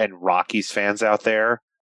Diamondbacks and Rockies fans out there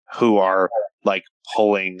who are like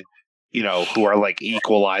pulling, who are like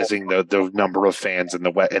equalizing the number of fans in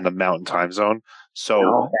the Mountain time zone.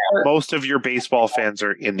 So most of your baseball fans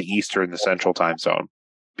are in the Eastern and the Central time zone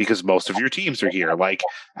because most of your teams are here. Like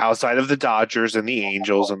outside of the Dodgers and the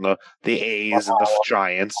Angels and the A's and the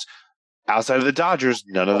Giants, outside of the Dodgers,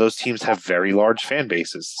 none of those teams have very large fan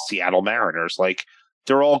bases. Seattle Mariners, like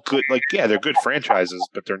they're all good. Like, yeah, they're good franchises,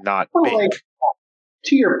 but they're not big. Like,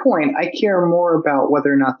 to your point, I care more about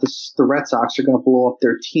whether or not the Red Sox are going to blow up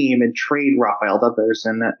their team and trade Rafael Devers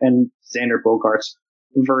and Xander Bogaerts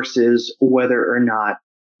versus whether or not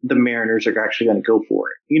the Mariners are actually going to go for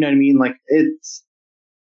it. You know what I mean? Like, it's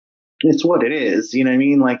what it is. You know what I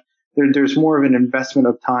mean? Like, there's more of an investment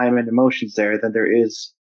of time and emotions there than there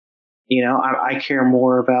is. I care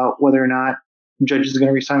more about whether or not Judge is going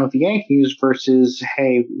to resign with the Yankees versus,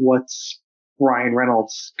 hey, what's Ryan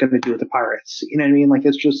Reynolds going to do with the Pirates? You know what I mean? Like,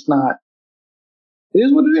 it's just not. It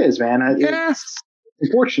is what it is, man. It's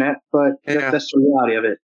unfortunate, but that's the reality of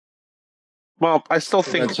it. Well, I still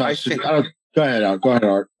think. Go ahead, Art.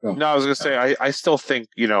 Go. No, I was going to say, I still think,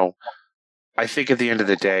 I think at the end of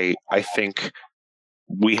the day, I think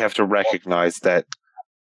we have to recognize that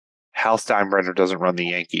Hal Steinbrenner doesn't run the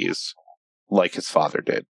Yankees like his father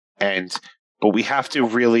did. But we have to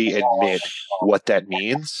really admit what that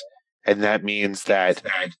means. And that means that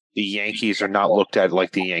the Yankees are not looked at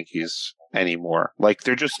like the Yankees anymore. Like,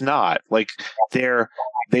 they're just not. Like, they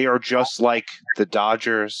are just like the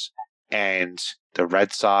Dodgers and the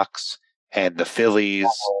Red Sox and the Phillies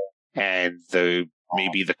and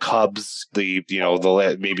maybe the Cubs,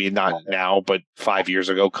 maybe not now, but 5 years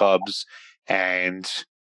ago Cubs, and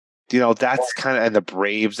that's kind of, and the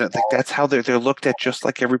Braves, and like that's how they're looked at, just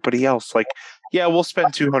like everybody else. Like, yeah, we'll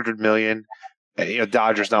spend $200 million,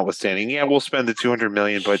 Dodgers notwithstanding. Yeah, we'll spend the $200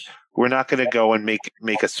 million, but we're not going to go and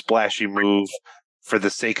make a splashy move for the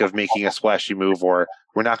sake of making a splashy move, or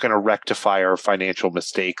we're not going to rectify our financial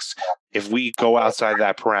mistakes. If we go outside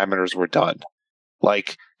that parameters, we're done.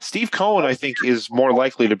 Like, Steve Cohen, I think, is more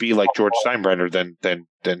likely to be like George Steinbrenner than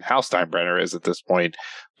Hal Steinbrenner is at this point.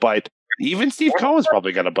 But even Steve Cohen's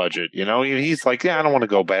probably got a budget, He's like, yeah, I don't want to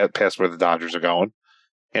go past where the Dodgers are going,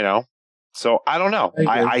 So I don't know.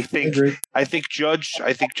 I think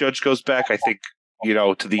Judge goes back. I think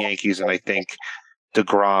to the Yankees, and I think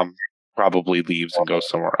DeGrom probably leaves and goes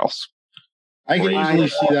somewhere else. I can easily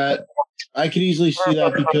see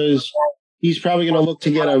that because he's probably going to look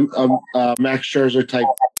to get a Max Scherzer type.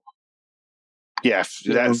 Yeah,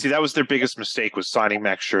 that was their biggest mistake, was signing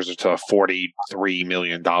Max Scherzer to a $43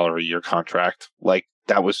 million a year contract. Like,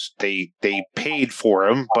 that was they paid for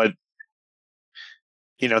him, but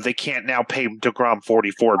they can't now pay DeGrom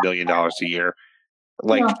 $44 million a year.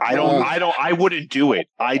 Like, I wouldn't do it.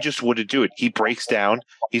 I just wouldn't do it. He breaks down.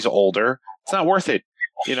 He's older. It's not worth it.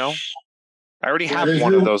 I already have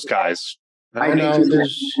one of those guys. I know.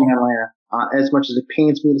 As much as it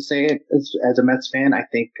pains me to say it, as a Mets fan, I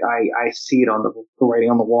think I see it on the writing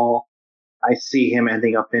on the wall. I see him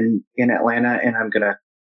ending up in Atlanta, and I'm gonna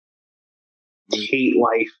hate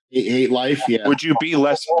life. Hate life, yeah. Would you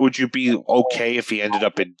be okay if he ended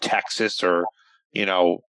up in Texas or,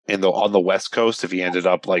 on the West Coast, if he ended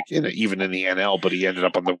up like even in the NL, but he ended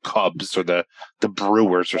up on the Cubs or the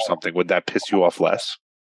Brewers or something? Would that piss you off less?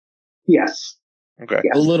 Yes. Okay.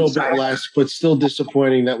 Yes. A little bit less, but still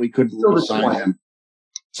disappointing that we couldn't sign him.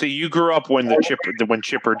 So you grew up when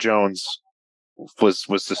Chipper Jones was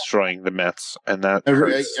destroying the Mets, and that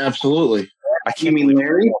absolutely. You mean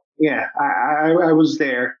Larry? Yeah, I was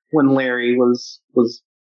there when Larry was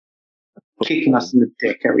kicking us in the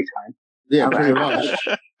dick every time. Yeah, pretty much.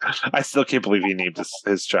 I still can't believe he named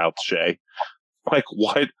his child Shay. Like,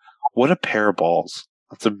 what a pair of balls.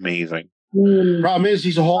 That's amazing. Problem is,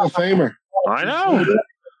 he's a Hall of Famer. I know.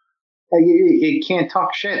 You can't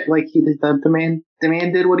talk shit. Like, the man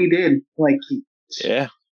did what he did. Like, yeah.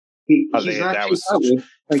 He's not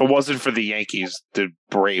If it wasn't for the Yankees, the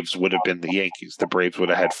Braves would have been the Yankees. The Braves would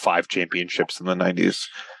have had 5 championships in the 90s.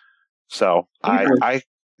 So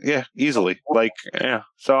easily.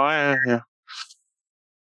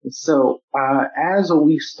 So as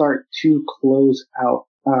we start to close out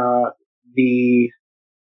the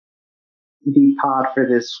pod for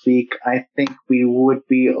this week, I think we would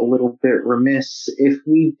be a little bit remiss if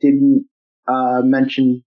we didn't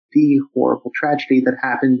mention the horrible tragedy that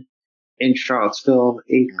happened in Charlottesville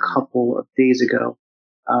a couple of days ago.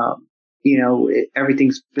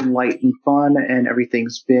 Everything's been light and fun, and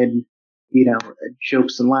everything's been,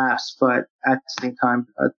 jokes and laughs. But at the same time,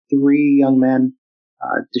 3 young men,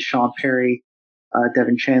 Deshaun Perry,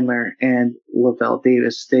 Devin Chandler, and Lavelle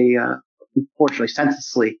Davis, they unfortunately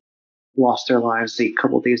senselessly lost their lives a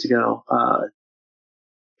couple of days ago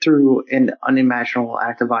through an unimaginable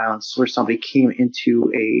act of violence where somebody came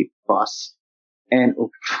into a bus and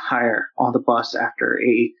opened fire on the bus after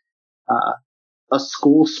a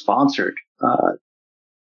school sponsored.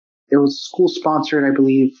 It was school sponsored, I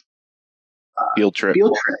believe. Field trip.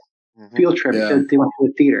 Mm-hmm. Field trip. Yeah. They went to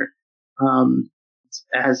the theater.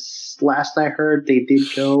 As last I heard, they did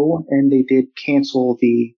go and they did cancel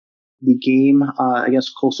the game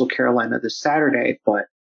against Coastal Carolina this Saturday. But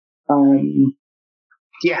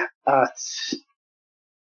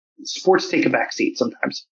sports take a back seat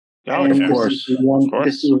sometimes. Oh, and of course.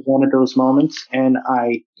 This is one of those moments, and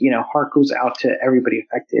heart goes out to everybody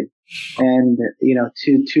affected, and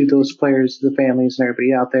to those players, the families, and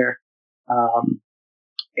everybody out there.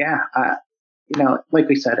 Like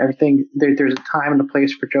we said, everything there's a time and a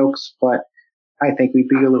place for jokes, but I think we'd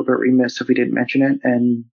be a little bit remiss if we didn't mention it,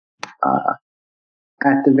 and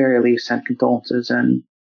at the very least, send condolences and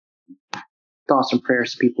thoughts and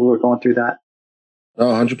prayers to people who are going through that. Oh,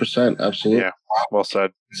 100%. Absolutely. Yeah. Well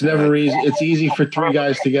said. It's never easy. It's easy for 3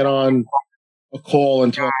 guys to get on a call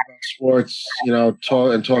and talk about sports,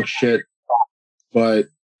 talk shit. But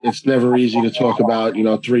it's never easy to talk about,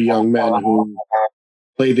 3 young men who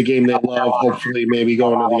play the game they love, hopefully maybe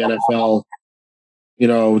going to the NFL.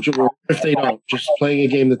 If they don't, just playing a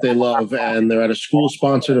game that they love and they're at a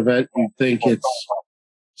school-sponsored event, you think it's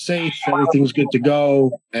safe, everything's good to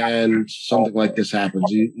go, and something like this happens.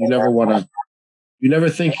 You never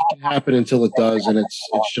think it can happen until it does, and it's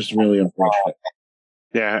just really unfortunate.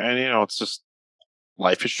 Yeah, and it's just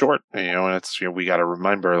life is short, and it's we got to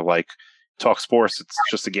remember, talk sports, it's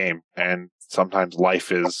just a game, and sometimes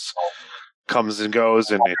life comes and goes,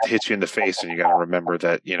 and it hits you in the face, and you got to remember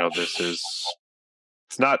that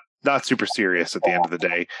it's not super serious at the end of the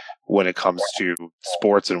day when it comes to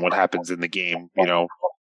sports and what happens in the game.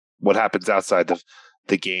 What happens outside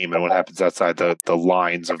the game and what happens outside the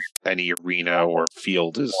lines of any arena or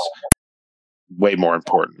field is way more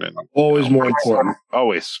important, and always more important.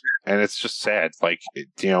 Always. And it's just sad.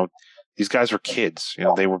 These guys were kids.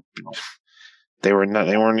 They weren't even, they were in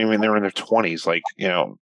their 20s.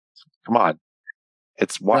 Come on.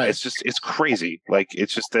 It's why right. It's crazy.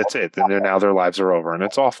 That's it. And now their lives are over, and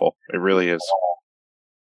it's awful. It really is.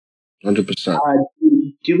 100%.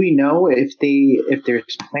 Do we know if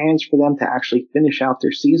there's plans for them to actually finish out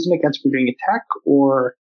their season against Virginia Tech,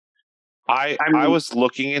 or? I was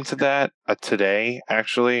looking into that today,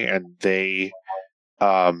 actually, and they,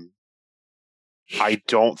 I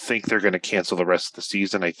don't think they're going to cancel the rest of the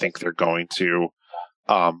season. I think they're going to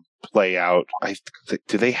play out.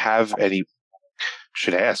 Do they have any?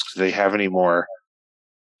 Should ask. Do they have any more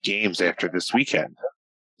games after this weekend?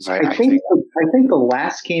 I think the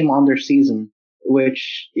last game on their season,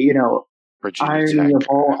 which irony of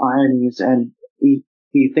all ironies, and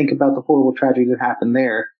you think about the horrible tragedy that happened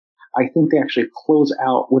there. I think they actually close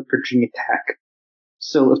out with Virginia Tech.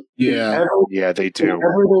 So they do. If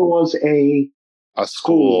ever there was a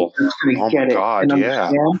school that's going to get it and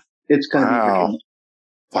understand, it's going to be Virginia.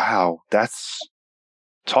 Wow, that's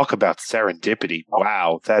talk about serendipity.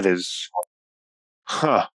 Wow, that is,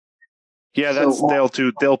 huh? Yeah,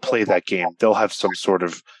 they'll play that game. They'll have some sort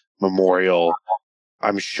of memorial,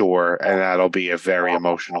 I'm sure, and that'll be a very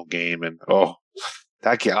emotional game. And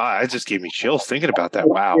that just gave me chills thinking about that.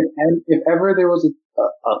 Wow. If ever there was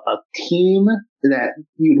a team that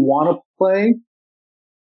you'd want to play.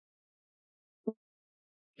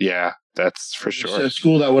 Yeah, that's for sure. It's a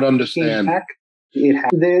school that would understand.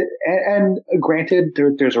 And granted,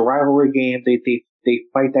 there's a rivalry game. They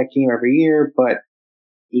fight that game every year, but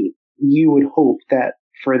you would hope that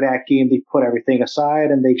for that game they put everything aside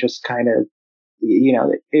and they just kind of,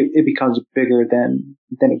 it becomes bigger than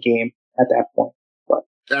a game at that point. But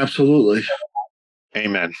absolutely,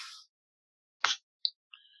 amen.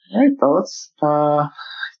 All right, fellas. I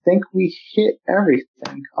think we hit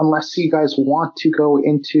everything, unless you guys want to go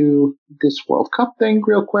into this World Cup thing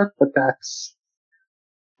real quick, but that's...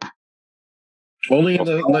 Only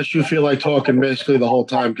unless you feel like talking basically the whole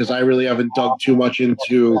time, because I really haven't dug too much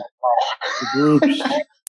into the groups.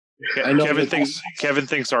 I know Kevin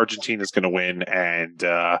thinks Argentina is going to win, and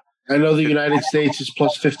I know the United States is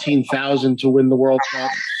plus 15,000 to win the World Cup.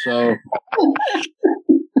 So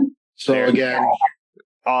again,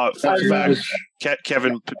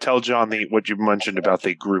 Kevin, tell John what you mentioned about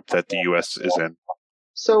the group that the U.S. is in.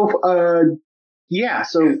 So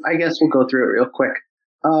so I guess we'll go through it real quick.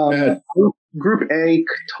 Group A: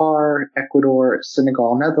 Qatar, Ecuador,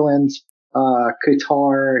 Senegal, Netherlands.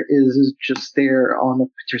 Qatar is just there on the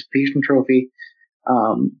participation trophy.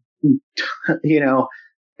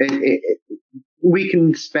 We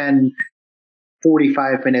can spend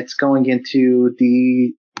 45 minutes going into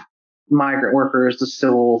the migrant workers, the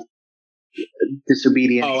civil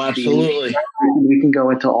disobedience. Oh, absolutely. We can go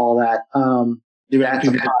into all that. That's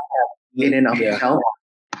a podcast in and of itself.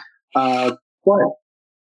 But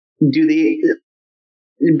do they,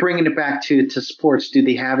 bringing it back to sports, do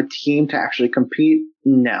they have a team to actually compete?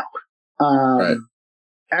 No. Right.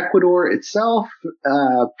 Ecuador itself,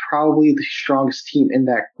 probably the strongest team in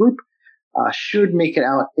that group, should make it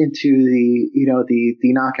out into the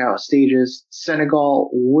knockout stages.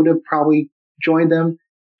 Senegal would have probably joined them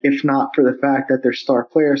if not for the fact that their star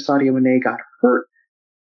player Sadio Mane got hurt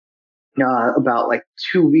about like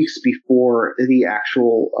 2 weeks before the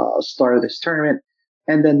actual start of this tournament.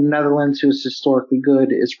 And then the Netherlands, who is historically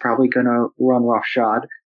good, is probably going to run roughshod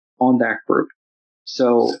on that group.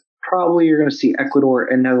 So probably you're going to see Ecuador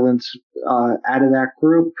and Netherlands out of that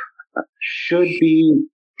group. Should be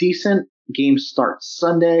decent. Games start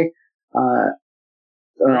Sunday on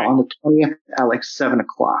the 20th at like 7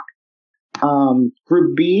 o'clock.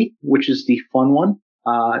 Group B, which is the fun one,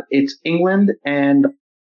 it's England and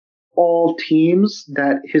all teams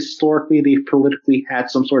that historically they've politically had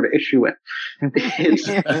some sort of issue with. It's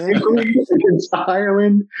England against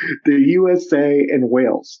Ireland, the USA, and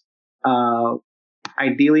Wales.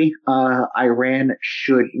 Ideally, Iran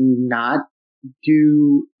should not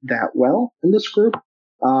do that well in this group.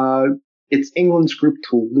 It's England's group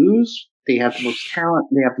to lose. They have the most talent.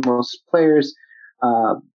 They have the most players.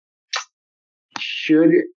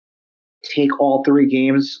 Should take all 3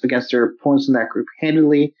 games against their opponents in that group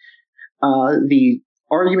handily. The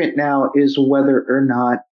argument now is whether or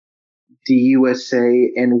not the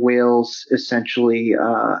USA and Wales essentially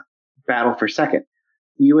battle for second.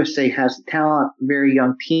 The USA has the talent, very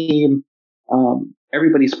young team.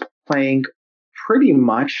 Everybody's playing pretty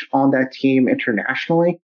much on that team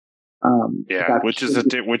internationally.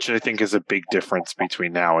 Which I think is a big difference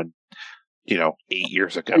between now and 8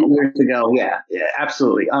 years ago. 8 years ago, yeah,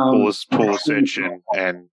 absolutely. Pulisic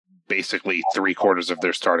and basically 3/4 of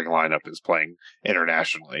their starting lineup is playing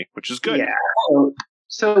internationally, which is good. Yeah,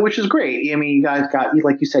 so which is great. I mean, you guys got,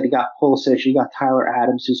 like you said, you got Pulisic, you got Tyler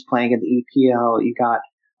Adams, who's playing in the EPL, you got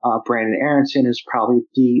Brandon Aronson, who's probably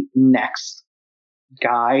the next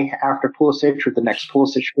guy after Pulisic, or the next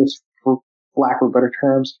Pulisic, for lack of better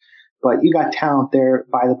terms. But you got talent there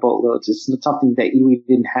by the boatloads. It's something that we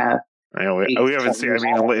didn't have. I know we haven't seen. I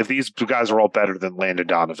mean, if these guys are all better than Landon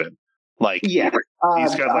Donovan, he's got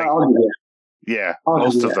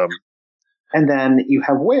most of them. And then you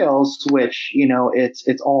have Wales, which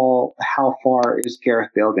it's all how far is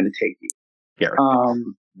Gareth Bale going to take you?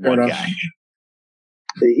 One guy.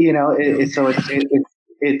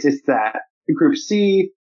 It's that Group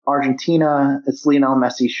C, Argentina. It's Lionel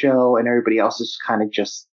Messi's show, and everybody else is kind of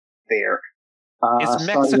just there. Is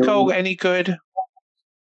Mexico any good?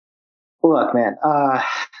 Look, man. I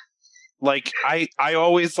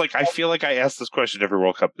always I feel like I ask this question every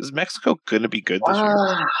World Cup. Is Mexico going to be good this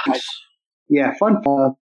year? Yeah, fun.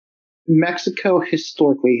 Mexico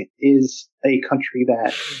historically is a country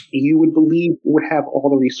that you would believe would have all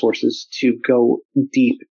the resources to go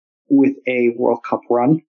deep with a World Cup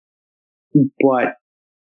run, but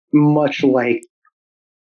much like,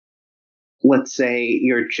 let's say,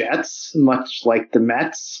 your Jets, much like the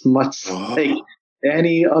Mets, much like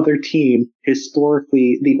any other team,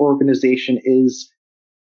 historically, the organization is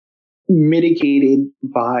mitigated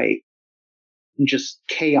by just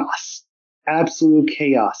chaos, absolute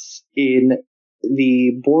chaos in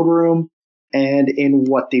the boardroom and in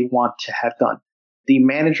what they want to have done. The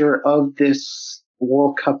manager of this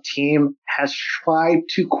World Cup team has tried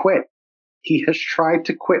to quit. He has tried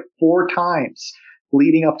to quit 4 times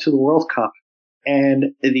leading up to the World Cup,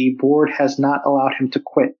 and the board has not allowed him to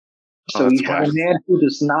quit. So you have a man who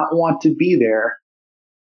does not want to be there,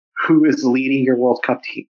 who is leading your World Cup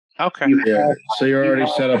team. Okay. So you're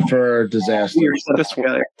already set up for disaster. This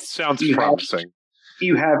sounds promising.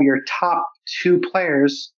 You have your top 2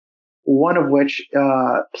 players, one of which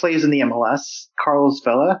plays in the MLS, Carlos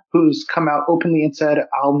Vela, who's come out openly and said,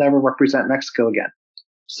 "I'll never represent Mexico again."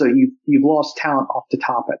 So you've lost talent off the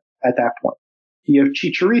top at that point. You have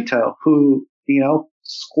Chicharito, who,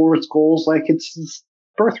 scores goals like it's his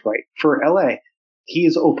birthright for LA. He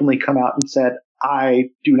has openly come out and said, "I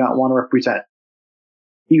do not want to represent."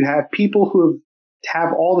 You have people who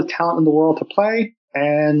have all the talent in the world to play,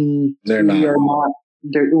 and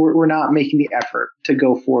we're not making the effort to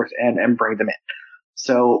go forth and bring them in.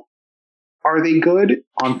 So are they good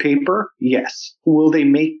on paper? Yes. Will they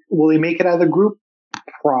make it out of the group?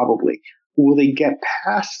 Probably. Will they get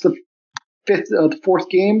past the fourth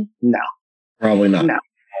game? No. Probably not. No.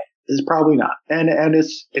 It's probably not. And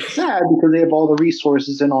it's sad because they have all the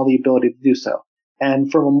resources and all the ability to do so.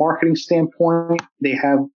 And from a marketing standpoint, they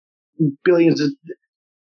have billions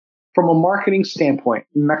from a marketing standpoint,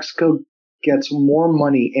 Mexico gets more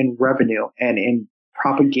money in revenue and in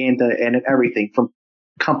propaganda and in everything from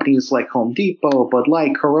companies like Home Depot, Bud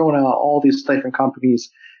Light, Corona, all these different companies.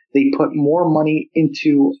 They put more money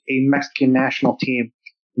into a Mexican national team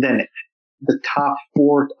than the top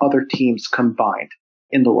 4 other teams combined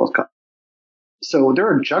in the World Cup. So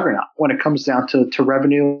they're a juggernaut when it comes down to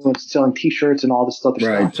revenue and selling T-shirts and all this other stuff.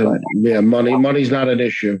 Right. So, money's not an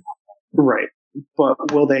issue. Right.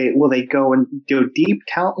 But will they go and go deep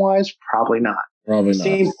talent-wise? Probably not. Probably not.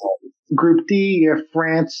 Same Group D, you have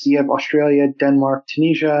France, you have Australia, Denmark,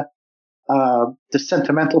 Tunisia. The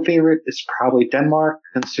sentimental favorite is probably Denmark,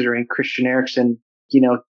 considering Christian Eriksen,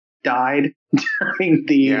 died during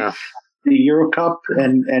the Euro Cup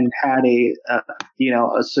and had a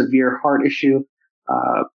severe heart issue,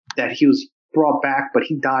 that he was brought back, but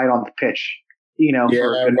he died on the pitch,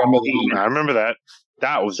 I remember that.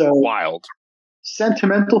 That was wild.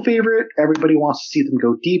 Sentimental favorite. Everybody wants to see them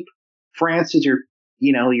go deep. France is your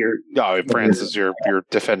France is your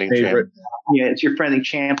defending champ. Yeah, it's your friendly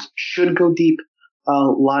champs. Should go deep. A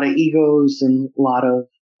lot of egos and a lot of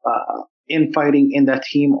infighting in that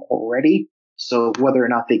team already. So whether or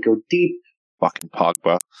not they go deep, fucking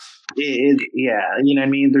Pogba. You know what I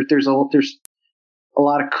mean. There's a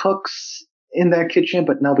lot of cooks in that kitchen,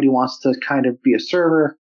 but nobody wants to kind of be a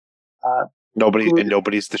server.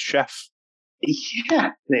 Nobody's the chef.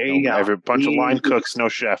 Yeah, there you go. Every bunch of line cooks, no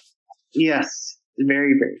chef. Yes,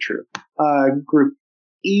 very, very true. Group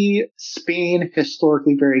E, Spain,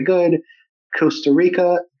 historically very good. Costa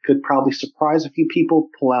Rica could probably surprise a few people,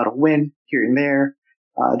 pull out a win here and there.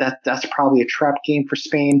 That's probably a trap game for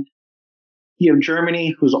Spain. You have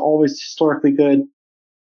Germany, who's always historically good.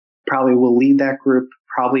 Probably will lead that group.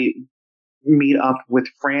 Probably meet up with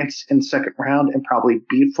France in the second round and probably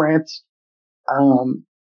beat France.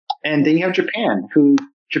 And then you have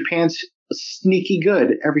Japan's sneaky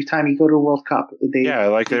good every time you go to a World Cup.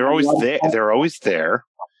 They're always there. They're always there,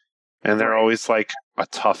 and they're always like a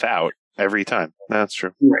tough out every time. That's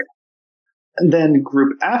true. Right. And then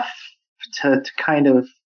Group F, to kind of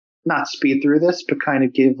not speed through this, but kind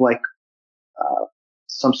of give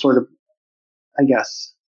some sort of, I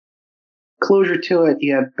guess, closure to it.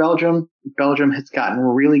 You have Belgium. Belgium has gotten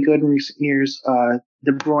really good in recent years.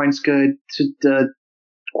 De Bruyne's good.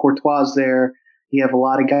 Courtois there. You have a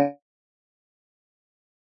lot of guys.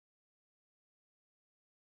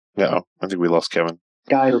 No, I think we lost Kevin.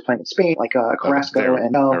 Guys who are playing in Spain, like Carrasco. There we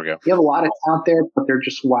go. You have a lot of talent there, but they're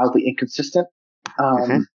just wildly inconsistent.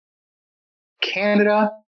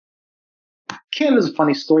 Canada's a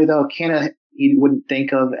funny story, though. Canada, you wouldn't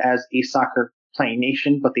think of as a soccer playing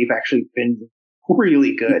nation, but they've actually been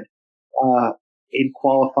really good in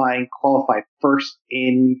qualified first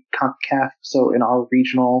in CONCACAF, so in our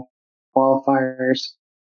regional qualifiers.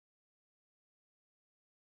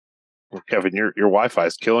 Well, Kevin, your Wi-Fi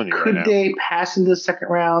is killing you right now. Could they pass into the second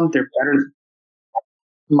round? They're better than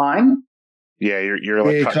mine? Yeah, you're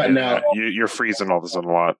like cutting out. You're freezing all of a sudden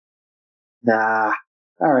a lot. Nah.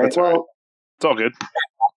 All right. That's all right. It's all good.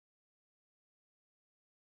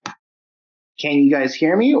 Can you guys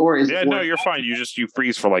hear me, or is it no, you're fine. You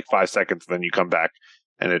freeze for like 5 seconds, then you come back,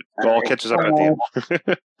 and it all catches up at the end.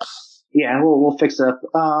 Yeah, we'll fix it up.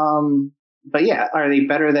 But yeah, are they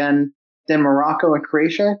better than Morocco and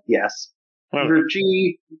Croatia? Yes. Okay. Group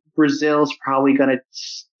G, Brazil's probably going to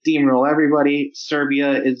steamroll everybody.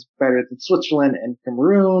 Serbia is better than Switzerland and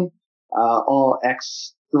Cameroon, all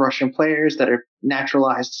ex-Russian players that are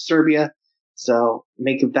naturalized to Serbia. So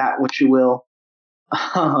make of that what you will.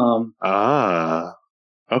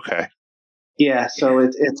 Okay. Yeah, so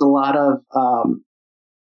it's a lot of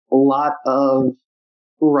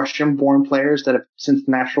Russian-born players that have since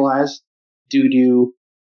naturalized due to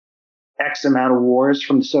X amount of wars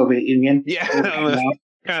from the Soviet Union. Yeah, I'm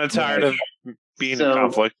kind of tired of being in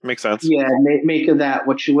conflict. Makes sense. Yeah, make of that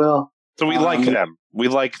what you will. So we like them. We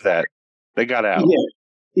like that. They got out.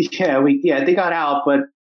 Yeah, they got out, but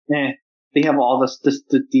they have all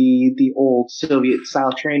the old Soviet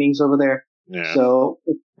style trainings over there. Yeah. So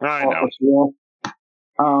I know.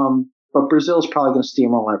 But Brazil's probably going to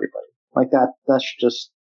steamroll everybody. Like that. That's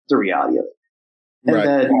just the reality of it. And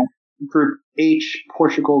then Group H: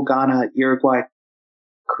 Portugal, Ghana, Uruguay,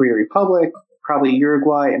 Korea Republic, probably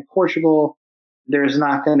Uruguay and Portugal. There's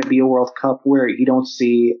not going to be a World Cup where you don't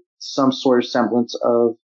see some sort of semblance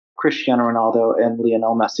of Cristiano Ronaldo and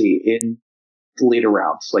Lionel Messi in the later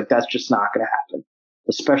rounds. Like, that's just not going to happen.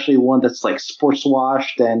 Especially one that's like sports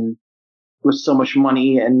washed and with so much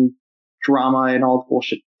money and drama and all the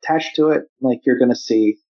bullshit attached to it. Like, you're going to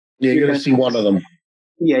see. Yeah, you're going to see one of them.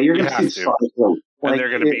 Yeah, you're going to see. And they're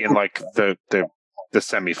going to be in like the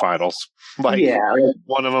semifinals. Like,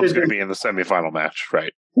 one of them's going to be in the semifinal match,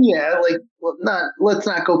 right? Yeah, like, let's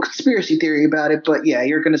not go conspiracy theory about it, but yeah,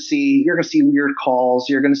 you're gonna see weird calls.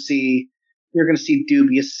 You're gonna see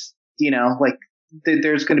dubious, like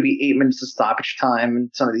there's gonna be 8 minutes of stoppage time in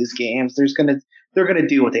some of these games. They're gonna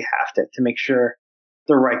do what they have to make sure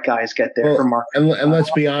the right guys get there for market. And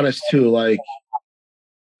let's be honest too, like,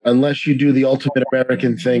 unless you do the ultimate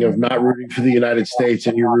American thing of not rooting for the United States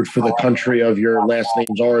and you root for the country of your last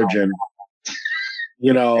name's origin,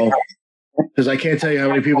 because I can't tell you how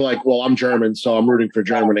many people are like, well, I'm German, so I'm rooting for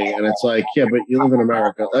Germany. And it's like, yeah, but you live in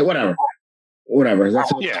America. Like, whatever.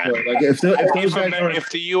 That's like, if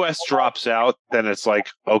the U.S. drops out, then it's like,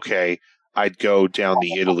 okay, I'd go down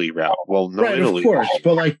the Italy route. Well, no, right, Italy. Of course.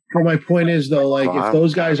 But my point is, though, like, if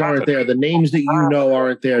those guys aren't there, the names that you know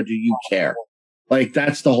aren't there, do you care? Like,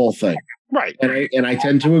 that's the whole thing. Right. And I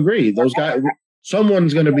tend to agree. Those guys,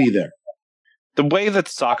 someone's going to be there. The way that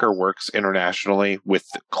soccer works internationally with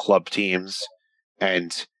club teams,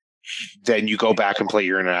 and then you go back and play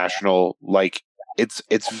your international, like,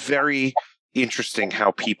 it's very interesting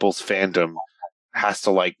how people's fandom has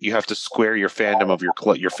to, like, you have to square your fandom of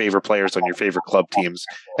your favorite players on your favorite club teams,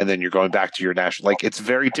 and then you're going back to your national. Like, it's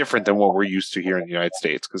very different than what we're used to here in the United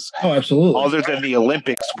States. Because absolutely, other than the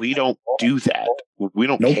Olympics, we don't do that. We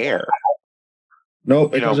don't care.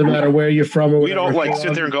 Nope, it doesn't matter where you're from. We don't like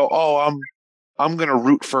sit there and go, oh, I'm going to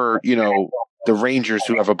root for, the Rangers,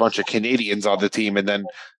 who have a bunch of Canadians on the team. And then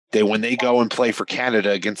when they go and play for Canada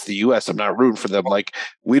against the U.S., I'm not rooting for them. Like,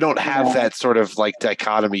 we don't have that sort of like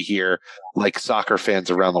dichotomy here like soccer fans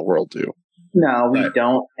around the world do. No, we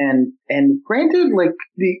don't. And granted, like,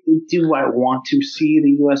 do I want to see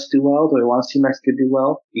the U.S. do well? Do I want to see Mexico do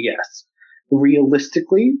well? Yes.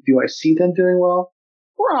 Realistically, do I see them doing well?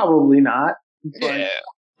 Probably not. Yeah.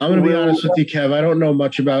 I'm going to be honest with you, Kev. I don't know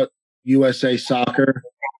much about USA soccer,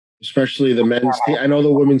 especially the men's team. I know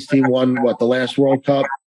the women's team won the last World Cup.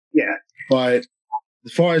 Yeah, but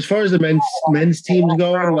as far as the men's teams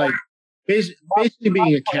go, like basically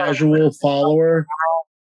being a casual follower,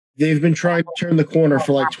 they've been trying to turn the corner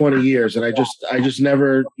for like 20 years, and I just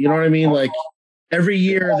never, you know what I mean? Like, every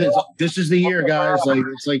year, this is the year, guys. Like,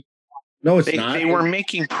 it's like, no, it's not. They were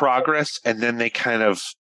making progress, and then they kind of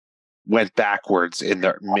went backwards in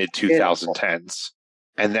the mid 2010s.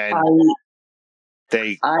 And then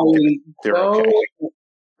they're okay.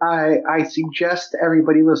 I suggest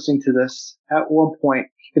everybody listening to this at one point,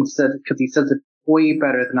 because he says it way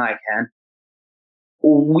better than I can.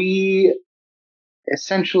 We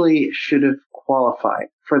essentially should have qualified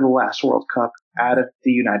for the last World Cup out of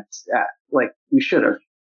the United States. Like, we should have.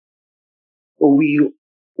 We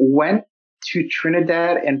went to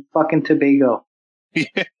Trinidad and fucking Tobago.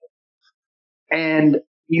 And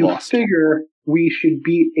you figure we should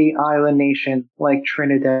beat a island nation like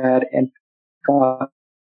Trinidad and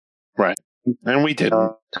right, and we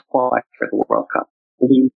didn't to qualify for the World Cup.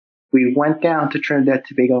 We went down to Trinidad and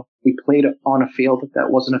Tobago. We played on a field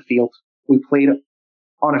that wasn't a field. We played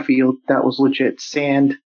on a field that was legit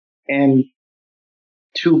sand and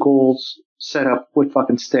 2 goals set up with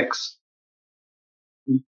fucking sticks.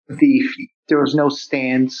 There was no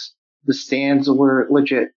stands. The stands were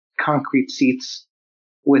legit concrete seats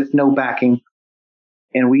with no backing,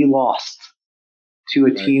 and we lost to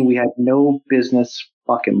a team we had no business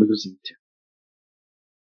fucking losing to.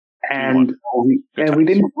 And we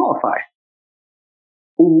didn't qualify.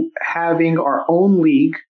 Having our own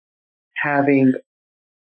league, having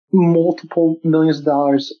multiple millions of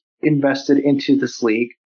dollars invested into this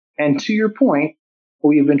league, and to your point,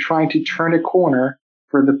 we've been trying to turn a corner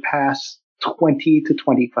for the past 20 to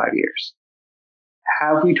 25 years.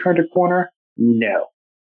 Have we turned a corner? No.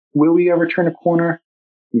 Will we ever turn a corner?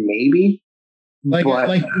 Maybe.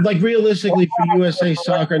 Like realistically for USA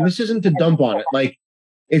Soccer, and this isn't to dump on it. Like,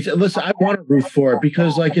 listen, I want to root for it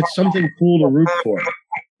because like it's something cool to root for.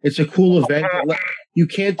 It's a cool event. You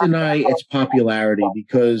can't deny its popularity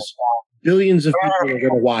because billions of people are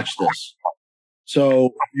going to watch this.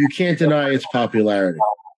 So you can't deny its popularity.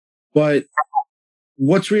 But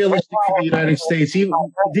what's realistic for the United States, even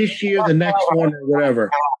this year, the next one or whatever,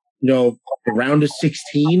 the round of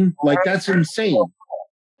 16, like that's insane.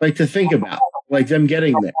 Like to think about, like them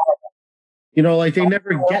getting there. Like they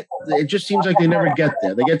never get, it just seems like they never get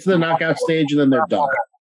there. They get to the knockout stage and then they're done.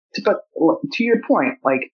 But to your point,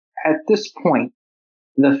 like at this point,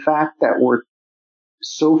 the fact that we're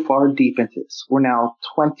so far deep into this, we're now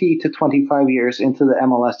 20 to 25 years into the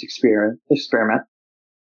MLS experiment.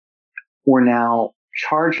 We're now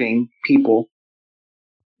charging people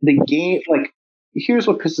the game. Like, here's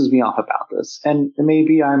what pisses me off about this, and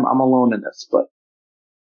maybe I'm alone in this, but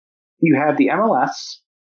you have the MLS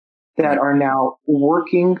that are now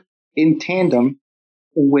working in tandem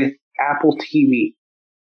with Apple TV.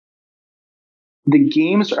 The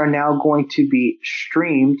games are now going to be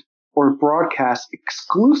streamed or broadcast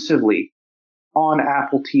exclusively on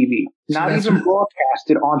Apple TV. Not even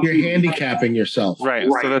broadcasted on You're TV. handicapping yourself. Right.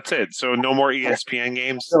 So that's it. So no more ESPN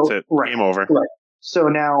games. So, That's it. Game over. Right. So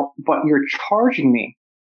now, but you're charging me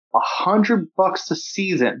 $100 a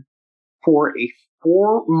season for a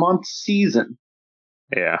 4-month season.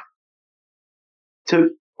 Yeah.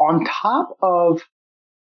 On top of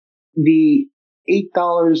the $8,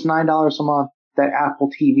 $9 a month that Apple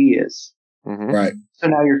TV is. Mm-hmm. Right. So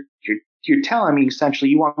now you're telling me essentially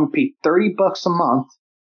you want to pay $30 a month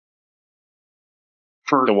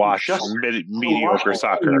to watch mediocre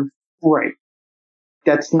soccer. Right.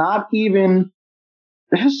 That's not even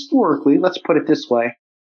historically, let's put it this way,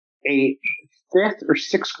 a 5th or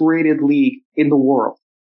 6th rated league in the world.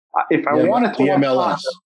 If I wanted to watch MLS,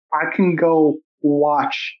 soccer, I can go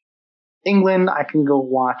watch England. I can go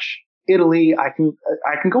watch Italy. I can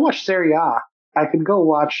go watch Serie A. I can go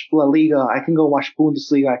watch La Liga. I can go watch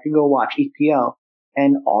Bundesliga. I can go watch EPL,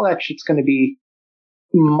 and all that shit's going to be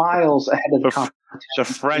miles ahead of the competition. The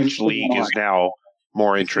French league is now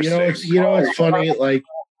more interesting. It's funny. Like,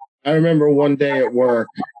 I remember one day at work,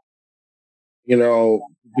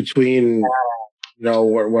 between,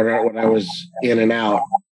 when I was in and out,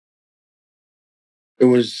 it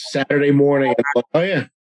was Saturday morning. And like, oh yeah,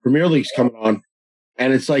 Premier League's coming on,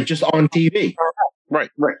 and it's like just on TV. Right.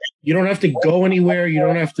 You don't have to go anywhere. You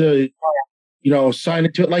don't have to, sign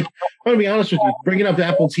into it. Like, I'm gonna be honest with you, bringing up the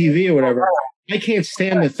Apple TV or whatever, I can't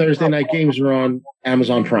stand that Thursday night games are on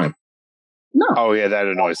Amazon Prime. No. Oh yeah, that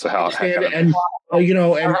annoys the hell out of me. And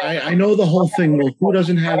I know the whole thing. Well, who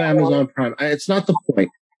doesn't have Amazon Prime? It's not the point.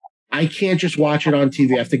 I can't just watch it on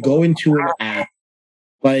TV. I have to go into an app.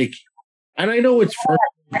 Like, and I know it's first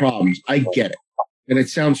problems. I get it. And it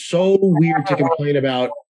sounds so weird to complain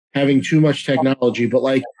about having too much technology, but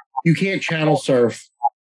like, you can't channel surf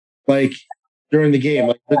like during the game.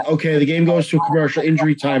 Like, okay, the game goes to a commercial,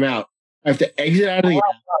 injury timeout. I have to exit out of the app,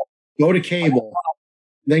 go to cable,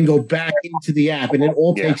 then go back into the app, and it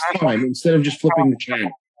all takes time instead of just flipping the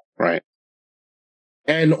channel. Right.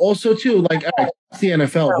 And also, too, like, it's the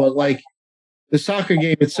NFL, but like the soccer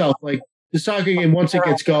game itself, like the soccer game, once it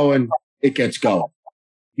gets going, it gets going.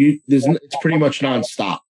 It's pretty much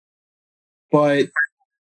nonstop. But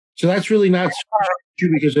so that's really not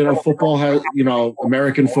true because football has,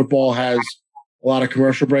 American football has a lot of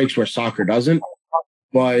commercial breaks where soccer doesn't.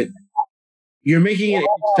 But you're making it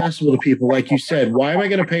accessible to people, like you said. Why am I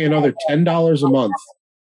going to pay another $10 a month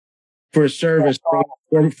for a service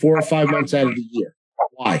for 4 or 5 months out of the year?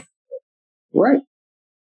 Why? Right.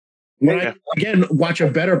 When I, again, watch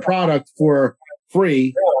a better product for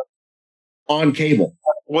free on cable.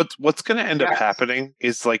 What's going to end up happening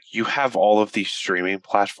is like you have all of these streaming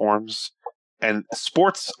platforms, and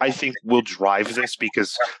sports, I think, will drive this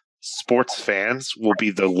because sports fans will be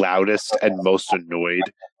the loudest and most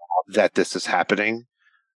annoyed that this is happening.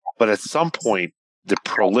 But at some point, the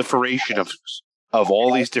proliferation of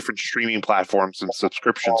all these different streaming platforms and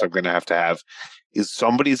subscriptions I'm going to have is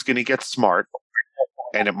somebody's going to get smart,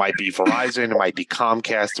 and it might be Verizon, it might be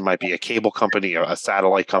Comcast, it might be a cable company, or a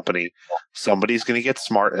satellite company. Somebody's going to get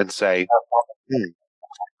smart and say,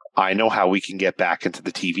 I know how we can get back into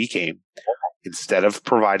the TV game. Instead of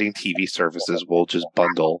providing TV services, we'll just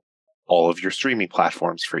bundle all of your streaming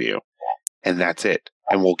platforms for you. And that's it.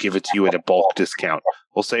 And we'll give it to you at a bulk discount.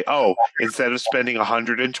 We'll say, instead of spending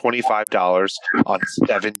 $125 on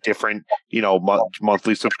 7 different,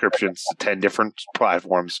 monthly subscriptions to 10 different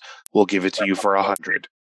platforms, we'll give it to you for $100.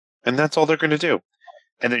 And that's all they're going to do.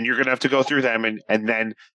 and then you're going to have to go through them, and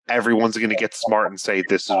then everyone's going to get smart and say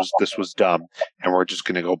this was dumb, and we're just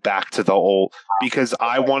going to go back to the old, because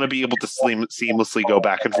I want to be able to seamlessly go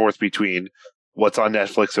back and forth between what's on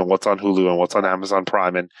Netflix and what's on Hulu and what's on Amazon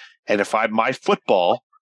Prime, and if my football,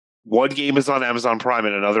 one game is on Amazon Prime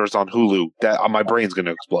and another is on Hulu, that my brain's going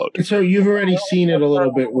to explode. And so you've already seen it a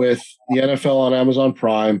little bit with the NFL on Amazon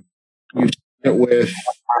Prime. You've seen it with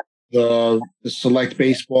the select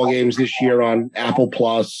baseball games this year on Apple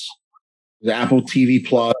Plus, the Apple TV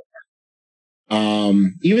Plus.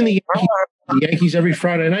 Even the Yankees every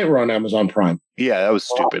Friday night were on Amazon Prime. Yeah, that was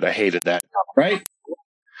stupid. I hated that. Right?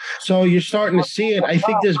 So you're starting to see it. I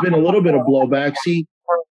think there's been a little bit of blowback. See,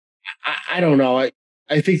 I don't know.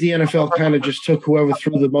 I think the NFL kind of just took whoever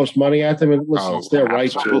threw the most money at them, and listen, it's their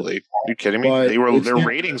right. Absolutely. Are you kidding me? But their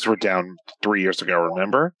ratings were down 3 years ago,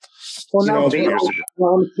 remember? Well, now Bezos is going to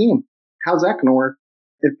own the team. How's that going to work?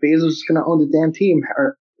 If Bezos is going to own the damn team,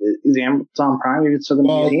 or is Amazon Prime even still going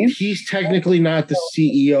to be a team? He's technically not the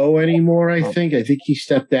CEO anymore, I think. I think he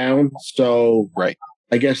stepped down. So right.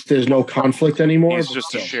 I guess there's no conflict anymore. He's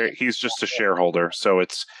just a shareholder, so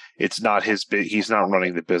it's not his. He's not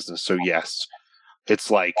running the business. So yes,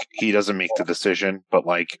 it's like he doesn't make the decision, but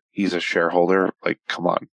like he's a shareholder. Like, come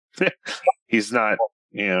on, he's not.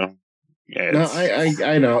 You know. Yeah, no,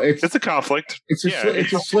 I know it's a conflict. It's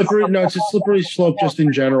a slippery slope just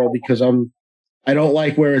in general, because I don't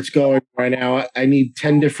like where it's going right now. I need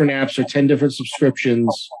 10 different apps or 10 different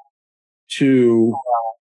subscriptions to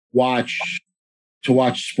watch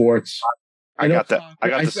sports. I got the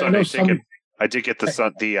Sunday ticket. I did get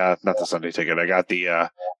not the Sunday ticket. I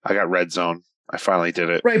got Red Zone. I finally did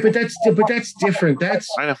it. Right, but that's different.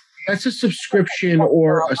 I know. That's a subscription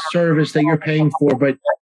or a service that you're paying for, but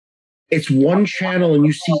it's one channel and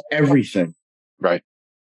you see everything. Right.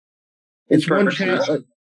 It's one channel.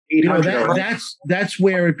 You know, that's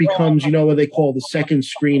where it becomes, what they call the second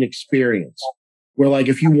screen experience. Where, like,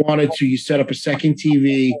 if you wanted to, you set up a second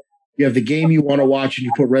TV, you have the game you want to watch, and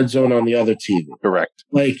you put Red Zone on the other TV. Correct.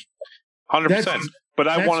 Like, 100%. But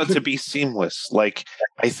I want it to be seamless. Like,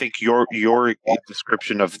 I think your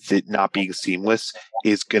description of it not being seamless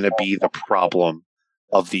is going to be the problem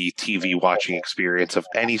of the TV watching experience of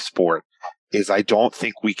any sport. Is I don't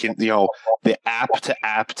think we can, the app to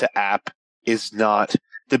app to app is not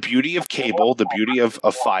the beauty of cable, the beauty of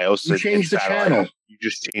Fios. You change the channel. You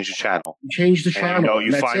just change the channel. You change the channel.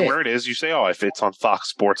 You find where it is. You say, if it's on Fox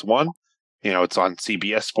Sports 1, it's on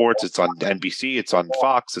CBS Sports, it's on NBC, it's on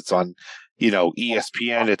Fox, it's on,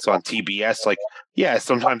 ESPN, it's on TBS. Like, yeah,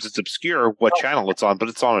 sometimes it's obscure what channel it's on, but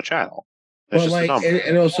it's on a channel. It's well, like,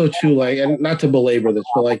 and also too, like, and not to belabor this,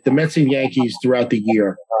 but like the Mets and Yankees throughout the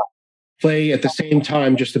year play at the same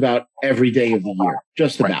time just about every day of the year,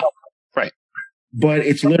 just about. Right. But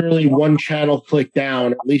it's literally one channel click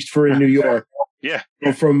down, at least for in New York. Yeah.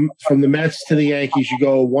 So from the Mets to the Yankees, you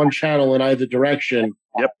go one channel in either direction.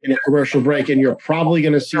 Yep. In a commercial break, and you're probably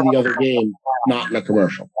going to see the other game not in a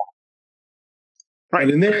commercial. Right.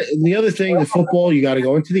 And then the other thing, the football, you got to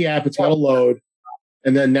go into the app. It's got to load.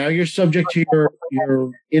 And then now you're subject to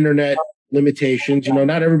your internet limitations.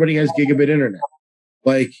 Not everybody has gigabit internet.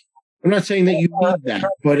 Like, I'm not saying that you need that,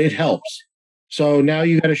 but it helps. So now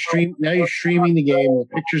you got to stream. Now you're streaming the game. The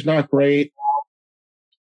picture's not great.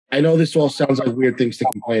 I know this all sounds like weird things to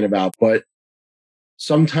complain about, but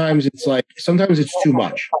sometimes it's too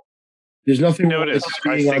much. There's nothing wrong with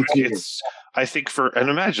being on TV. I think and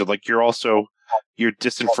imagine, like, you're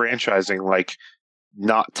disenfranchising, like,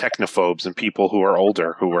 not technophobes and people who are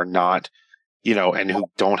older, who are not, and who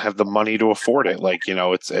don't have the money to afford it. Like,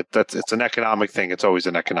 it's an economic thing. It's always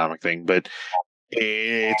an economic thing, but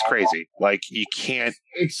it's crazy. Like, you can't.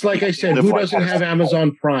 It's like I said, who doesn't have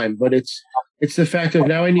Amazon Prime? But it's the fact of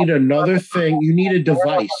now I need another thing. You need a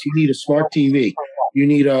device. You need a smart TV. You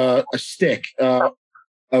need a stick, a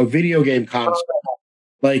video game console.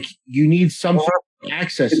 Like, you need something to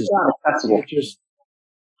access. It's not accessible.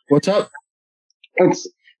 What's up? It's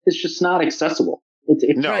just not accessible.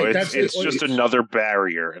 It's just another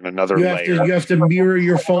barrier and another layer. You have to mirror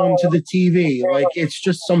your phone to the TV. Like, it's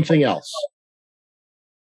just something else.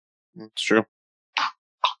 It's true.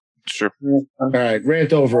 All right,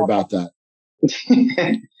 rant over about that.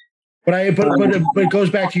 But it goes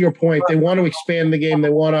back to your point. They want to expand the game. They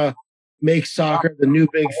want to make soccer the new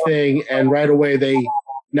big thing, and right away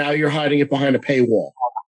now you're hiding it behind a paywall.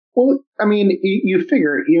 Well, I mean, you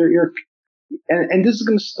figure you're and this is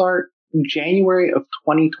going to start in January of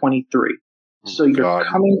 2023. So you're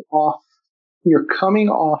coming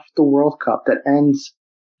off the World Cup that ends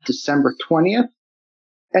December 20th,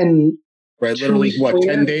 and right, literally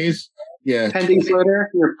 10 days? Yeah. 10 days later,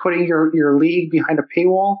 you're putting your league behind a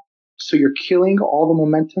paywall. So you're killing all the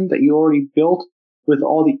momentum that you already built with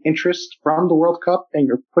all the interest from the World Cup, and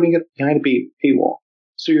you're putting it behind a paywall.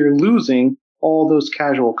 So you're losing all those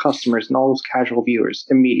casual customers and all those casual viewers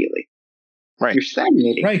immediately. Right. You're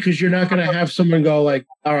stagnating. Right, because you're not going to have someone go like,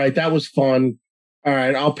 all right, that was fun. All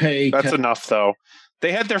right, I'll pay. That's enough, though.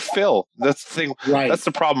 They had their fill. That's the thing. Right. That's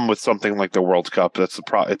the problem with something like the World Cup. That's the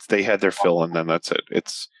problem. They had their fill, and then that's it.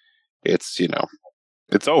 It's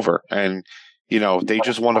it's over. And they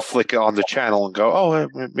just want to flick it on the channel and go, oh,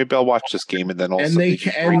 maybe I'll watch this game, and then also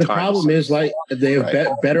the problem is like they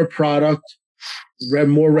have better product,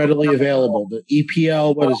 more readily available. The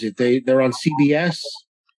EPL, what is it? They're on CBS.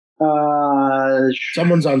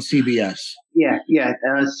 Someone's on CBS. Yeah,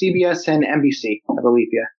 CBS and NBC, I believe.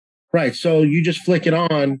 Yeah. Right. So you just flick it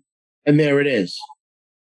on, and there it is.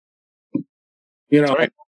 That's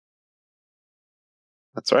right.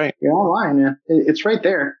 That's right. You're online, man. It's right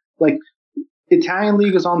there. Like, Italian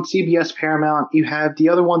League is on CBS Paramount. You have the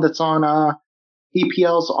other one that's on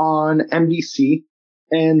EPL's on NBC.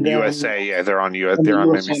 And USA, yeah, they're on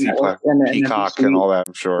NBC, Peacock, and all that,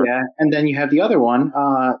 I'm sure. Yeah, and then you have the other one.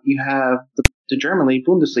 You have the German League,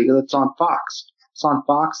 Bundesliga, that's on Fox. It's on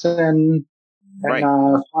Fox and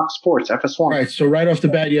Fox Sports, FS1. Right, so right off the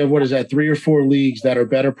bat, you have, 3 or 4 leagues that are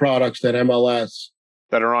better products than MLS.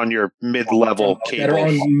 That are on your mid-level cable. That are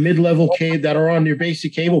on mid-level cable, that are on your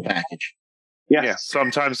basic cable package. Yes. Yeah,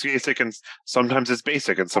 sometimes basic and sometimes it's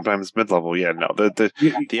basic and sometimes mid-level. Yeah, no,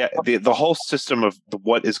 the whole system of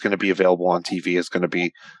what is going to be available on TV is going to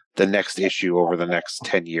be the next issue over the next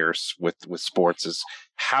 10 years with sports. Is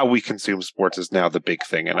how we consume sports is now the big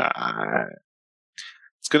thing, and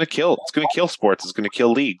it's going to kill. It's going to kill sports. It's going to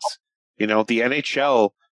kill leagues. The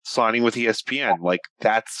NHL signing with ESPN, like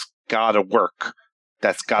that's got to work.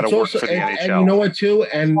 That's got to work for the NHL. And you know what, too,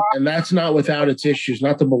 and that's not without its issues.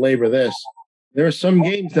 Not to belabor this. There are some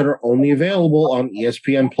games that are only available on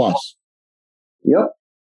ESPN Plus. Yep.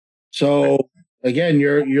 So again,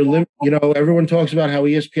 everyone talks about how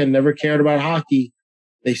ESPN never cared about hockey.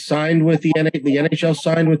 They signed with the NHL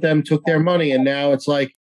signed with them, took their money, and now it's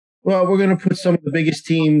like, well, we're going to put some of the biggest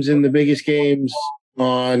teams in the biggest games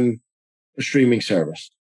on a streaming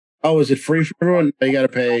service. Oh, is it free for everyone? You got to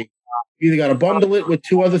pay. You either got to bundle it with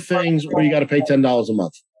 2 other things, or you got to pay $10 a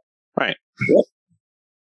month. Right. Yep.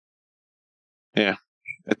 Yeah,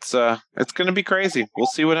 it's going to be crazy. We'll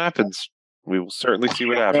see what happens. We will certainly see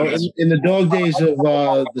what happens. In the dog days of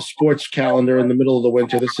the sports calendar in the middle of the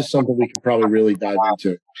winter, this is something we could probably really dive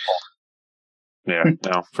into. Yeah,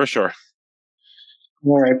 no, for sure.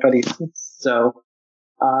 All right, buddy. So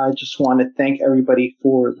I just want to thank everybody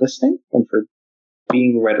for listening and for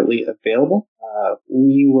being readily available.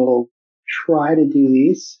 We will try to do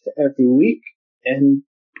these every week and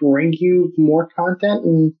bring you more content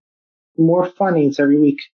and more funnies every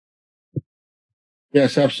week.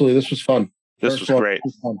 Yes, absolutely. This was fun. This was great.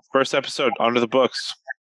 First episode under the books.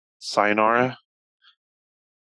 Sayonara.